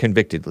 or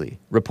convictedly,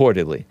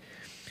 reportedly.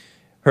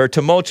 Her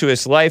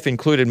tumultuous life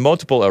included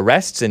multiple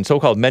arrests and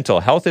so-called mental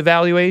health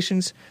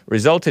evaluations,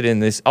 resulted in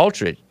this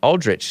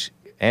Aldrich,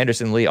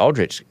 Anderson Lee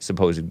Aldrich,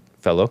 supposed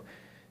fellow,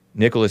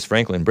 Nicholas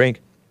Franklin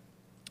Brink,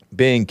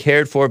 being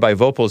cared for by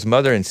Vopel's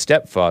mother and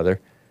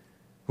stepfather,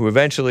 who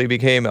eventually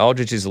became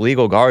Aldrich's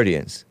legal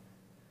guardians.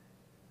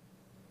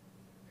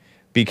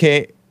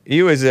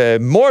 He was a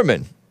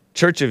Mormon,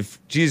 Church of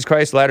Jesus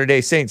Christ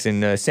Latter-day Saints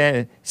in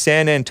San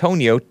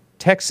Antonio,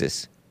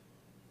 Texas.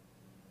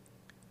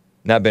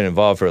 Not been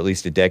involved for at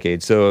least a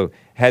decade. So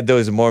had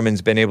those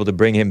Mormons been able to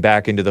bring him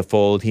back into the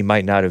fold, he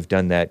might not have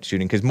done that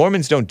shooting, because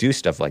Mormons don't do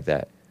stuff like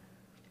that.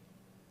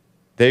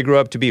 They grew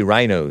up to be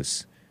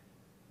rhinos.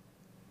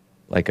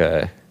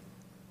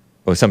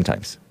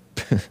 Sometimes.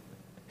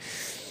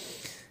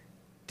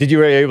 Did you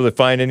were able to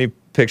find any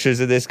pictures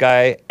of this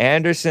guy?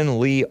 Anderson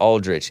Lee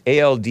Aldrich,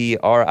 Aldrich.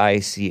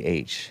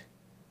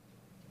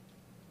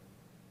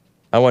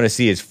 I want to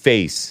see his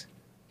face.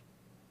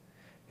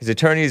 His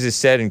attorneys have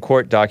said in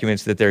court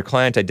documents that their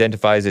client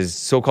identifies as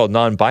so-called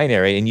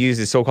non-binary and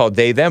uses so-called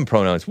they-them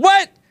pronouns.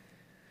 What?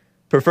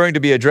 Preferring to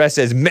be addressed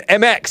as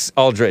MX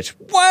Aldrich.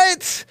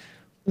 What?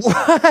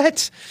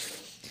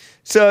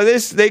 So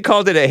they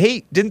called it a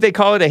hate, didn't they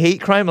call it a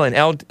hate crime on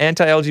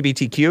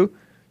anti-LGBTQ?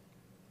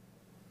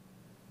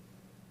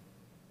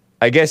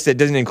 I guess that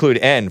doesn't include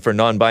N for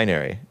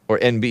non-binary, or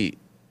NB.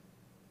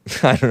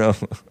 I don't know.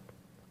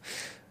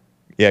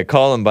 Yeah,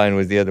 Columbine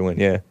was the other one,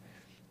 yeah.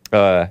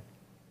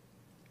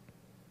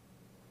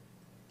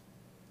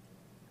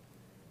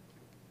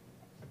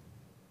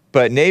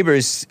 But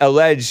neighbors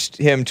alleged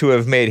him to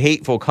have made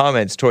hateful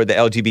comments toward the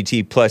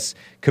LGBT plus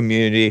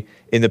community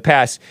in the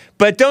past.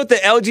 But don't the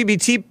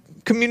LGBT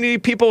community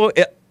people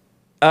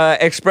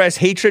express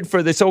hatred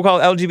for the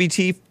so-called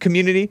LGBT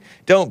community?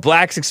 Don't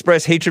blacks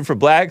express hatred for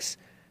blacks?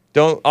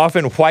 Don't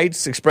often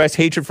whites express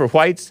hatred for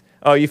whites?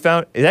 Oh, you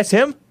found... That's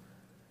him?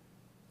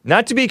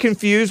 Not to be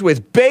confused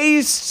with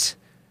based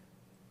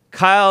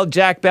Kyle,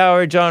 Jack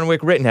Bauer, John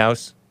Wick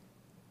Rittenhouse.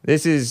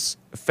 This is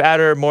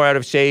fatter, more out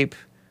of shape.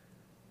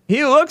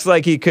 He looks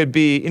like he could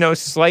be,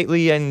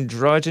 slightly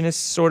androgynous,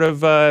 sort of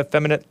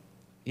feminine,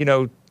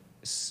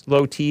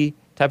 slow T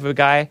type of a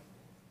guy.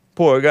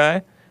 Poor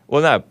guy.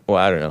 I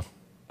don't know.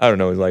 I don't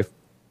know his life.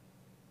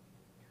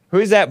 Who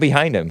is that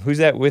behind him? Who's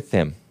that with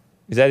him?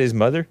 Is that his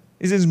mother?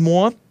 Is his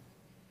mom?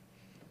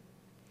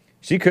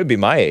 She could be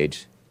my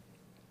age.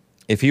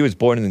 If he was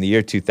born in the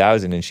year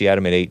 2000 and she had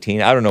him at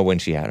 18, I don't know when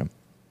she had him,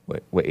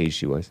 what age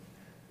she was.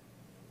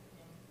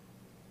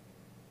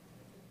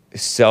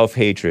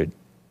 Self-hatred.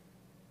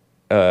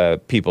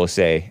 People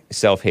say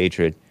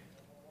self-hatred.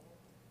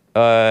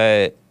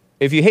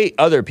 If you hate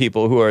other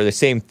people who are the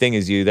same thing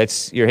as you,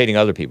 you're hating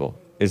other people.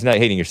 It's not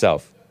hating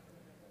yourself.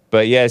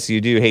 But yes, you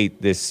do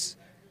hate this,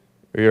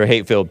 or you're a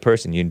hate-filled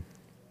person. You're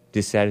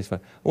dissatisfied.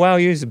 Wow,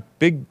 he's a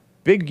big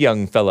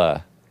young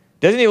fella.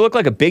 Doesn't he look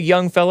like a big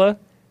young fella?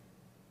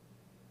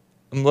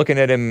 I'm looking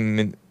at him,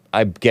 and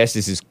I guess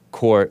this is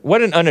court.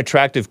 What an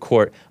unattractive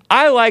court.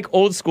 I like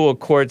old school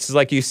courts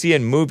like you see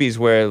in movies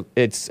where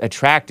it's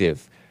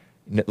attractive.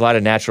 A lot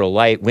of natural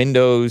light,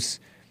 windows,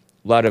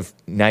 a lot of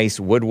nice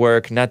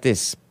woodwork, not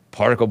this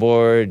particle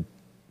board,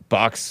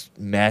 box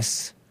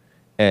mess,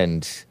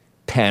 and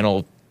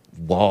panel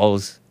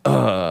walls,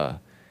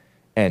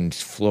 and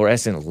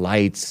fluorescent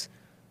lights.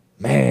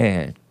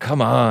 Man,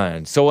 come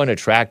on, so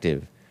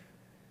unattractive.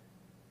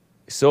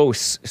 So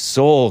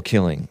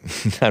soul-killing.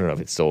 I don't know if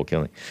it's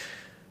soul-killing.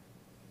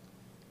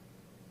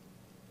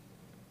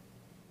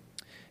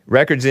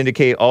 Records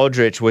indicate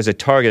Aldrich was a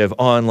target of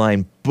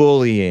online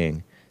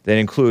bullying that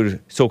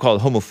include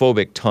so-called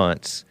homophobic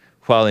taunts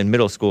while in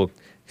middle school.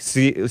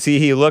 See,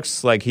 he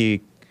looks like he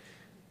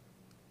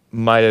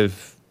might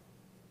have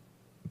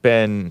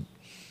been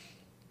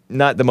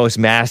not the most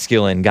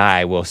masculine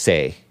guy, we'll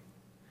say.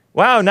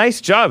 Wow,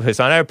 nice job,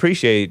 Hassan. I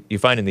appreciate you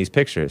finding these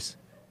pictures.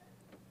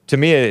 To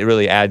me, it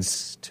really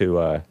adds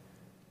to...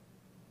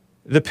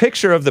 the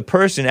picture of the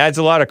person adds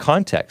a lot of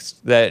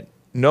context that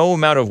no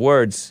amount of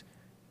words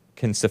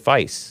can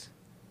suffice.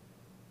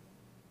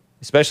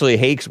 Especially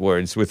Hake's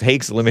words, with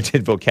Hake's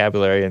limited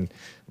vocabulary and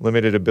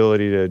limited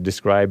ability to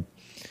describe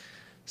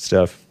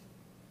stuff.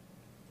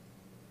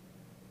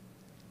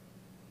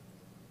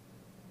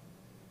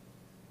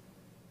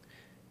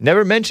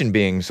 Never mentioned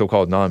being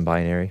so-called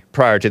non-binary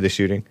prior to the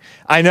shooting.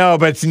 I know,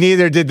 but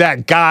neither did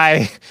that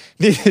guy.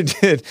 Neither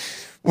did...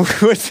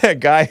 What's that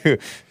guy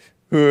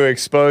who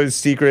exposed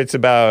secrets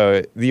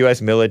about the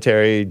U.S.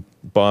 military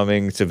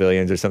bombing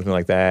civilians or something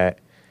like that?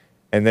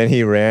 And then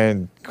he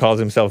called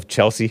himself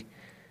Chelsea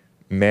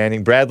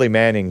Manning. Bradley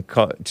Manning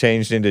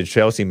changed into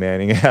Chelsea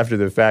Manning after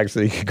the fact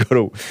so he could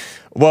go to...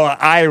 Well,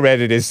 I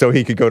read it as so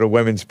he could go to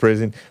women's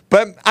prison.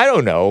 But I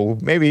don't know.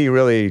 Maybe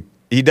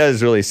he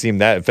does really seem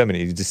that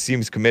effeminate. He just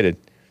seems committed.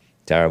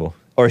 Terrible.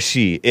 Or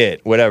she, it,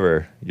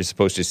 whatever you're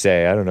supposed to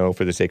say. I don't know,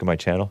 for the sake of my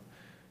channel.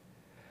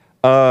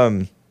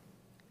 So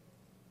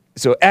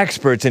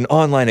experts in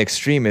online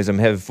extremism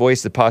have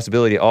voiced the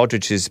possibility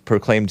Aldrich's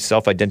proclaimed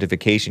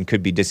self-identification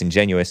could be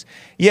disingenuous.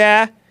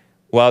 Yeah,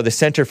 while the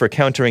Center for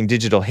Countering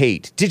Digital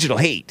Hate,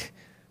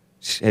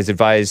 has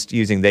advised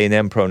using they and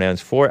them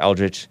pronouns for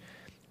Aldrich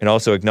and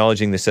also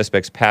acknowledging the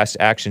suspect's past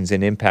actions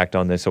and impact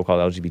on the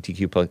so-called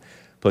LGBTQ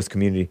plus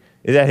community.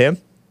 Is that him?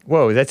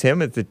 Whoa, that's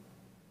him?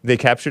 They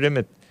captured him?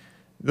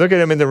 Look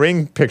at him in the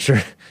ring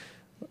picture.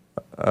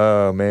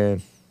 Oh,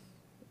 man.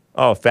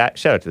 Oh, fat.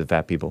 Shout out to the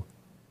fat people.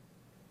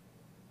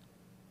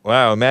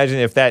 Wow, imagine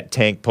if that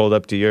tank pulled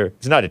up to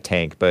it's not a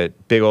tank, but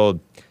big old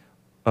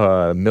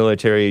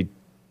militarized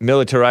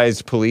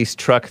police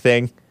truck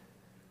thing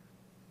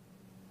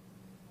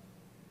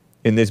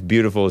in this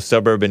beautiful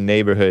suburban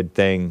neighborhood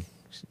thing,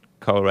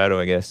 Colorado,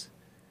 I guess.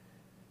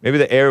 Maybe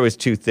the air was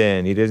too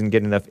thin. He doesn't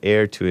get enough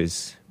air to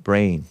his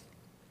brain.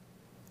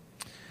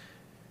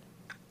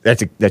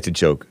 That's a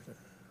joke.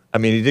 I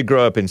mean, he did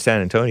grow up in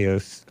San Antonio.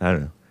 I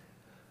don't know.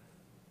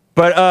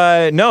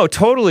 But no,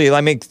 totally.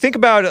 I mean, think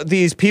about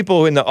these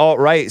people in the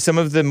alt-right, some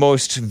of the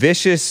most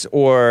vicious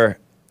or,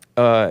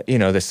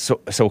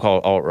 the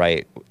so-called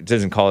alt-right. It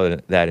doesn't call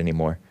it that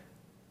anymore.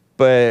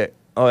 But,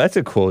 that's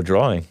a cool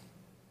drawing.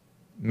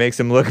 Makes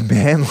him look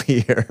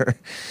manlier.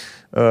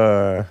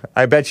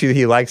 I bet you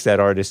he likes that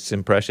artist's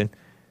impression.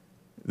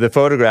 The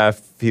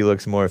photograph, he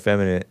looks more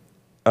effeminate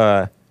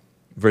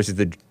versus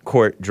the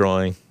court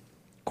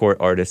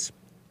artist.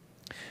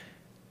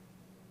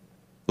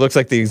 Looks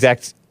like the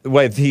exact...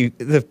 What,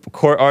 the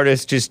court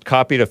artist just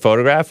copied a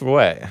photograph or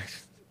what?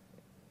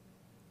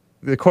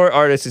 The court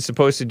artist is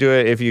supposed to do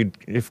it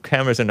if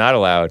cameras are not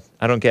allowed.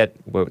 I don't get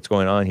what's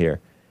going on here.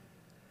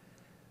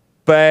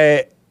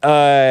 But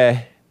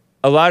a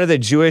lot of the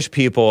Jewish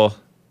people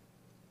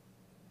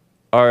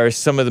are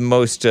some of the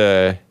most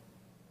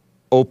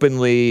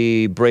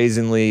openly,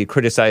 brazenly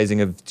criticizing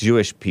of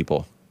Jewish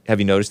people. Have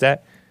you noticed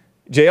that?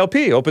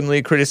 JLP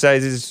openly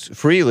criticizes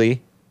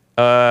freely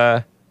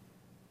the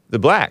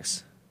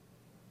blacks.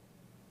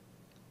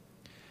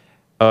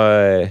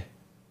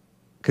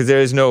 Because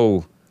there's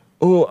no,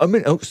 I'm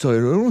an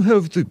outsider. I don't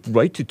have the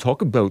right to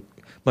talk about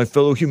my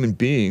fellow human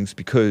beings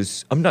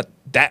because I'm not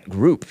that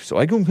group, so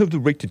I don't have the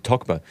right to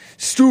talk about.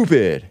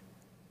 Stupid.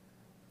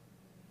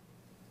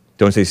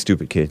 Don't say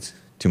stupid, kids.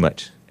 Too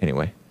much.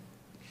 Anyway.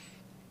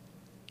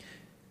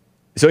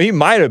 So he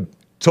might have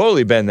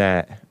totally been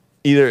that,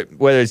 either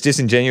whether it's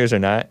disingenuous or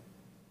not.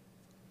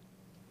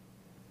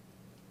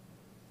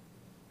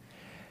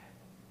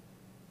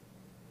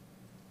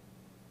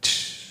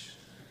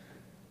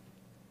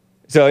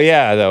 So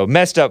yeah, though,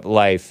 messed up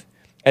life.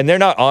 And they're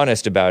not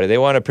honest about it. They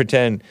want to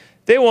pretend,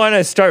 they want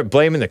to start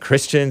blaming the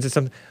Christians or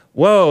something.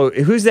 Whoa,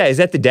 who's that? Is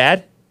that the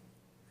dad?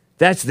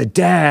 That's the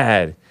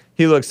dad.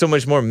 He looks so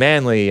much more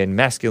manly and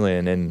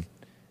masculine. And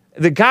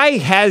the guy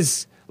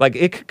has, like,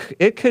 it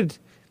could,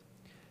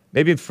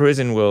 maybe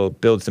prison will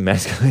build some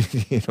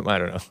masculinity in him. I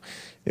don't know.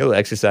 He'll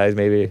exercise,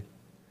 maybe.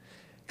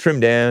 Trim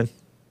down.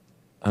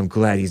 I'm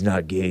glad he's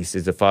not gay,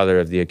 says the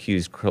father of the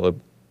accused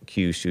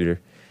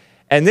shooter.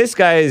 And this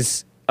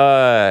guy's,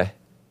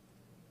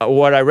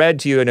 what I read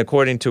to you, and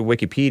according to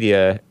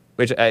Wikipedia,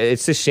 which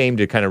it's a shame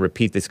to kind of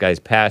repeat this guy's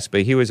past,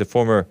 but he was a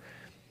former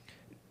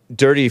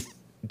dirty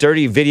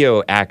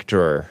video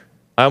actor.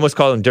 I almost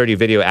call him dirty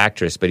video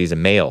actress, but he's a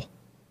male.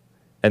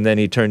 And then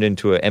he turned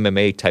into an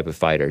MMA type of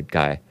fighter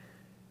guy.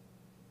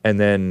 And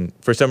then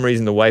for some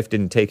reason the wife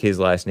didn't take his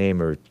last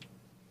name, or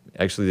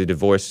actually they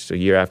divorced a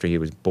year after he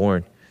was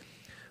born.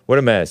 What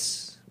a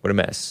mess. What a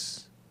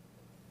mess.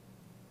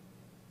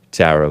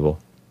 Terrible.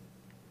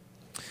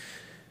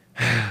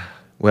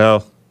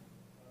 Well,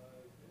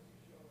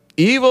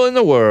 evil in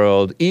the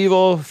world,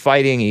 evil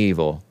fighting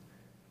evil.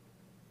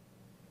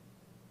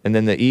 And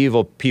then the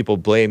evil people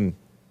blame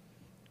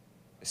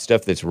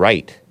stuff that's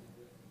right.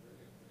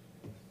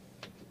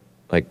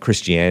 Like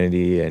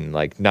Christianity and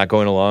like not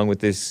going along with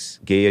this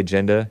gay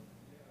agenda.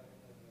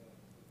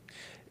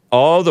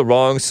 All the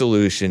wrong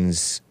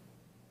solutions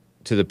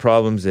to the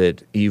problems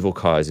that evil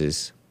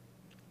causes.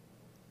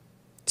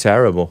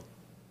 Terrible.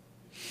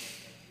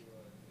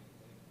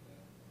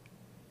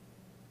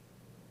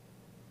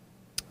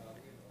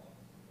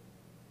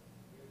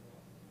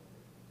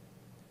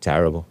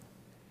 Terrible.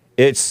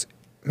 It's,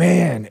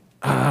 man,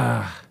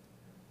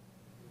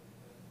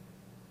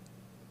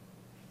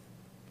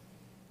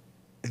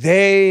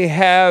 they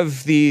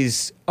have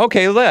these,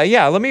 okay,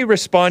 let me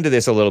respond to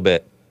this a little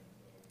bit.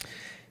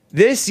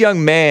 This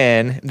young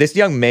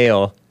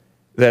male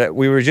that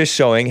we were just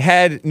showing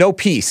had no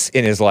peace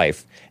in his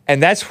life.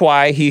 And that's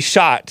why he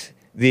shot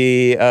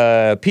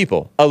the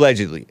people,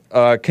 allegedly,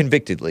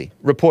 convictedly,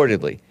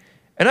 reportedly.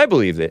 And I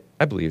believe it.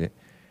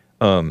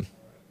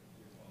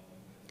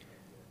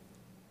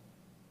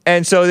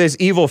 And so this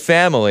evil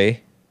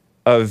family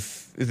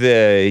of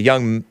the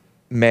young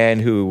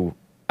man who,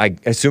 I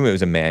assume it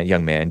was a man,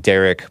 young man,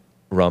 Derek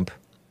Rump.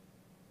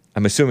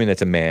 I'm assuming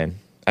that's a man.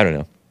 I don't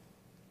know.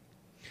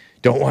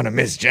 Don't want to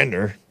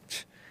misgender.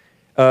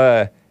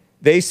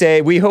 They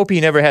say, we hope he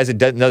never has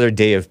another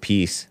day of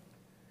peace.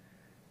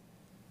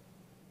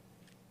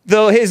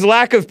 Though his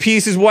lack of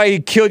peace is why he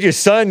killed your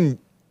son,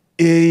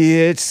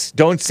 idiots.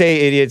 Don't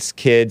say idiots,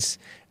 kids.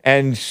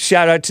 And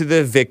shout out to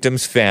the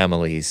victims'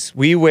 families.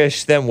 We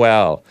wish them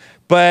well.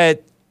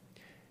 But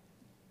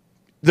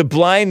the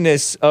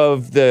blindness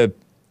of the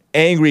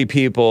angry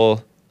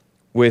people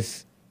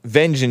with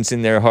vengeance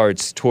in their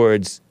hearts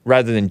towards,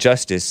 rather than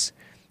justice,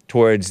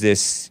 towards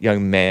this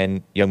young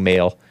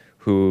male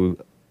who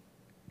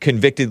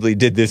convictedly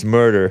did this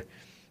murder,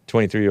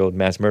 23-year-old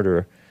mass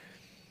murderer,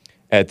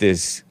 at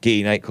this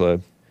gay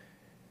nightclub.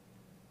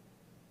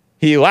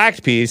 He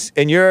lacked peace,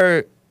 and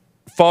your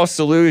false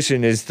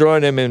solution is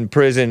throwing him in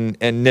prison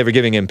and never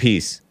giving him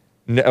peace,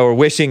 or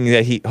hoping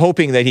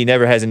that he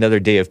never has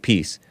another day of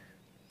peace.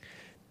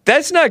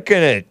 That's not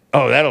gonna,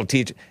 that'll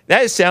teach.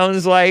 That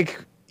sounds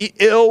like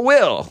ill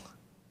will.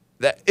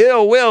 That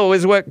ill will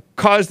is what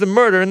caused the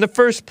murder in the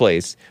first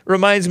place.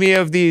 Reminds me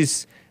of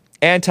these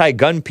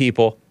anti-gun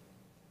people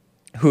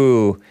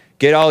who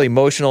get all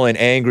emotional and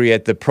angry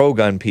at the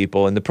pro-gun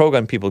people, and the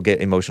pro-gun people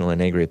get emotional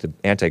and angry at the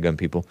anti-gun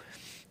people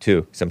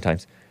too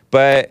sometimes.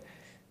 But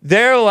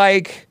they're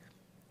like,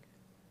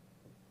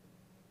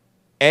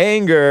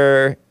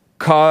 anger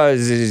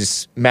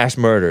causes mass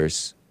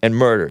murders and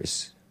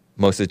murders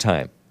most of the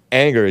time.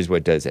 Anger is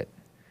what does it.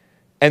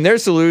 And their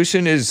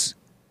solution is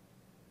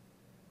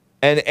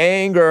an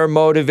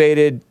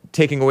anger-motivated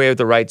taking away of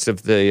the rights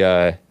of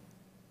the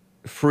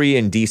free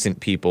and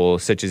decent people,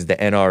 such as the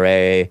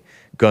NRA,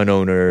 gun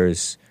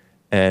owners,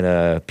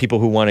 and people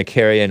who want to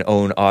carry and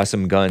own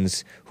awesome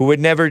guns, who would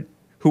never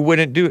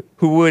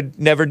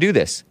do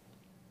this.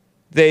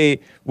 They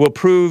will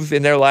prove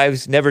in their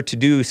lives never to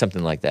do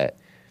something like that.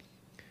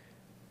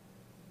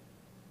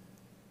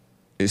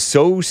 It's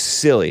so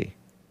silly.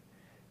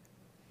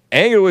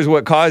 Anger was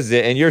what caused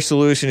it, and your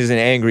solution is an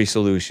angry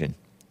solution.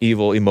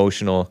 Evil,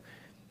 emotional,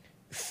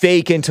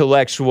 fake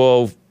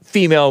intellectual,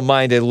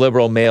 female-minded,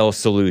 liberal male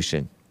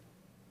solution.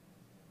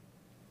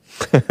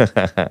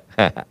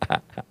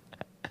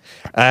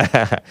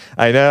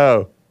 I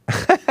know.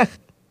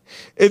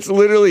 It's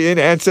literally in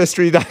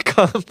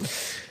Ancestry.com.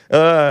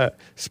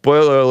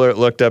 Spoiler alert,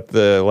 looked up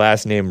the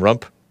last name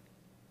Rump,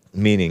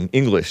 meaning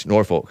English,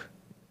 Norfolk.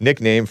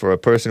 Nickname for a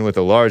person with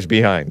a large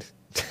behind.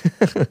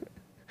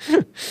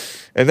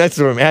 And that's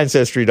from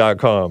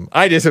Ancestry.com.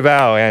 I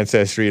disavow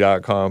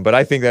Ancestry.com, but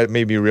I think that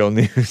may be real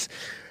news.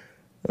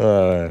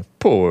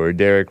 Poor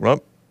Derek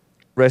Rump.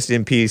 Rest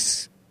in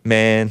peace,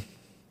 man,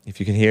 if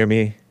you can hear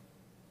me.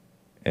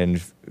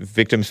 And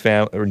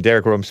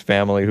Derek Rump's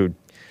family who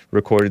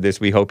recorded this,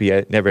 we hope he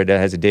never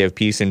has a day of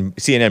peace. And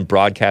CNN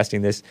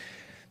broadcasting this.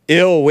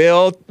 Ill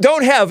will.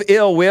 Don't have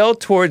ill will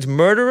towards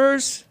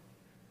murderers.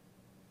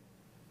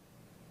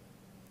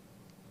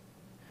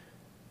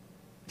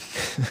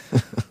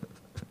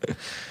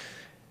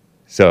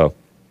 So,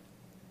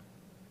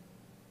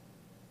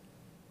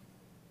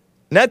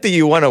 not that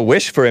you want to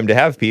wish for him to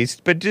have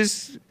peace, but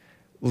just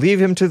leave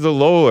him to the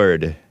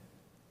Lord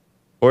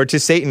or to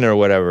Satan or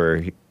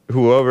whatever,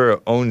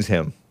 whoever owns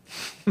him.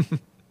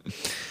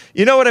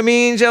 You know what I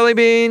mean, Jelly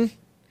Bean?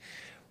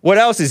 What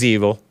else is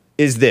evil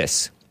is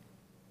this.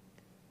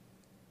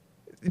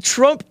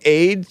 Trump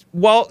aide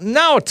Walt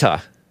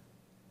Nauta.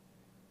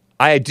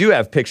 I do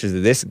have pictures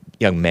of this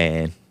young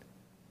man.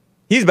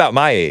 He's about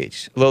my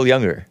age, a little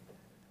younger.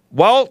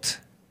 Walt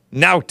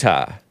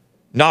Nauta.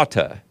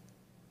 Nauta.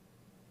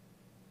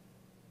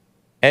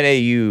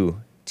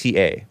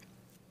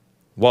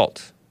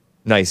 Walt.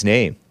 Nice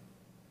name.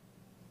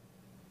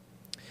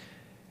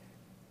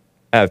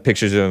 I have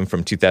pictures of him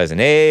from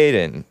 2008,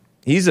 and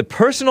he's a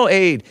personal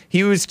aide.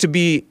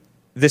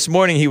 This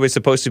morning he was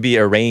supposed to be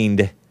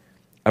arraigned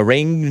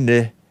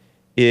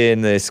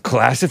in this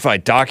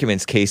classified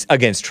documents case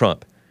against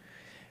Trump.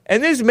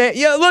 And this man,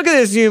 look at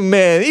this young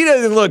man. He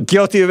doesn't look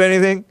guilty of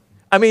anything.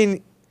 I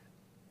mean,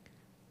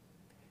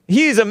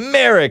 he's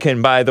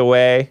American, by the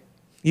way.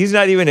 He's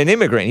not even an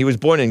immigrant. He was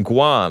born in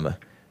Guam.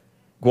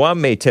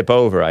 Guam may tip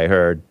over, I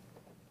heard.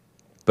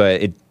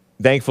 But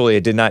thankfully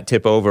it did not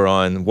tip over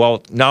on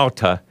Walt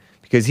Nauta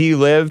because he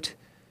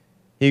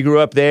grew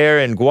up there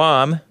in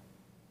Guam,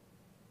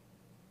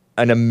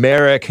 an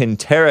American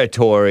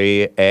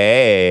territory.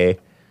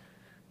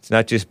 It's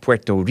not just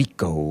Puerto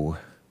Rico.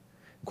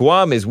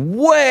 Guam is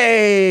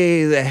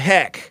way the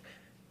heck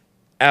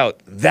out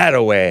that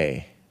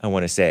away, I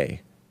want to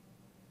say.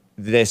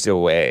 This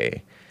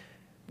away.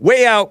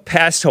 Way out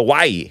past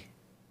Hawaii.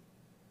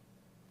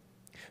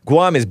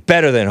 Guam is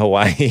better than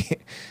Hawaii.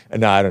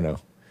 No, I don't know.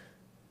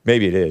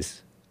 Maybe it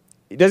is.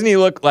 Doesn't he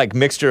look like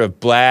mixture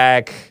of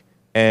black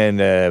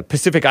and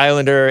Pacific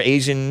Islander,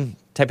 Asian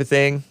type of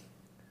thing?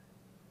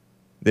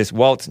 This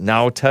Walt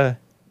Nauta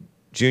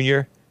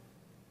Jr.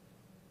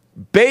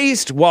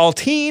 Based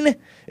Waltine.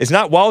 It's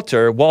not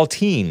Walter,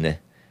 Waltine.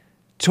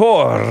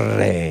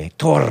 Torre.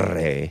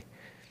 Torre.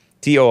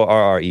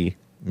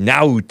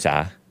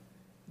 Nauta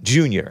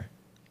Jr.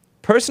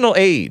 Personal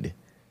aide.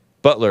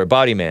 Butler,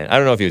 body man. I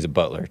don't know if he was a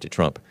butler to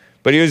Trump,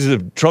 but he was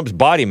Trump's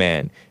body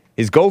man.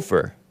 His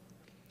gopher.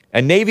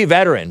 A Navy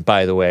veteran,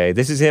 by the way.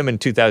 This is him in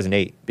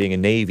 2008, being a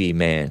Navy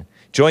man.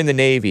 Joined the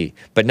Navy,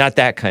 but not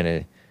that kind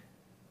of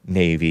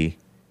Navy,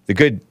 the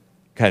good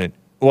kind of,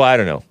 well, I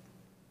don't know,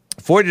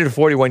 40 to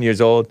 41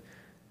 years old,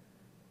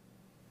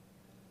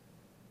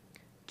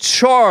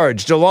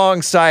 charged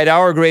alongside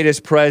our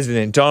greatest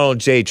president, Donald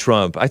J.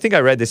 Trump. I think I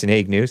read this in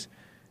Hague News.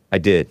 I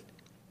did.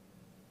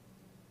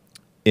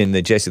 In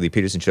the Jesse Lee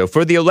Peterson show,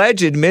 for the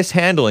alleged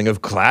mishandling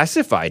of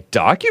classified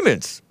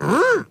documents.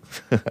 Some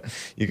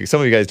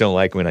of you guys don't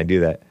like when I do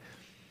that.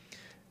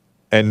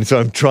 And so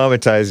I'm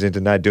traumatized into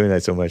not doing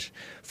that so much.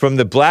 From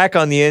the black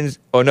on the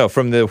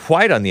from the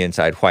white on the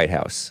inside White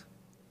House.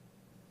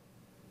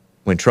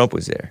 When Trump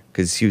was there,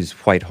 because he was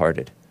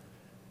white-hearted.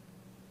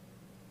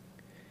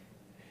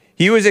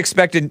 He was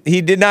expected,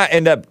 he did not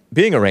end up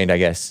being arraigned, I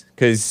guess,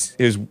 because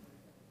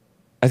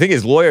I think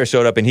his lawyer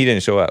showed up and he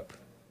didn't show up.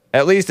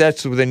 At least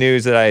that's the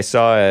news that I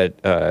saw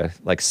at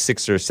like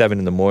 6 or 7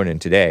 in the morning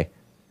today.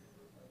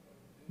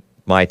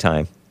 My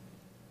time.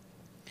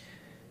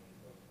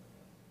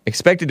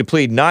 Expected to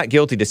plead not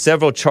guilty to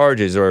several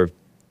charges or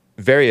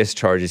various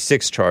charges,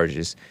 6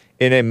 charges,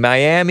 in a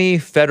Miami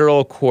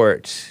federal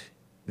court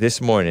this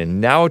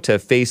morning.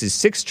 Nauta faces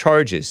 6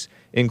 charges,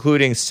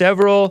 including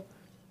several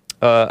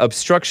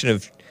obstruction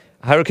of,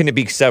 how can it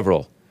be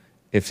several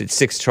if it's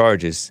 6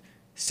 charges?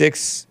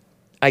 6,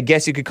 I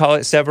guess you could call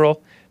it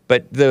several,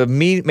 but the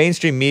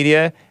mainstream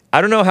media,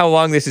 I don't know how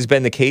long this has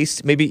been the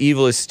case. Maybe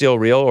evil is still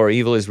real, or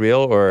evil is real,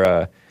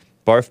 or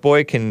Barf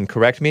Boy can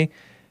correct me.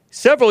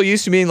 Several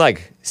used to mean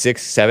like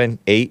 6, 7,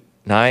 8,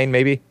 9,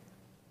 maybe.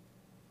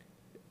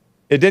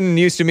 It didn't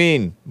used to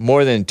mean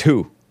more than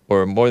 2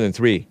 or more than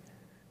 3.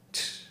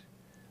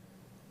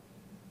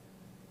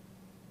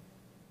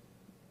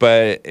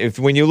 But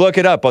when you look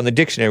it up on the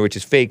dictionary, which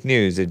is fake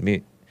news,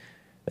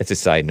 that's a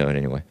side note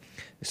anyway.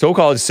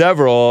 So-called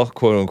several,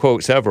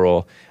 quote-unquote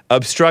several,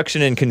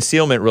 obstruction and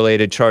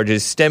concealment-related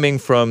charges stemming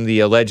from the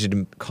alleged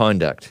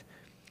conduct.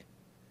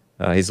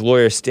 His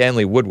lawyer,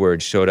 Stanley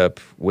Woodward, showed up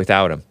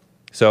without him.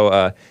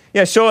 So,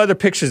 show other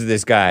pictures of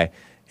this guy.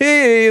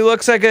 He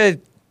looks like a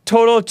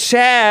total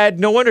Chad.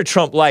 No wonder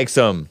Trump likes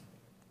him.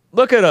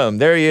 Look at him.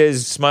 There he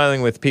is,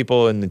 smiling with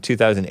people in the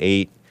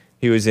 2008.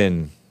 He was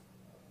in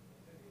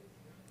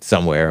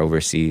somewhere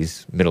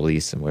overseas, Middle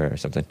East somewhere or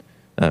something.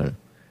 I don't know.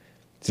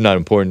 It's not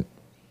important.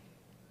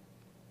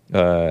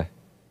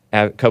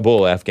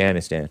 Kabul,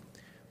 Afghanistan.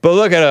 But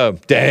look at him.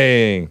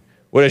 Dang.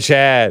 What a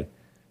Chad.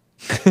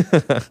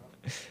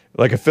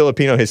 Like a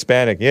Filipino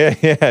Hispanic.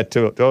 Yeah,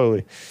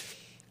 totally.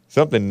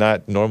 Something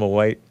not normal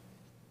white.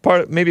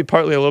 Maybe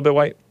partly a little bit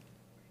white.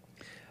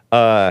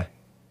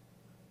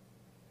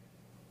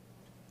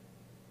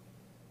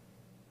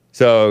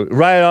 So,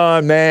 right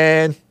on,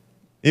 man.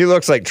 He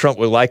looks like Trump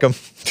would like him.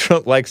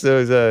 Trump likes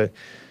those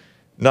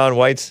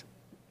non-whites.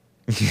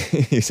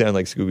 You sound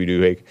like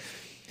Scooby-Doo, Hake.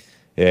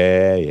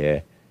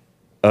 Yeah.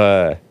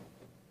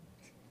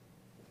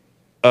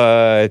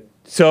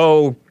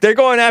 So they're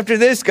going after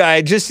this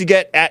guy just to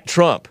get at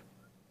Trump.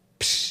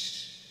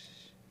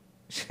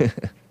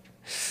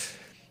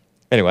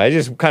 Anyway, I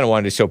just kind of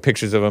wanted to show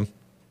pictures of him.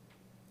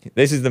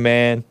 This is the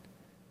man.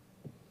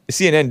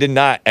 CNN did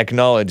not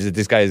acknowledge that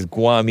this guy is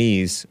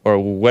Guamese or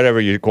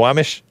whatever you're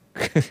Guamish.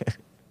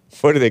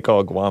 What do they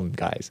call Guam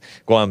guys?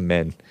 Guam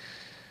men.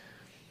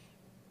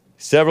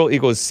 Several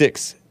equals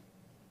 6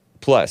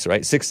 plus,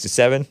 right? 6 to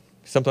 7,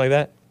 something like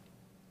that.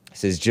 It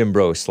says Jim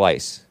Bro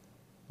Slice.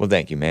 Well,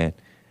 thank you, man.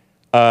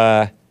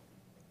 So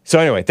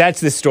anyway, that's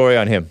the story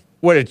on him.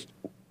 What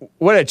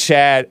a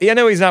Chad. I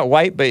know he's not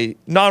white, but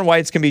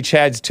non-whites can be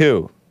Chads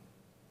too.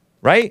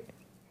 Right?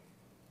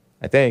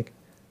 I think.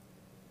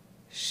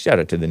 Shout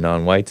out to the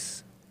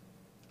non-whites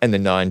and the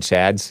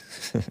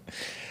non-Chads.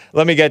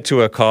 Let me get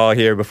to a call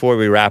here before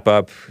we wrap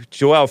up.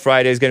 Joel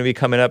Friday is going to be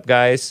coming up,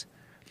 guys.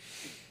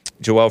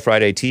 Joel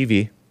Friday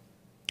TV.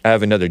 I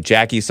have another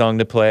Jackie song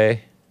to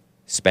play,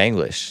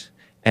 Spanglish,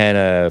 and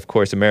of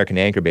course American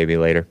Anchor Baby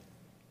later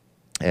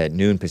at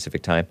noon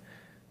Pacific time.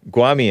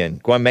 Guamanian.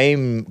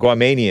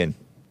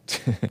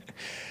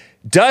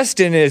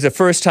 Dustin is a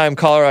first-time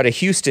caller out of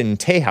Houston,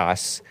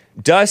 Tejas.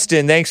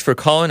 Dustin, thanks for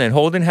calling and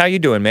holding. How you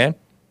doing, man?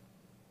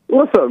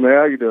 What's up, man?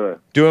 How you doing?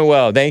 Doing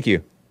well, thank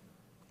you.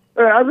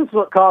 Hey, I just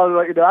called,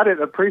 I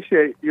didn't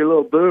appreciate your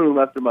little boom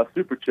after my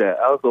super chat.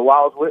 I was a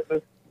wild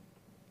witness.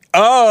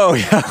 Oh,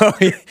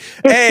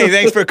 hey,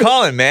 thanks for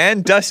calling,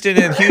 man.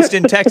 Dustin in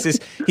Houston, Texas.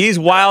 He's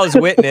Wild's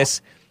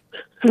witness.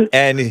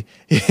 And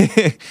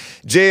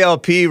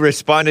JLP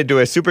responded to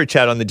a super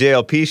chat on the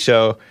JLP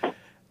show.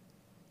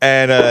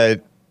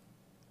 And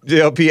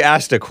JLP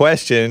asked a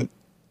question,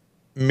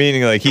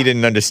 meaning like he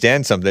didn't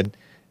understand something.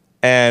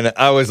 And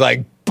I was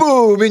like,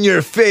 boom, in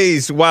your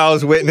face,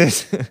 Wild's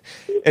witness.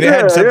 And it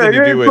had something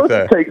to do with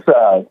take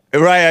sides.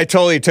 Right, I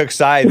totally took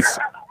sides.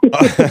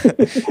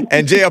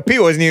 And JLP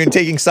wasn't even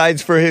taking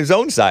sides for his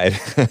own side.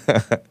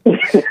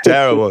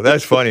 Terrible.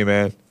 That's funny,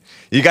 man.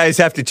 You guys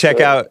have to check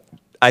out,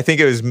 I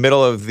think it was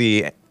middle of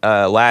the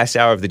last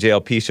hour of the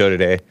JLP show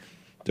today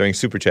during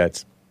Super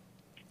Chats.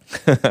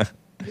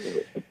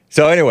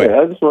 So anyway.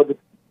 Yeah, I just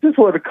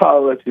wanted to call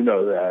and let you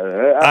know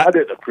that. I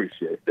didn't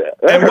appreciate that.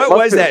 And what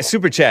was that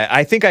Super Chat?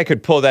 I think I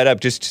could pull that up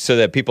just so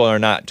that people are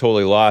not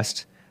totally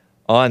lost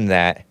on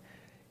that.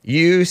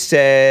 You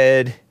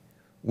said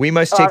we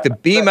must take the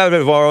beam out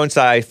of our own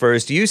side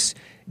first.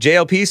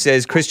 JLP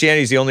says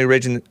Christianity is the only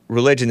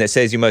religion that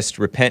says you must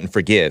repent and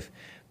forgive.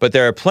 But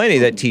there are plenty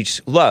that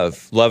teach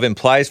love. Love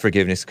implies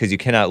forgiveness because you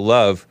cannot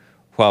love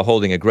while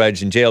holding a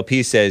grudge. And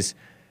JLP says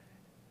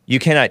you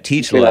cannot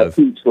teach love.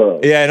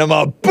 Yeah, and I'm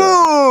all,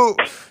 boo!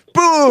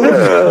 Boo!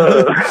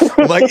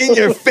 I'm like, in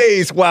your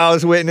face,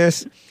 Wow's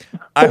Witness.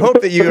 I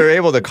hope that you are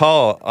able to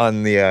call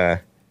on the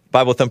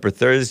Bible Thumper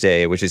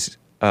Thursday, which is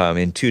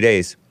in 2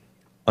 days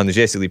on the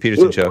Jesse Lee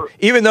Peterson Show.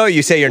 Even though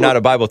you say you're not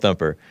a Bible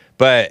thumper.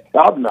 But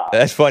I'm not.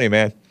 That's funny,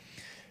 man.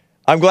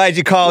 I'm glad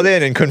you called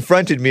in and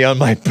confronted me on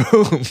my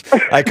boom.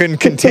 I couldn't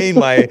contain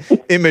my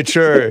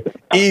immature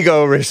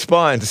ego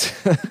response.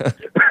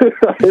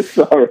 It's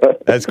all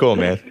right. That's cool,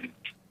 man.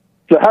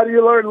 So how do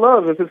you learn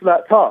love if it's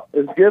not taught?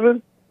 It's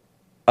given?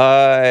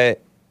 I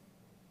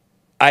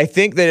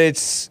think that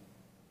it's...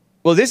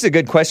 Well, this is a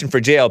good question for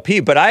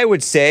JLP, but I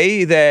would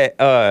say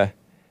that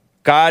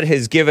God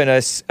has given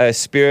us a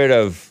spirit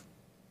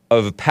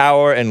of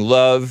power and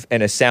love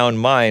and a sound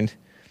mind.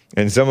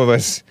 And some of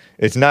us,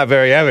 it's not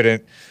very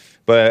evident,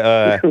 but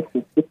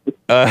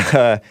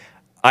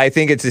I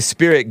think it's a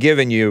spirit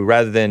given you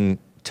rather than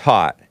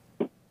taught.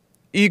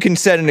 You can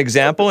set an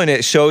example and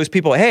it shows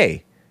people,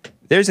 hey,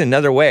 there's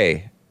another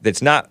way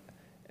that's not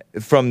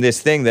from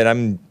this thing that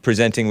I'm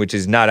presenting, which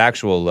is not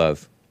actual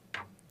love.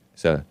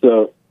 So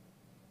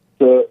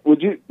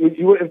would you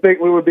wouldn't think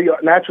we would be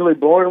naturally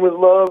born with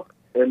love,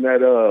 and that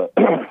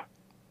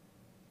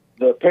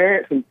the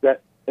parents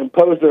that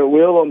impose their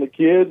will on the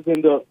kids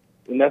and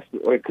that's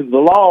because the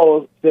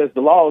law says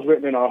the law is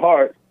written in our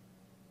hearts.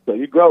 So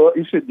you grow up,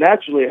 you should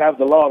naturally have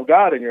the law of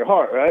God in your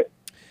heart, right?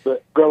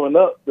 But growing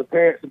up, the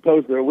parents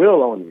impose their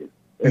will on you.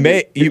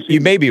 You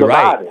may be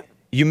right.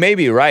 You may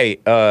be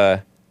right.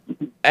 But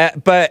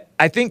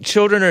I think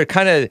children are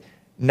kind of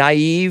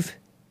naive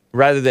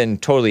rather than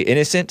totally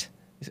innocent.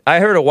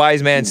 I heard a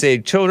wise man say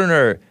children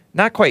are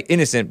not quite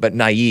innocent, but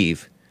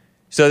naive.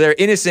 So they're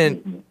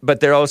innocent,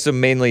 but they're also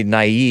mainly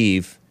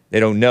naive. They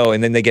don't know,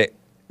 and then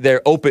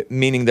they're open,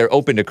 meaning they're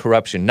open to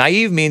corruption.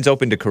 Naive means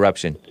open to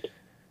corruption,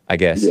 I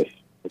guess. Yes.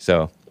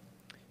 So,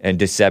 and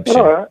deception.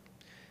 All right.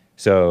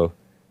 So,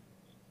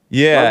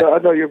 yeah. I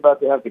know you're about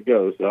to have to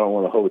go, so I don't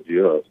want to hold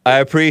you up. I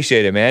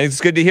appreciate it, man.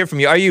 It's good to hear from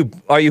you. Are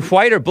you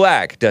white or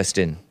black,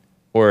 Dustin,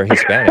 or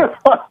Hispanic?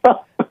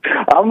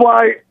 I'm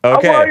white.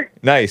 Okay, I'm white.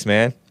 Nice,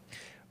 man.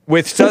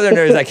 With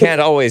Southerners, I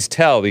can't always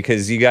tell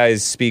because you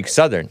guys speak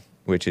Southern,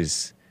 which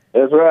is...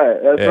 That's right.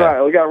 That's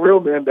right. We got real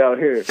men down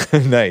here.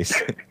 Nice.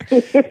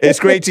 It's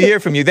great to hear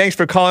from you. Thanks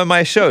for calling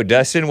my show,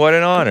 Dustin. What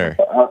an honor.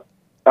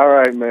 All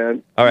right,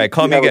 man. All right,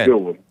 call me again. Have a good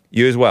one.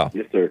 You as well.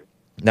 Yes, sir.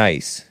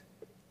 Nice.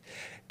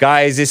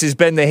 Guys, this has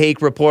been the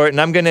Hake Report,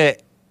 and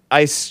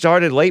I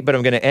started late, but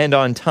I'm going to end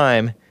on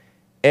time.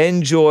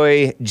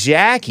 Enjoy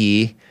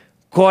Jackie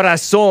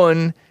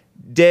Corazon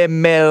de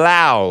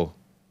Melao.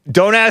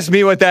 Don't ask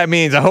me what that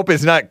means. I hope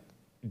it's not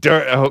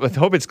dirt. I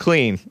hope it's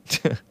clean.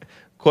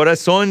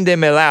 Corazon de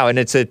Melao, and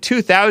it's a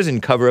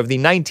 2000 cover of the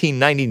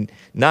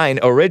 1999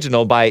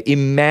 original by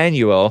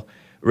Emmanuel,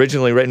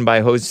 originally written by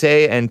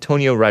Jose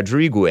Antonio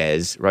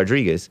Rodriguez,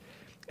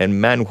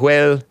 and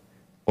Manuel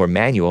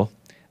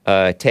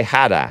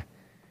Tejada.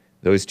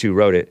 Those two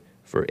wrote it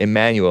for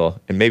Emmanuel,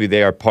 and maybe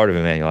they are part of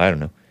Emmanuel, I don't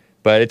know.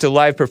 But it's a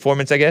live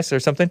performance, I guess,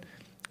 or something.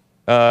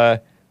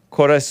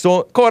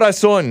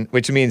 Corazon,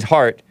 which means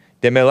heart,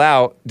 de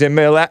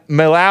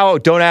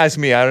Melao, don't ask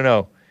me, I don't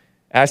know.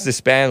 Ask the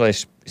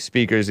Spanish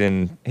speakers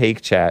in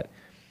Hake Chat.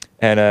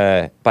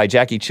 And by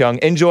Jackie Chung.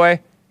 Enjoy.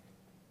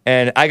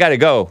 And I got to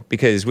go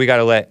because we got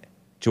to let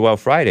Joel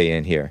Friday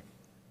in here.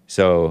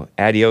 So,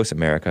 adios,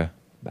 America.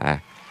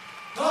 Bye.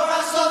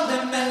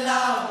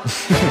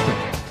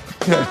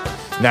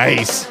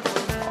 Nice.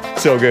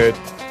 So good.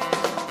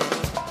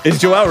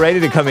 Is Joel ready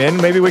to come in?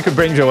 Maybe we could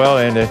bring Joel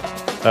in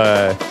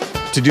to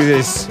do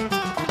this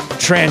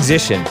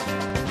transition.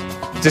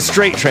 It's a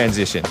straight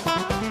transition.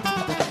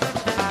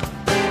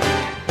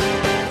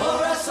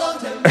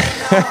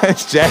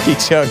 It's Jackie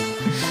Chung.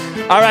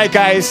 All right,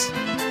 guys.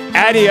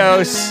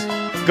 Adios.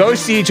 Go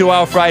see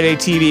Joel Friday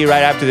TV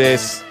right after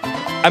this.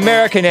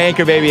 American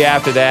Anchor Baby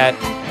after that.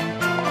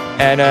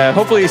 And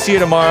hopefully you see you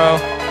tomorrow.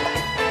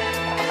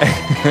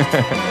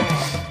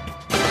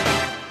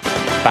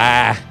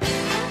 Bye.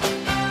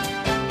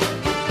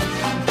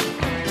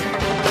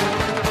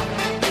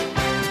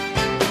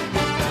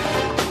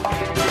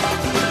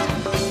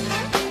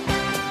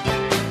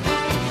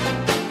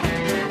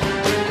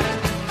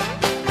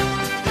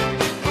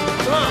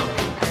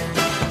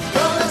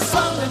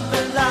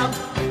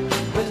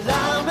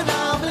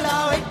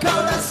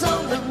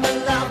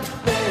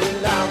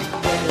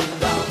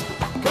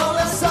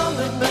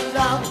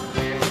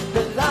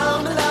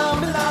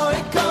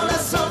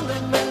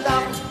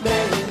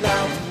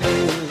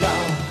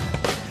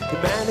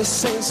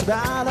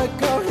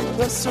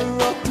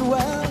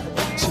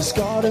 She's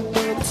got a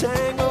big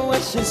tango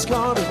and she's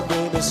got a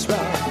big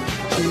swell.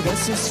 She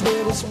does this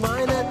with his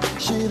mind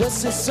and she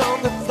does this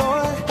on the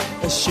floor.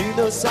 And she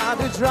knows how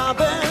to drive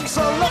and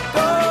so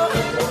loco.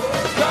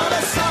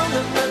 Corazón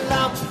de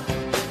melao,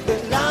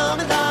 melao,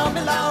 melao,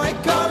 melao. El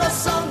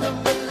corazón de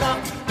melao,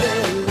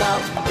 melao,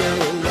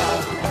 melao.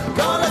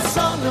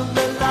 Corazón de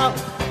melao,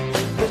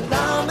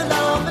 melao,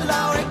 melao,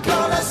 melao. El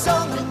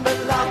corazón de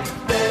melao,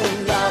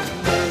 melao,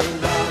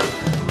 melao.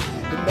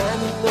 The man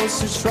who knows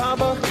his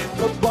trouble,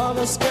 but what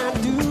else can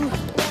do?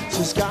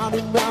 She's got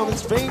him round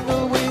his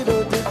finger with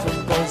a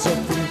different points of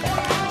view.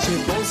 She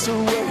wants to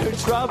wear her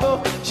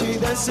trouble, she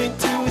dancing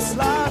to his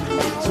life.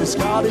 She's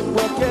got him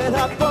working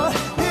up for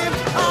him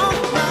all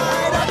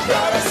night. El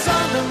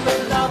corazón de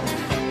melao,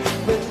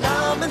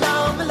 melao,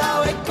 melao, melao.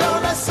 El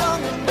corazón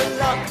de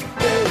melao,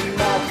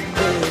 melao,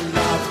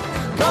 melao.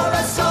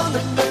 Corazón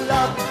de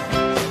melao,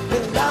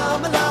 melao,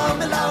 melao,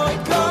 melao. El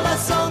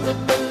corazón de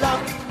melao,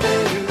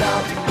 melao,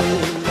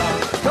 melao.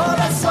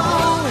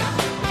 Corazón,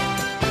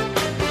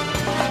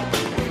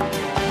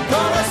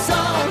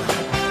 corazón,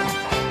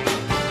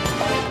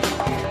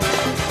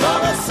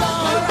 corazón.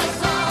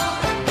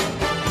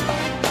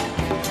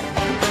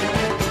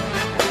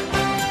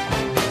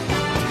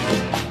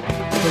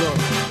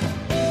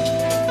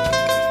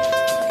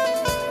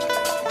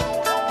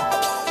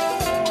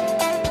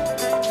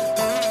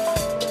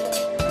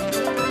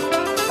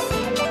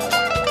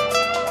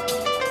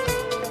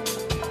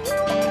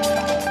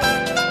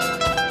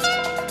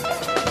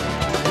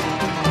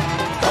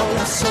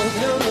 Corazón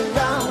de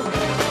melao,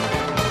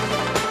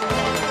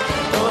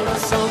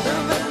 corazón de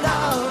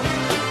melao,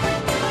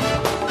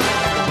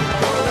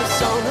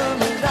 corazón de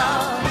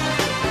melao,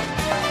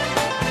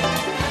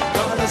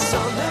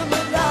 corazón de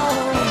melao.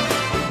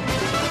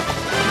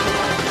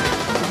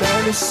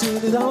 Man has seen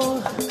it all,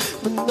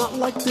 but not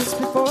like this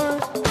before.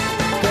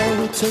 Girl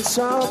who turns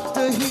up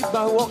the heat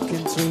by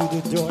walking through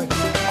the door.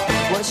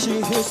 When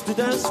she hits the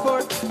dance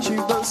floor, she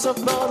runs up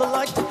all the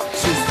light.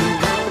 She's the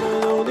one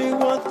and only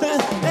one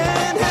thing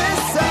in his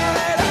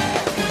side.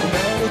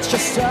 Man, it's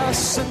just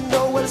us and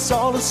no one else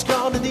all it's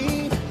gonna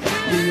need.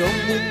 We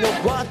only know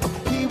what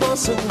he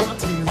wants and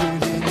what he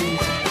really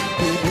needs.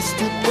 He needs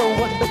to know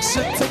what makes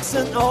her ticks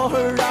and all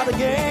her other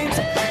games.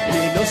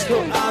 He knows no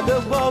other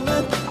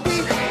woman he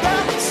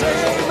can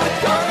save. My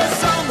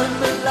corazón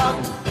de